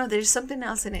I don't know. There's something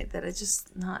else in it that I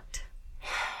just not.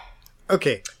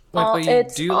 Okay, Wait, but you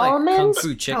it's do like Kung almonds?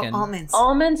 Fu Chicken. Oh, almonds.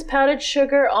 Almonds, powdered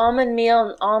sugar, almond meal,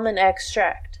 and almond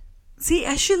extract. See,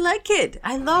 I should like it.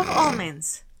 I love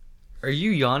almonds. Are you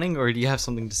yawning or do you have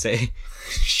something to say?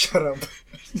 shut up.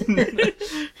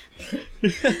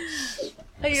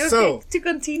 Are you So- okay to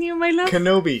continue, my love?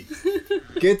 Kenobi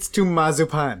gets to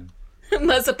Mazupan.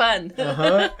 Mazapan.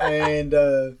 And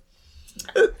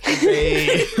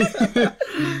they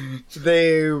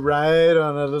they ride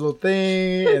on a little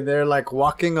thing and they're like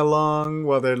walking along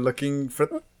while they're looking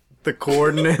for the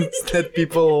coordinates that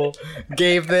people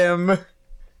gave them.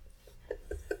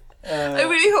 I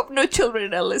really hope no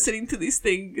children are listening to this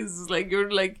thing because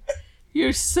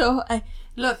you're so.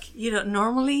 Look,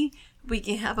 normally we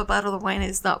can have a bottle of wine,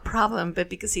 it's not a problem, but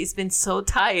because he's been so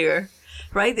tired,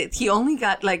 right? That he only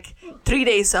got like 3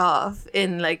 days off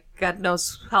in like God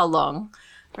knows how long,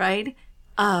 right?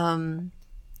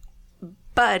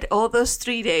 But all those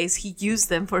 3 days he used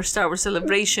them for Star Wars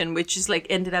Celebration, which is like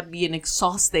ended up being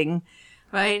exhausting,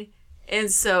 right? And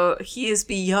so he is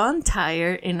beyond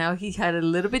tired, and now he had a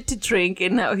little bit to drink,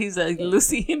 and now he's like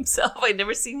losing himself. I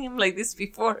never seen him like this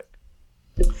before.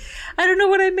 I don't know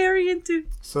what I'm married into.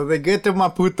 So they get to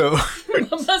Maputo.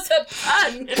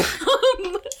 Mazapan.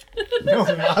 No,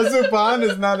 Mazupan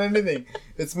is not anything.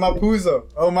 It's Mapuzo.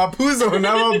 Oh, Mapuzo,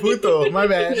 not Maputo. My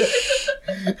bad.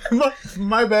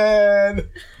 My bad.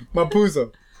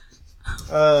 Mapuzo.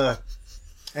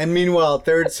 And meanwhile,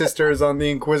 third sister is on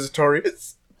the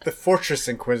Inquisitorius. The Fortress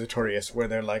Inquisitorius, where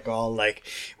they're like all like,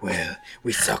 well,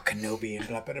 we saw Kenobi and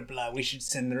blah, blah, blah. We should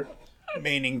send the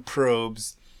remaining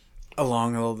probes.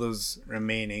 along all those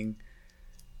remaining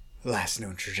last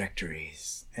known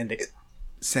trajectories, and they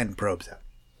send probes out.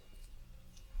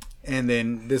 And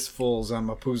then this falls on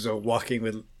Mapuzo walking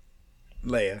with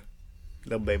Leia,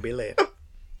 little baby Leia,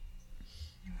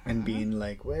 and being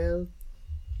like, well,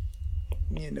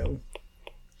 you know.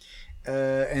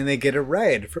 And they get a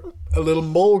ride from a little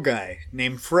mole guy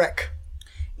named Freck.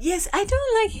 Yes, I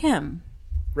don't like him.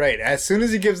 Right, as soon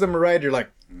as he gives them a ride, you're like,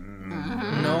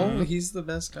 No, he's the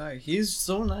best guy. He's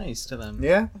so nice to them.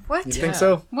 yeah? What? You think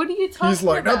so? What are you talking about? He's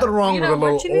like, nothing wrong You with a not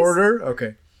little watching this? order.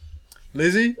 Okay.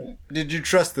 Lizzie, did you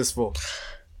trust this fool?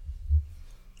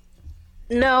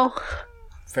 No,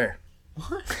 Fair.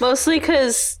 mostly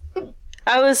because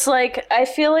I was like, I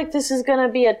feel like this is gonna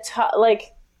be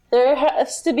like there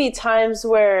has to be times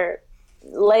where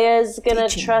Leia's gonna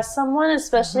Teaching. trust someone,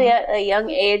 especially at a young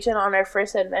age and on her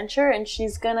first adventure, and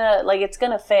she's gonna it's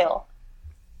gonna fail,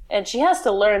 and she has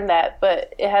to learn that.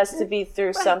 But it has to be through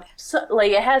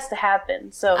it has to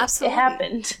happen. So Absolutely. it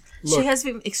happened. She has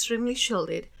been extremely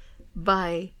shielded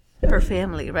by her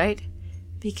family, right?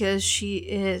 Because she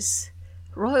is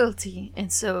royalty,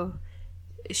 and so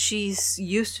she's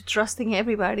used to trusting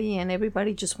everybody, and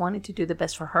everybody just wanted to do the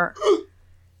best for her.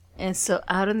 And so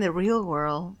out in the real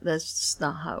world, that's just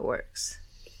not how it works.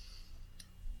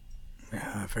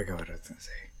 Yeah, I forgot what I was going to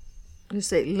say. You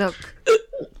say, look,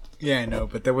 Yeah, I know,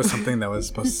 but there was something that I was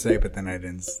supposed to say, but then I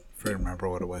didn't remember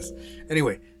what it was.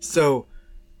 Anyway, so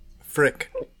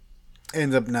Frick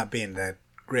ends up not being that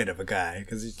great of a guy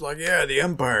because he's like, yeah, the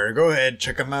Empire, go ahead,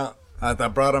 check him out. I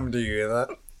brought him to you. That,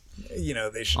 you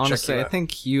know, they should Honestly, check you I out.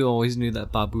 think you always knew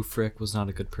that Babu Frick was not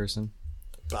a good person.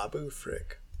 Babu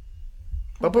Frick.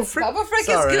 Babu Frick, Baba Frick is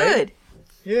alright. good.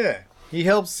 Yeah, he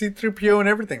helps C-3PO and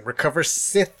everything. Recover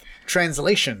Sith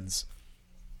translations.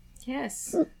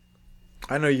 Yes.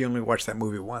 I know you only watched that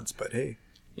movie once, but hey.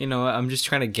 You know what? I'm just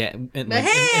trying to get inside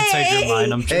hey! your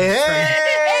mind. I'm just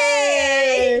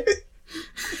Hey!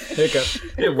 Hiccup.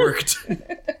 It worked.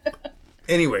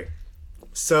 Anyway,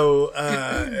 so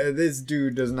this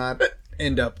dude does not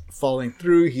end up falling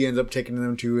through. He ends up taking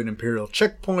them to an Imperial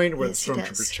checkpoint where Yes, the he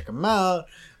stormtroopers does. check him out.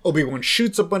 Obi-Wan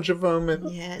shoots a bunch of them,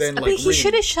 and Yes. then I like mean, he Ring-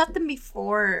 should have shot them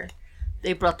before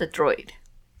they brought the droid.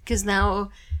 Because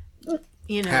now,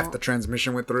 you know. half the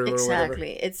transmission went through or whatever.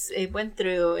 Exactly. It went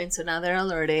through, and so now they're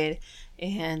alerted.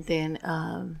 And then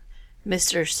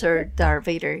Mr. Sir Darth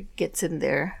Vader gets in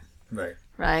there, Right.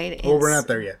 right? Well, And we're not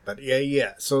there yet, but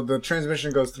yeah. So the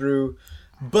transmission goes through,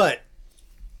 but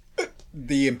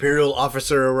the Imperial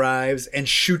officer arrives and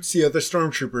shoots the other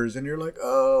stormtroopers, and you're like,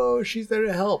 oh, she's there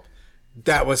to help.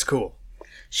 That was cool.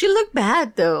 She looked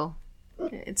bad though,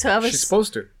 and so She's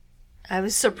supposed to. I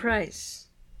was surprised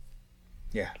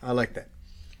Yeah, I like that.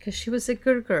 because she was a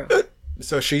good girl.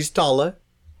 So she's Tala,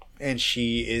 and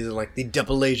she is like the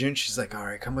double agent. She's like, all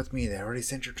right, come with me. They already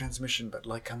sent your transmission, but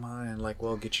like, come on, and like,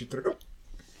 we'll get you through.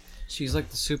 She's like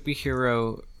the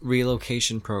superhero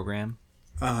relocation program.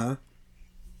 Uh-huh.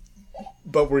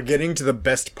 But we're getting to the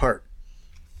best part.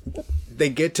 They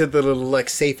get to the little like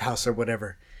safe house or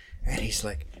whatever, and he's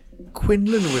like,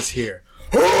 Quinlan was here.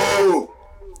 Oh!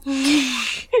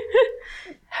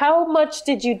 How much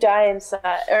did you die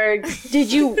inside, or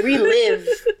did you relive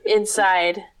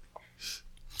inside?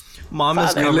 Mom is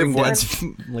Father. covering Live Dad's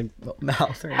like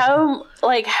mouth.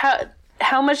 Right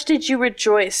How much did you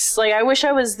rejoice? Like, I wish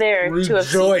I was there to have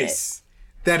seen it. Rejoice.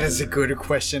 That is a good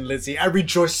question, Lizzie. I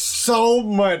rejoiced so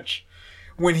much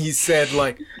when he said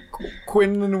like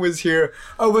Quinlan was here.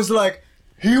 I was like,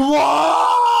 he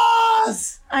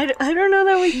was. I don't know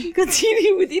that we can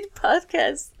continue with the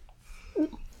podcast.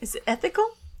 Is it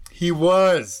ethical? He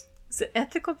was. Is it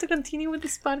ethical to continue with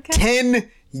this podcast?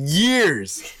 10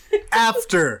 years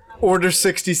after Order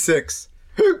 66,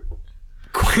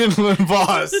 Quinlan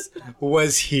Voss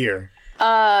was here.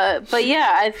 But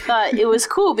yeah, I thought it was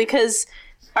cool because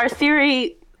our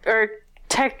theory, or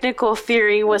technical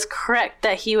theory, was correct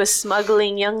that he was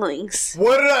smuggling younglings.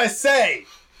 What did I say?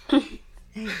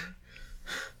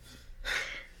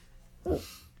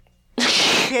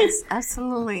 Yes,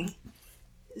 absolutely.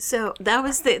 So that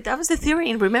was the theory,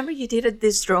 and remember you did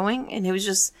this drawing, and it was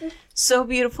just so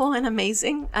beautiful and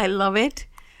amazing. I love it,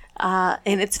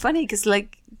 and it's funny because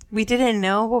like we didn't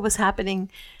know what was happening,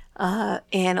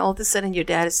 and all of a sudden your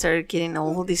dad started getting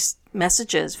all these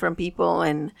messages from people,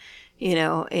 and you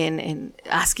know, and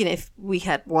asking if we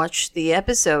had watched the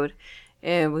episode,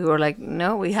 and we were like,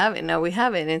 no, we haven't,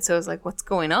 and so it's like, what's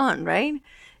going on, right?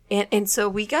 And so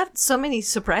we got so many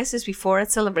surprises before at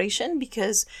Celebration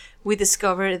because we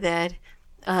discovered that,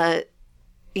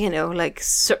 you know, like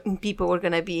certain people were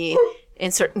going to be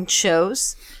in certain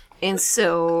shows. And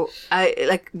so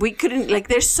we couldn't,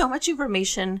 there's so much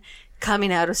information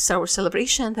coming out of Star Wars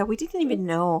Celebration that we didn't even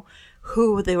know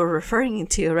who they were referring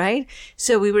to, right?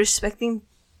 So we were expecting,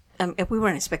 we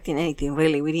weren't expecting anything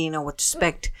really. We didn't know what to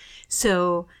expect.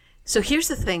 So here's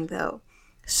the thing though.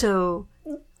 So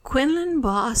Quinlan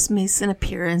Voss makes an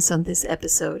appearance on this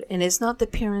episode, and it's not the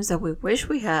appearance that we wish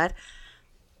we had,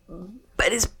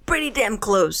 but it's pretty damn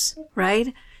close,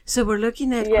 right? So we're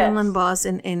looking at Quinlan Voss,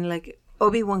 and like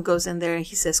Obi-Wan goes in there and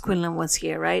he says Quinlan was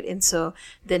here, right? And so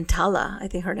then Tala, I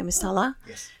think her name is Tala,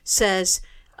 says,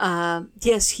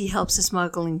 yes, he helps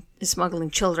smuggling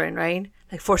children, right?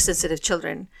 Like Force-sensitive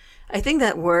children. I think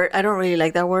that word, I don't really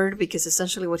like that word, because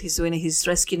essentially what he's doing is he's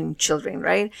rescuing children,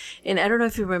 right? And I don't know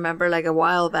if you remember, like a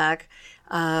while back,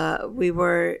 we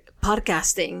were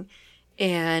podcasting,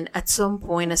 and at some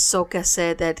point Ahsoka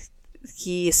said that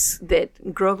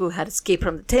Grogu had escaped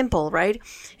from the temple, right?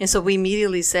 And so we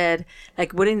immediately said,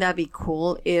 like, wouldn't that be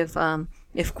cool if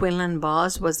Quinlan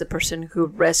Voss was the person who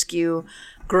rescued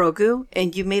Grogu?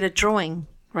 And you made a drawing,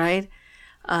 right?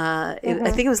 I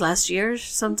think it was last year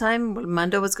sometime when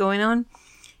Mando was going on.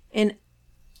 And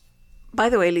by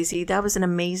the way, Lizzie, that was an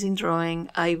amazing drawing.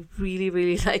 I really,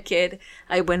 really like it.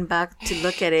 I went back to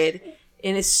look at it,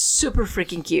 and it's super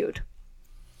freaking cute.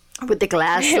 With the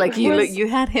glass, like you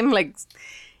had him like,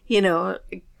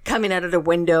 coming out of the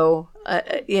window,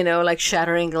 like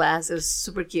shattering glass. It was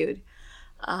super cute.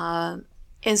 And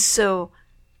so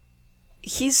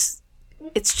it's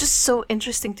just so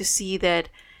interesting to see that,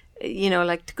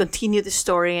 like to continue the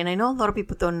story. And I know a lot of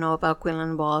people don't know about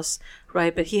Quinlan Voss,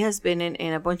 right? But he has been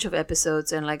in a bunch of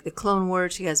episodes, and like the Clone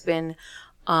Wars, he has been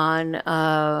on,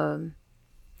 I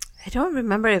don't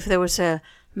remember if there was a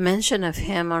mention of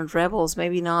him on Rebels,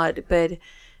 maybe not,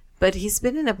 but he's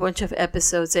been in a bunch of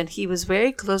episodes, and he was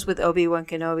very close with Obi-Wan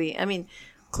Kenobi. I mean,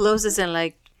 close as in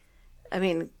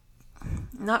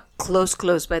not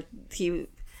close, but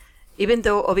even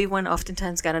though Obi-Wan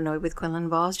oftentimes got annoyed with Quinlan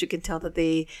Voss, you can tell that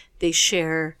they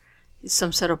share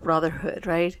some sort of brotherhood,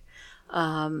 right?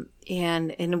 And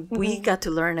we got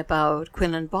to learn about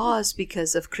Quinlan Voss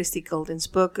because of Christy Golden's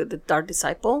book, The Dark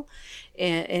Disciple.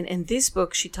 And in this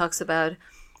book, she talks about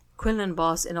Quinlan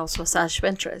Voss and also Asajj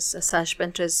Ventress. Asajj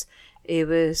Ventress, it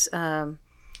was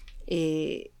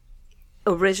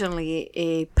originally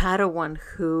a Padawan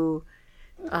who,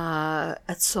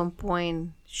 at some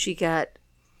point, she got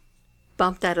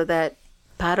bumped out of that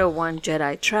Padawan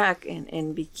Jedi track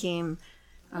and became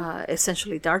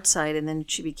essentially dark side, and then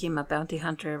she became a bounty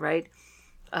hunter, right?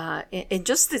 And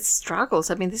just the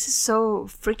struggles. I mean, this is so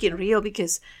freaking real,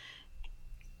 because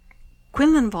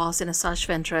Quinlan Voss and Asajj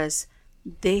Ventress,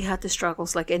 they had the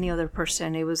struggles like any other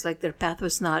person. It was like their path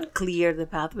was not clear. The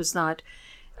path was not,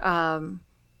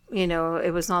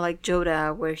 it was not like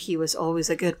Yoda, where he was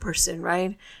always a good person,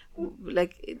 right?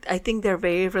 Like, I think they're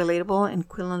very relatable, and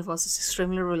Quinlan Voss is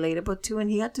extremely relatable too.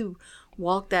 And he had to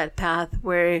walk that path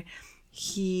where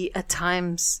he, at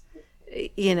times,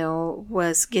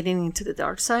 was getting into the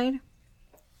dark side.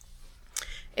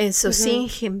 And so seeing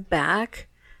him back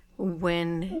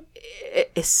when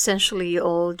essentially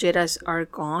all Jedis are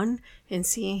gone, and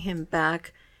seeing him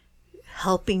back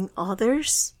helping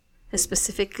others,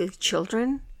 specifically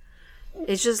children,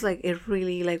 it's just like, it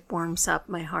really like warms up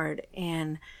my heart.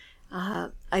 And I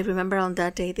remember on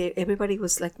that day, everybody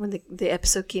was like, when the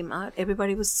episode came out,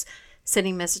 everybody was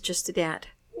sending messages to Dad,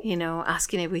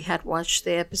 asking if we had watched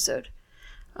the episode.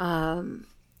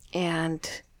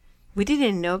 And we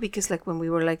didn't know, because like when we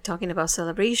were like talking about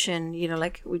Celebration,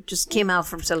 like we just came out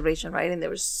from Celebration, right? And there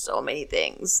were so many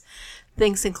things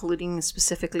including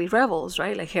specifically Rebels,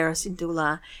 right? Like Hera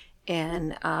Syndulla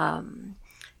and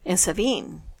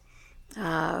Sabine,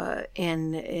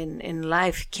 and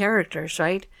live characters,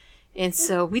 right? And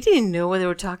so we didn't know what they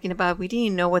were talking about. We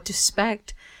didn't know what to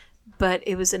expect, but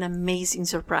it was an amazing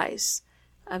surprise.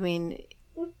 I mean,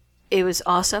 it was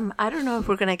awesome. I don't know if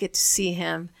we're going to get to see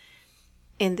him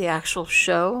in the actual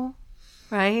show,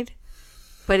 right?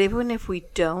 But even if we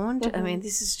don't, I mean,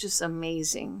 this is just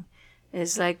amazing.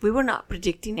 It's like, we were not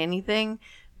predicting anything.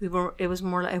 It was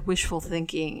more like wishful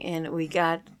thinking, and we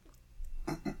got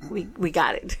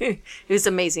it. It was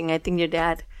amazing. I think your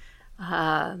dad,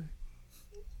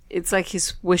 it's like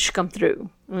his wish come true,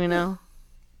 I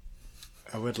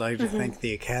would like to thank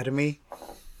the Academy.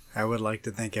 I would like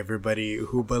to thank everybody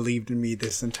who believed in me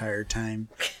this entire time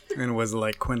and was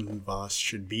like, Quinlan Voss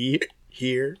should be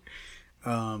here.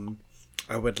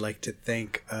 I would like to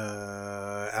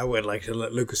let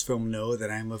Lucasfilm know that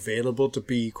I'm available to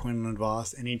be Quinlan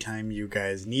Voss anytime you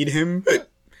guys need him.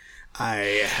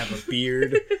 I have a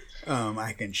beard.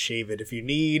 I can shave it if you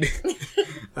need.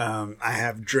 I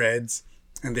have dreads.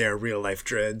 and they are real life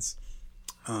dreads.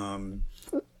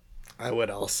 I would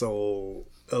also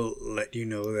let you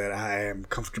know that I am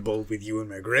comfortable with Ewan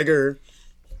McGregor.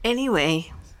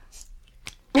 Anyway,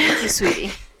 thank you,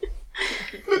 sweetie.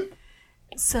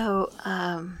 So,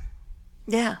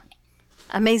 yeah,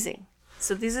 amazing.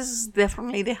 So this is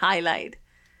definitely the highlight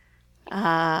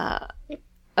of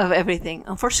everything.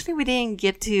 Unfortunately, we didn't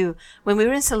get to, when we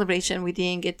were in Celebration, we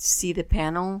didn't get to see the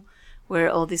panel where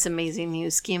all this amazing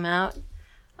news came out.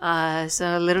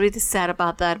 So a little bit sad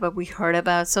about that, but we heard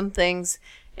about some things,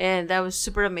 and that was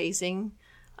super amazing.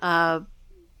 But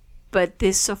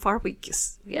this so far, we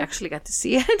actually got to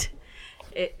see it.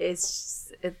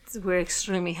 We're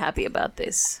extremely happy about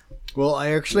this. Well,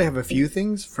 I actually have a few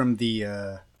things from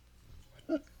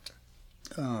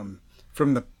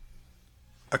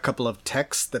a couple of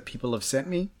texts that people have sent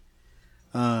me.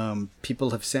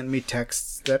 People have sent me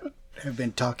texts that have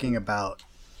been talking about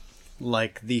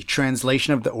like the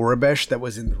translation of the Aurebesh that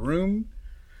was in the room.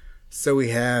 So we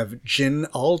have Jin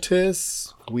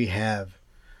Altus, we have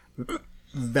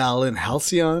Valen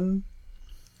Halcyon,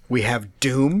 we have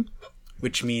Doom,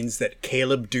 which means that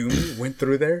Caleb Doom went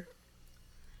through there.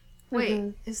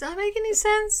 Wait, does that make any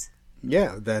sense?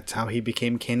 Yeah, that's how he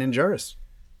became Kanan Jarrus.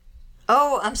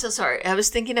 Oh, I'm so sorry. I was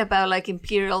thinking about like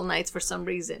Imperial Knights for some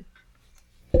reason.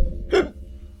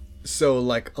 So,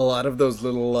 like, a lot of those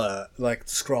little, like,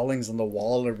 scrawlings on the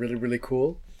wall are really, really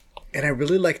cool. And I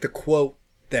really like the quote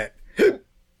that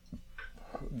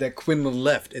that Quinlan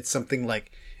left. It's something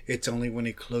like, it's only when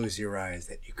you close your eyes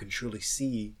that you can truly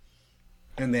see.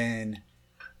 And then,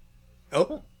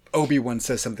 Obi-Wan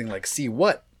says something like, see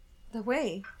what? The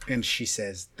way. And she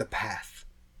says, the path.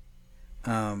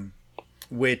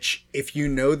 Which, if you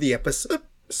know the episodes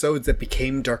that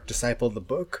became Dark Disciple, the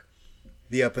book,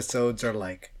 the episodes are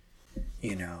like,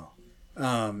 you know,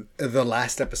 the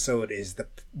last episode is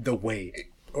the way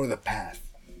or the path.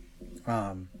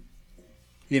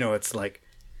 You know, it's like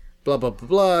blah blah blah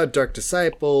blah, Dark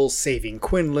Disciple, Saving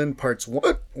Quinlan, parts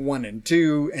 1 and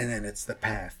 2, and then it's the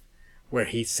path, where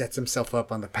he sets himself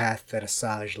up on the path that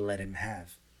Asajj let him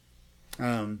have.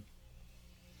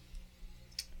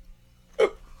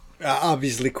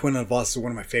 Obviously, Quinlan Voss is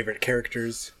one of my favorite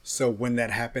characters, so when that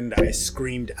happened, I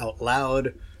screamed out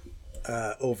loud.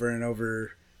 Over and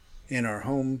over in our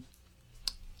home.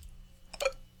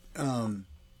 I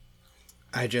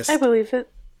believe it.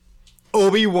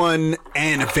 Obi-Wan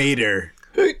and Vader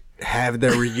have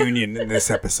their reunion in this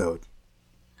episode.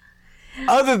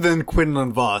 Other than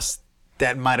Quinlan Voss,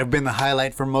 that might have been the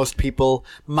highlight for most people.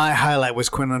 My highlight was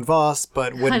Quinlan Voss,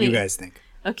 but what do you guys think?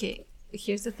 Okay,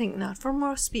 here's the thing. Not for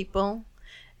most people,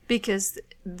 because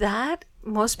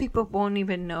most people won't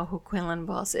even know who Quinlan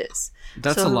Voss is.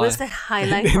 That's so a lie. It was the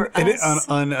highlight for us.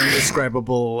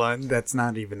 Undescribable, that's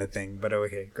not even a thing, but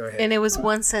okay, go ahead. And it was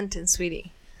one sentence,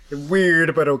 sweetie.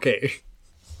 Weird, but okay.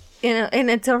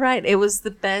 And it's all right. It was the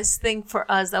best thing for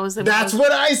us. That's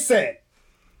what I said!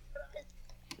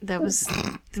 That was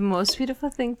the most beautiful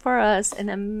thing for us,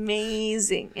 and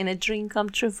amazing, and a dream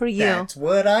come true for you. That's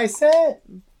what I said!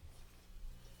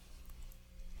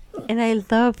 And I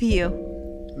love you.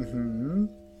 Mm-hmm.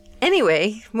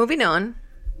 Anyway, moving on.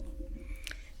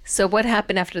 So what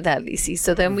happened after that, Lizzie?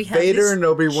 So then we have Vader and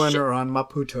Obi-Wan are on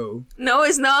Maputo. No,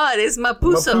 it's not. It's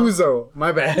Mapuzo. Mapuzo.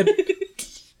 My bad.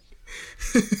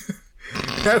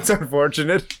 That's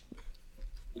unfortunate.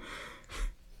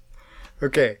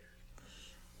 Okay.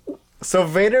 So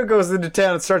Vader goes into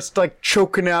town and starts like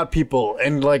choking out people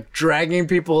and like dragging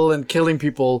people and killing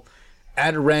people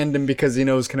at random because he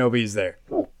knows Kenobi's there.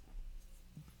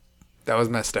 That was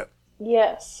messed up.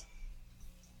 Yes.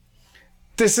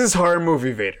 This is horror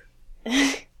movie Vader.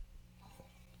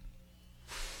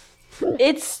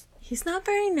 He's not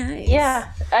very nice.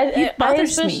 Yeah. I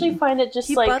bothers especially me. find it just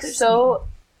He like bothers so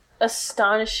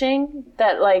astonishing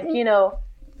that like, you know,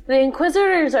 the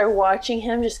Inquisitors are watching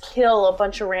him just kill a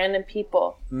bunch of random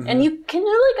people. Mm-hmm. And you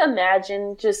like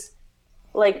imagine just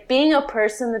like being a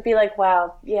person to be like,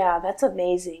 wow, yeah, that's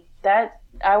amazing. That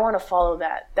I want to follow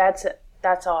that. That's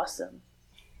awesome.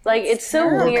 Like it's so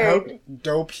weird How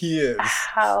dope he is.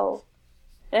 how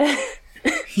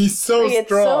He's so like, it's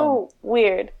strong. so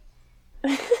weird.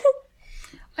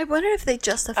 I wonder if they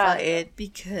justify it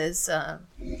because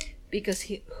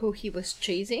who he was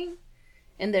chasing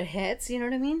in their heads, you know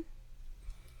what I mean?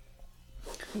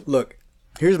 Look,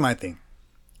 here's my thing.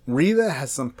 Reva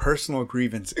has some personal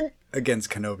grievance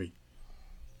against Kenobi.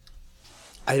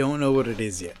 I don't know what it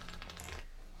is yet.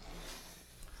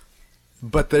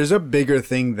 But there's a bigger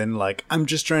thing than like, I'm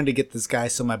just trying to get this guy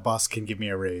so my boss can give me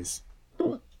a raise.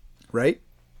 Right?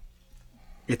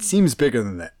 It seems bigger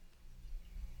than that.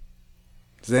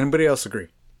 Does Does anybody else agree?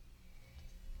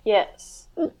 Yes.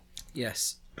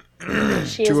 Yes.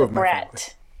 She is Two a of my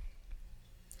brat.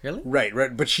 Really?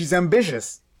 Right. But she's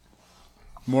ambitious.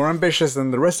 More ambitious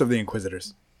than the rest of the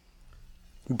Inquisitors.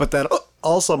 But that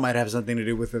also might have something to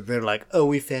do with it. They're like, oh,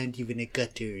 we found you in a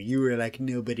gutter. You were like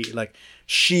nobody. Like,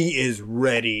 she is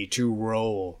ready to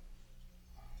roll.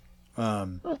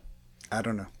 I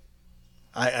don't know.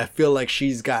 I feel like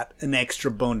she's got an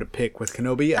extra bone to pick with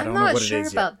Kenobi. I don't know what it is yet. I'm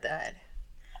not sure about that.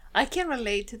 I can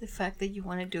relate to the fact that you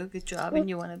want to do a good job and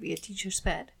you want to be a teacher's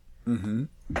pet.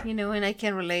 Mm-hmm. You know, and I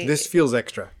can relate. This feels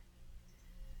extra.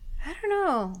 I don't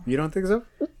know. You don't think so?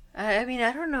 I mean,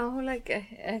 I don't know. Like,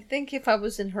 I think if I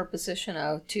was in her position,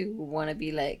 I would too want to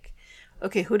be like,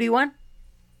 okay, who do you want?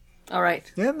 All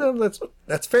right. Yeah, no,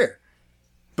 that's fair.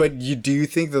 But do you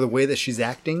think that the way that she's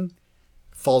acting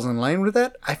falls in line with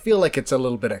that? I feel like it's a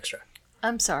little bit extra.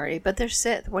 I'm sorry, but they're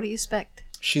Sith. What do you expect?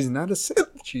 She's not a Sith.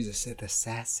 She's a Sith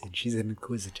assassin. She's an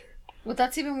Inquisitor. Well,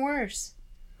 that's even worse.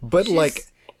 But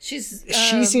She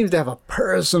seems to have a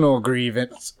personal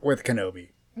grievance with Kenobi.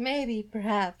 Maybe,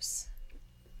 perhaps.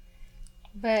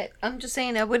 But I'm just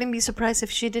saying, I wouldn't be surprised if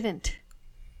she didn't.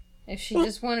 If she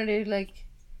just wanted to, like,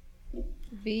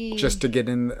 be... Just to get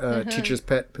in teacher's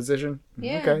pet position?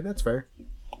 Yeah. Okay, that's fair.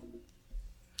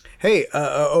 Hey,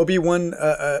 Obi-Wan,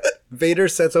 Vader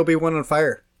sets Obi-Wan on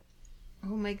fire.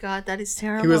 Oh my god, that is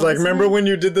terrible. He was like, isn't remember it? when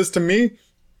you did this to me?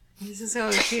 This is how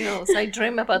it feels. I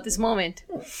dream about this moment.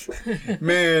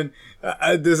 Man,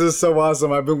 this is so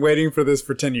awesome. I've been waiting for this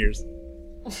for 10 years.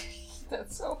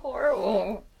 That's so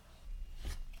horrible.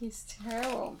 He's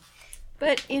terrible.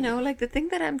 But, you know, like, the thing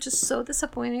that I'm just so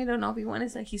disappointed on Obi-Wan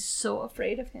is that he's so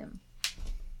afraid of him.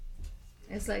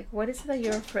 It's like, what is it that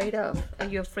you're afraid of? Are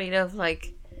you afraid of,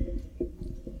 like...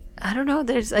 I don't know.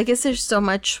 I guess there's so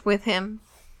much with him,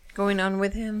 going on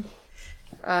with him,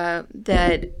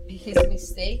 that his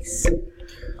mistakes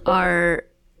are...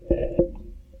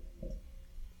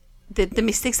 The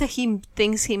mistakes that he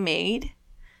thinks he made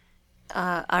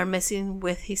are messing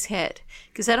with his head.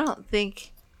 Because I don't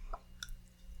think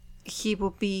he will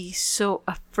be so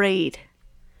afraid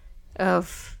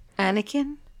of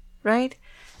Anakin, right?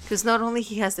 Because not only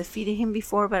he has defeated him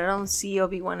before, but I don't see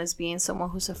Obi-Wan as being someone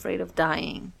who's afraid of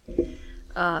dying.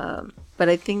 But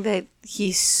I think that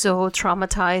he's so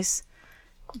traumatized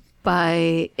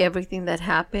by everything that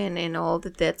happened and all the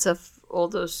deaths of all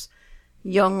those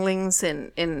younglings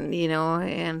and you know,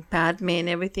 and Padme and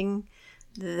everything,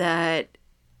 that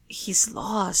he's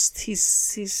lost.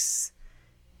 He's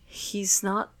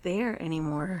not there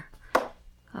anymore.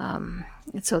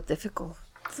 It's so difficult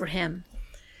for him.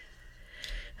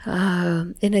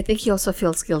 And I think he also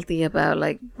feels guilty about,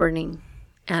 like, burning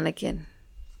Anakin.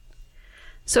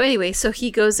 So anyway, so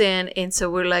he goes in, and so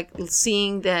we're, like,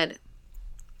 seeing that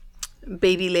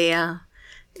baby Leia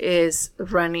is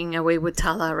running away with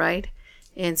Tala, right?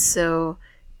 And so,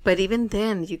 but even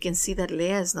then, you can see that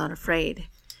Leia is not afraid.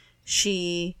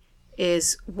 She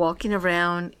is walking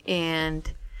around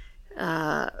and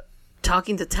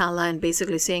talking to Tala and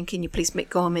basically saying, can you please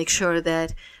go and make sure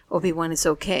that Obi-Wan is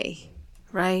okay?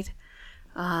 Right?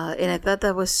 And I thought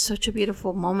that was such a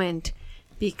beautiful moment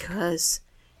because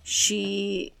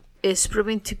she is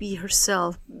proving to be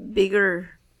herself,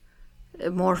 bigger,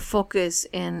 more focused,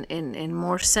 and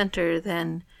more centered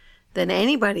than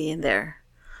anybody in there.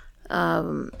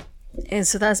 And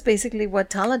so that's basically what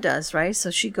Tala does, right? So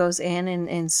she goes in,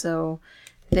 and so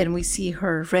then we see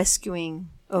her rescuing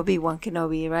Obi-Wan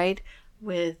Kenobi, right?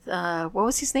 With, what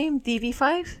was his name?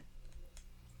 DV5?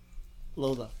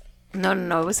 Lola.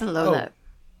 No, it wasn't Lola.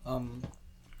 Oh.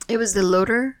 It was the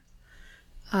loader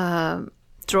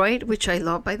droid, which I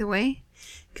love, by the way,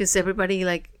 because everybody,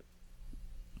 like,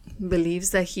 believes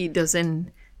that he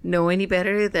doesn't know any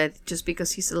better, that just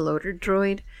because he's a loader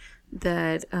droid,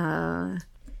 that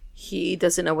he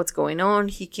doesn't know what's going on,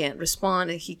 he can't respond,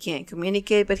 and he can't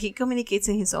communicate, but he communicates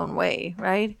in his own way,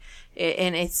 right?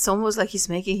 And it's almost like he's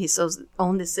making his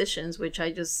own decisions, which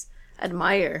I just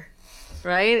admire,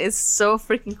 right? It's so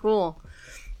freaking cool.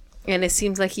 And it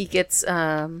seems like he gets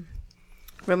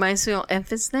reminds me of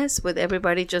emphasis, with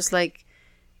everybody just, like,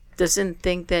 doesn't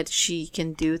think that she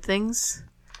can do things.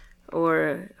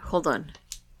 Or hold on,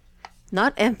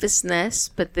 not emphasis,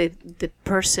 but the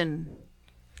person,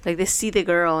 like, they see the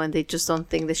girl and they just don't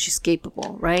think that she's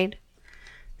capable, right?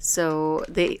 So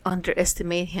they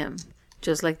underestimate him,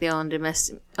 just like they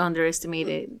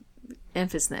underestimated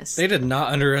emphasis. They did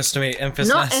not underestimate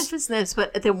emphasis. Not emphasis,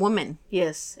 but the woman,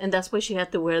 yes, and that's why she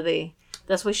had to wear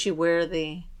that's why she wear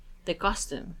the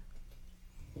costume.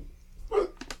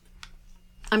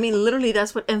 I mean, literally,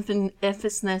 that's what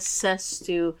emphasis says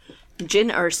to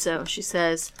Jin Urso. She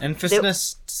says,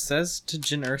 Emphasis says to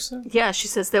Jin Ursa? yeah, she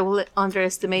says they will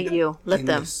underestimate you. Let In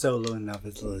them. the solo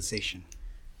novelization.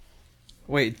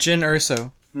 Wait, Jin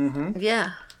Urso.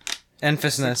 Yeah.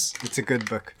 Emphasis It's a good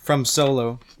book. from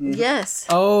Solo. Yes.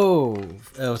 Oh,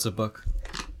 it's a book.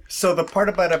 So the part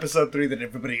about episode 3 that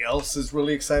everybody else is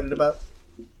really excited about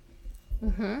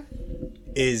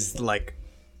is like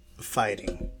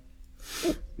fighting.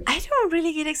 I don't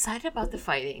really get excited about the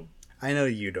fighting. I know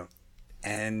you don't.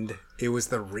 And it was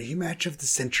the rematch of the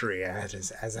century,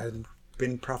 as had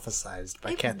been prophesized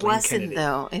by It Kathleen wasn't, Kennedy.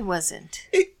 though. It wasn't.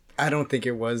 I don't think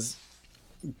it was,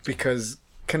 because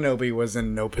Kenobi was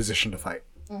in no position to fight.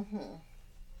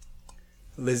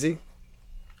 Lizzie,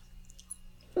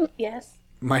 Yes.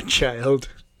 my child,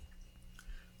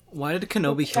 Why did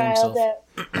Kenobi kill Child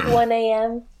himself? at 1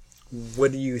 a.m.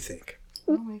 what do you think?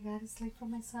 Oh my god, it's late for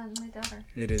my son and my daughter.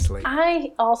 It is late.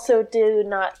 I also do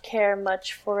not care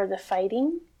much for the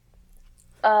fighting.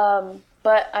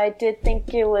 But I did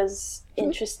think it was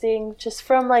interesting, just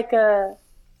from like a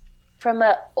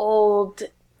old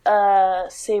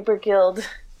Saber Guild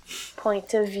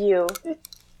point of view,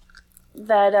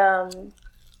 that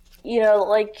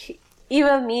like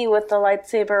even me with the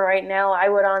lightsaber right now, I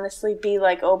would honestly be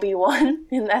like Obi-Wan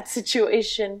in that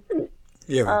situation.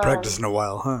 You haven't practiced in a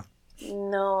while, huh?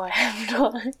 No, I have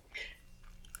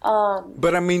not.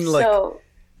 But I mean, like, So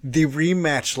the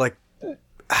rematch, like,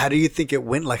 how do you think it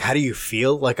went? Like, how do you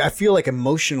feel? Like, I feel like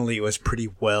emotionally it was pretty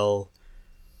well.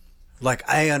 Like,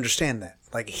 I understand that.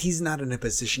 Like, he's not in a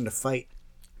position to fight.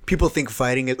 People think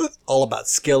fighting is all about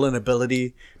skill and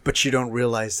ability, but you don't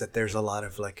realize that there's a lot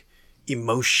of, like,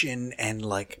 emotion and,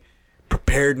 like,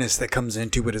 preparedness that comes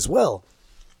into it as well.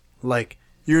 Like,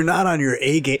 you're not on your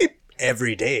A game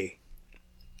every day.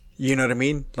 You know what I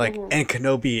mean? Like, and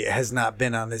Kenobi has not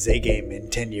been on his A game in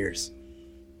 10 years.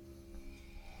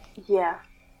 yeah.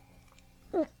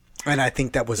 And I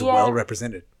think that was Yeah. well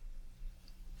represented.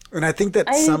 And I think that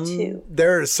I do too.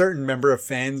 there are a certain number of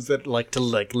fans that like to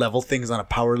like level things on a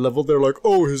power level. They're like,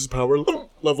 oh, his power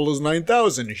level is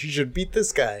 9,000. He should beat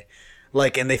this guy.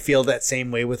 Like, and they feel that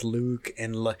same way with Luke.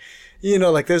 And like, you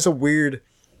know, like there's a weird,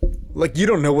 like, you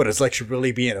don't know what it's like to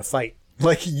really be in a fight.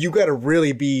 Like, you got to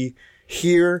really be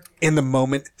here in the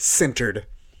moment, centered.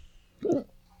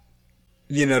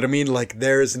 You know what I mean? Like,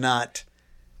 there's not,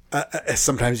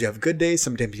 sometimes you have good days,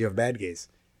 sometimes you have bad days.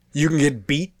 You can get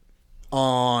beat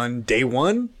on day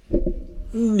one,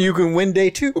 you can win day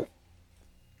two.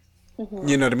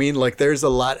 You know what I mean? Like, there's a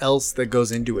lot else that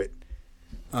goes into it.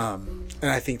 And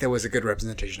I think that was a good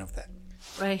representation of that.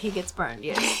 Right, he gets burned,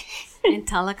 yes. And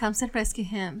Tala comes and rescues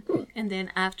him. And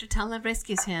then after Tala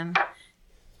rescues him,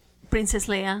 Princess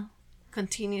Leia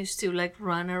continues to like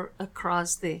run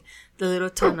across the little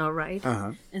tunnel, right?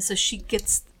 Uh-huh. And so she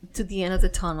gets to the end of the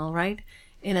tunnel, right?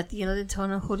 And at the end of the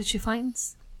tunnel, who did she find?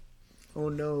 Oh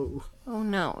no. Oh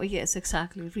no, yes,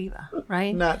 exactly, Reva,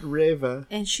 right? Not Reva.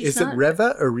 And she's Is not, it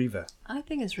Reva or Reva? I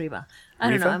think it's Reva. I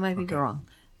don't know, Reva? I might be Okay. wrong.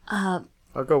 I'll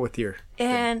go with your.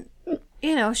 And,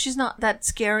 you know, she's not that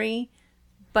scary,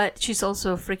 but she's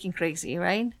also freaking crazy,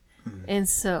 right? And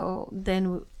so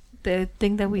then the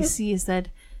thing that we see is that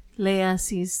Leia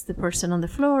sees the person on the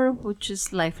floor, which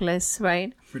is lifeless,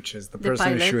 right? Which is the The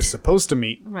person she pilot. was supposed to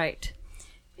meet. Right.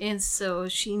 And so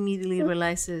she immediately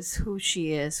realizes who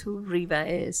she is, who Reva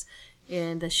is,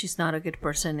 and that she's not a good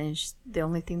person. And the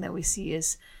only thing that we see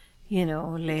is, you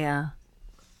know, Leia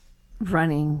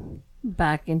running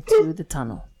back into the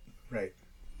tunnel. Right.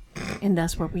 And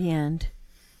that's where we end.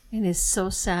 And it's so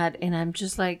sad. And I'm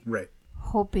just like Right.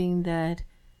 hoping that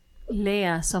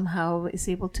Leia somehow is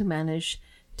able to manage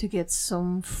to get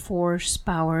some force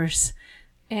powers.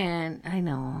 And I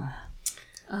know.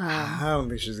 I don't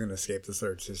think she's gonna escape the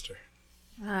third sister.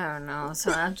 I don't know.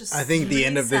 So I'm just. I think the really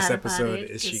end of this sad about episode it,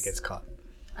 is she 'cause gets caught.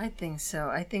 I think so.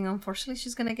 I think unfortunately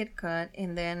she's gonna get cut,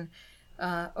 and then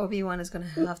Obi-Wan is gonna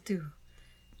have to.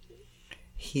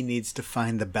 He needs to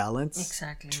find the balance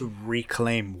Exactly. to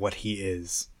reclaim what he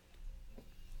is.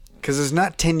 Because there's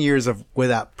not 10 years of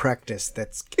without practice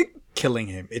that's killing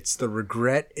him. It's the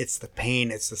regret, it's the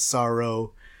pain, it's the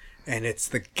sorrow, and it's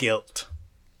the guilt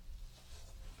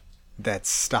that's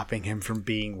stopping him from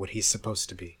being what he's supposed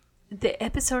to be. The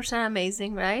episodes are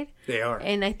amazing, right? They are.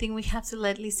 And I think we have to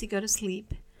let Lizzie go to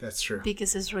sleep That's true.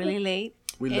 because it's really late.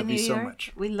 We in love you New so York.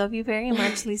 much. We love you very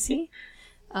much, Lizzie.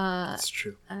 That's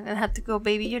true. I'm gonna have to go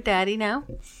baby your daddy now.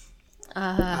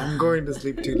 I'm going to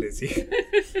sleep too, Lizzie.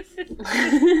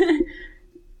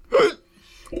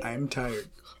 I'm tired.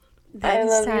 I Daddy's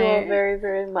love you all tired. very,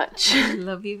 very much.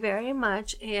 Love you very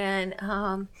much,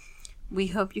 and we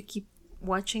hope you keep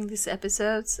watching these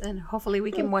episodes, and hopefully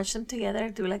we can watch them together,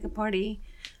 do like a party,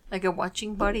 like a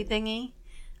watching party thingy.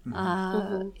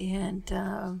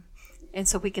 And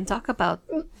so we can talk about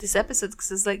this episode,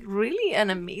 because it's like really an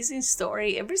amazing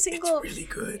story. It's really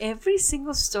good. Every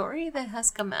single story that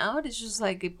has come out is just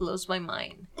like, it blows my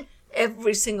mind.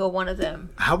 Every single one of them.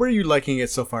 How are you liking it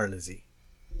so far, Lizzie?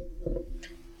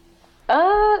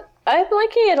 I'm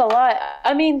liking it a lot.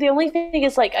 I mean, the only thing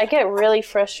is, like, I get really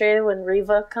frustrated when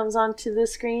Riva comes onto the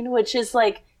screen, which is,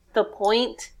 like, the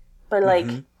point. But, like,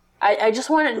 I just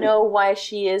want to know why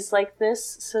she is like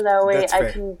this, so that way That's I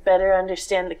fair. can better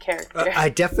understand the character. I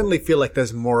definitely feel like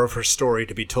there's more of her story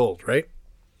to be told, right?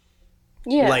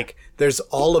 yeah. Like, there's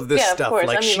all of this yeah, stuff. of course.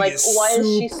 Like, I mean, she like, is why is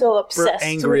she so super obsessed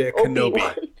angry with at Kenobi.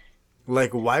 Obi-Wan?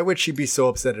 Like, why would she be so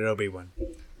upset at Obi-Wan?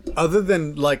 Other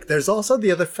than, like, there's also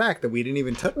the other fact that we didn't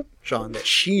even touch on, that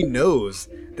she knows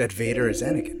that Vader is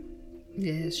Anakin.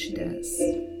 Yes, she does.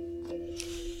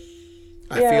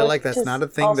 I Yeah, feel like which that's is not a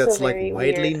thing also that's, like, very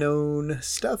widely weird. known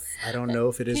stuff. I don't know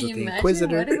if it is Can with you the imagine what it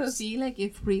would Inquisitors. be like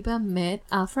if Reba met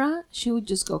Afra? She would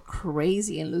just go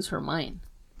crazy and lose her mind.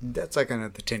 That's like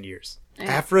another 10 years.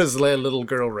 Afra's a little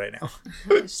girl right now.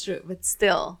 That's true, but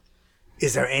still.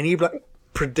 Is there any like,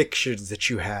 predictions that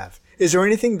you have? Is there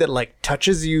anything that like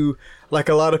touches you? Like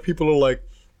a lot of people are like,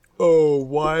 oh,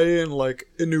 why in like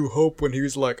A New Hope when he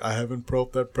was like, I haven't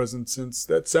felt that presence since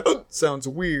that sounds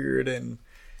weird, and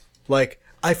like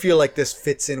I feel like this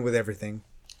fits in with everything.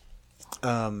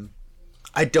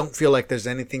 I don't feel like there's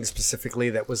anything specifically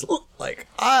that was like,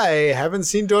 I haven't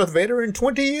seen Darth Vader in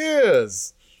 20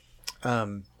 years.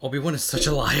 Obi-Wan is such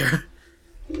a liar.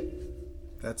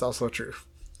 That's also true.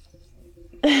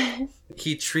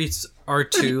 He treats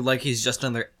R2 like he's just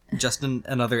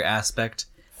another aspect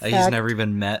that he's Fact. never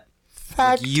even met.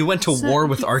 Fact. You went to war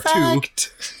with R2.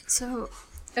 Fact. So,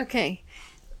 okay.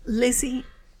 Lizzie,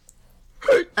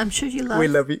 I'm sure you love... We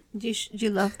love you. You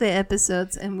love the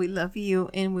episodes, and we love you,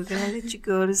 and we're gonna let you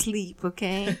go to sleep,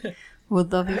 okay? We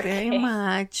love you very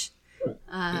much.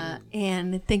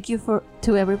 And thank you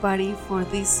to everybody for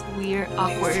this weird,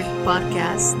 awkward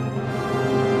podcast.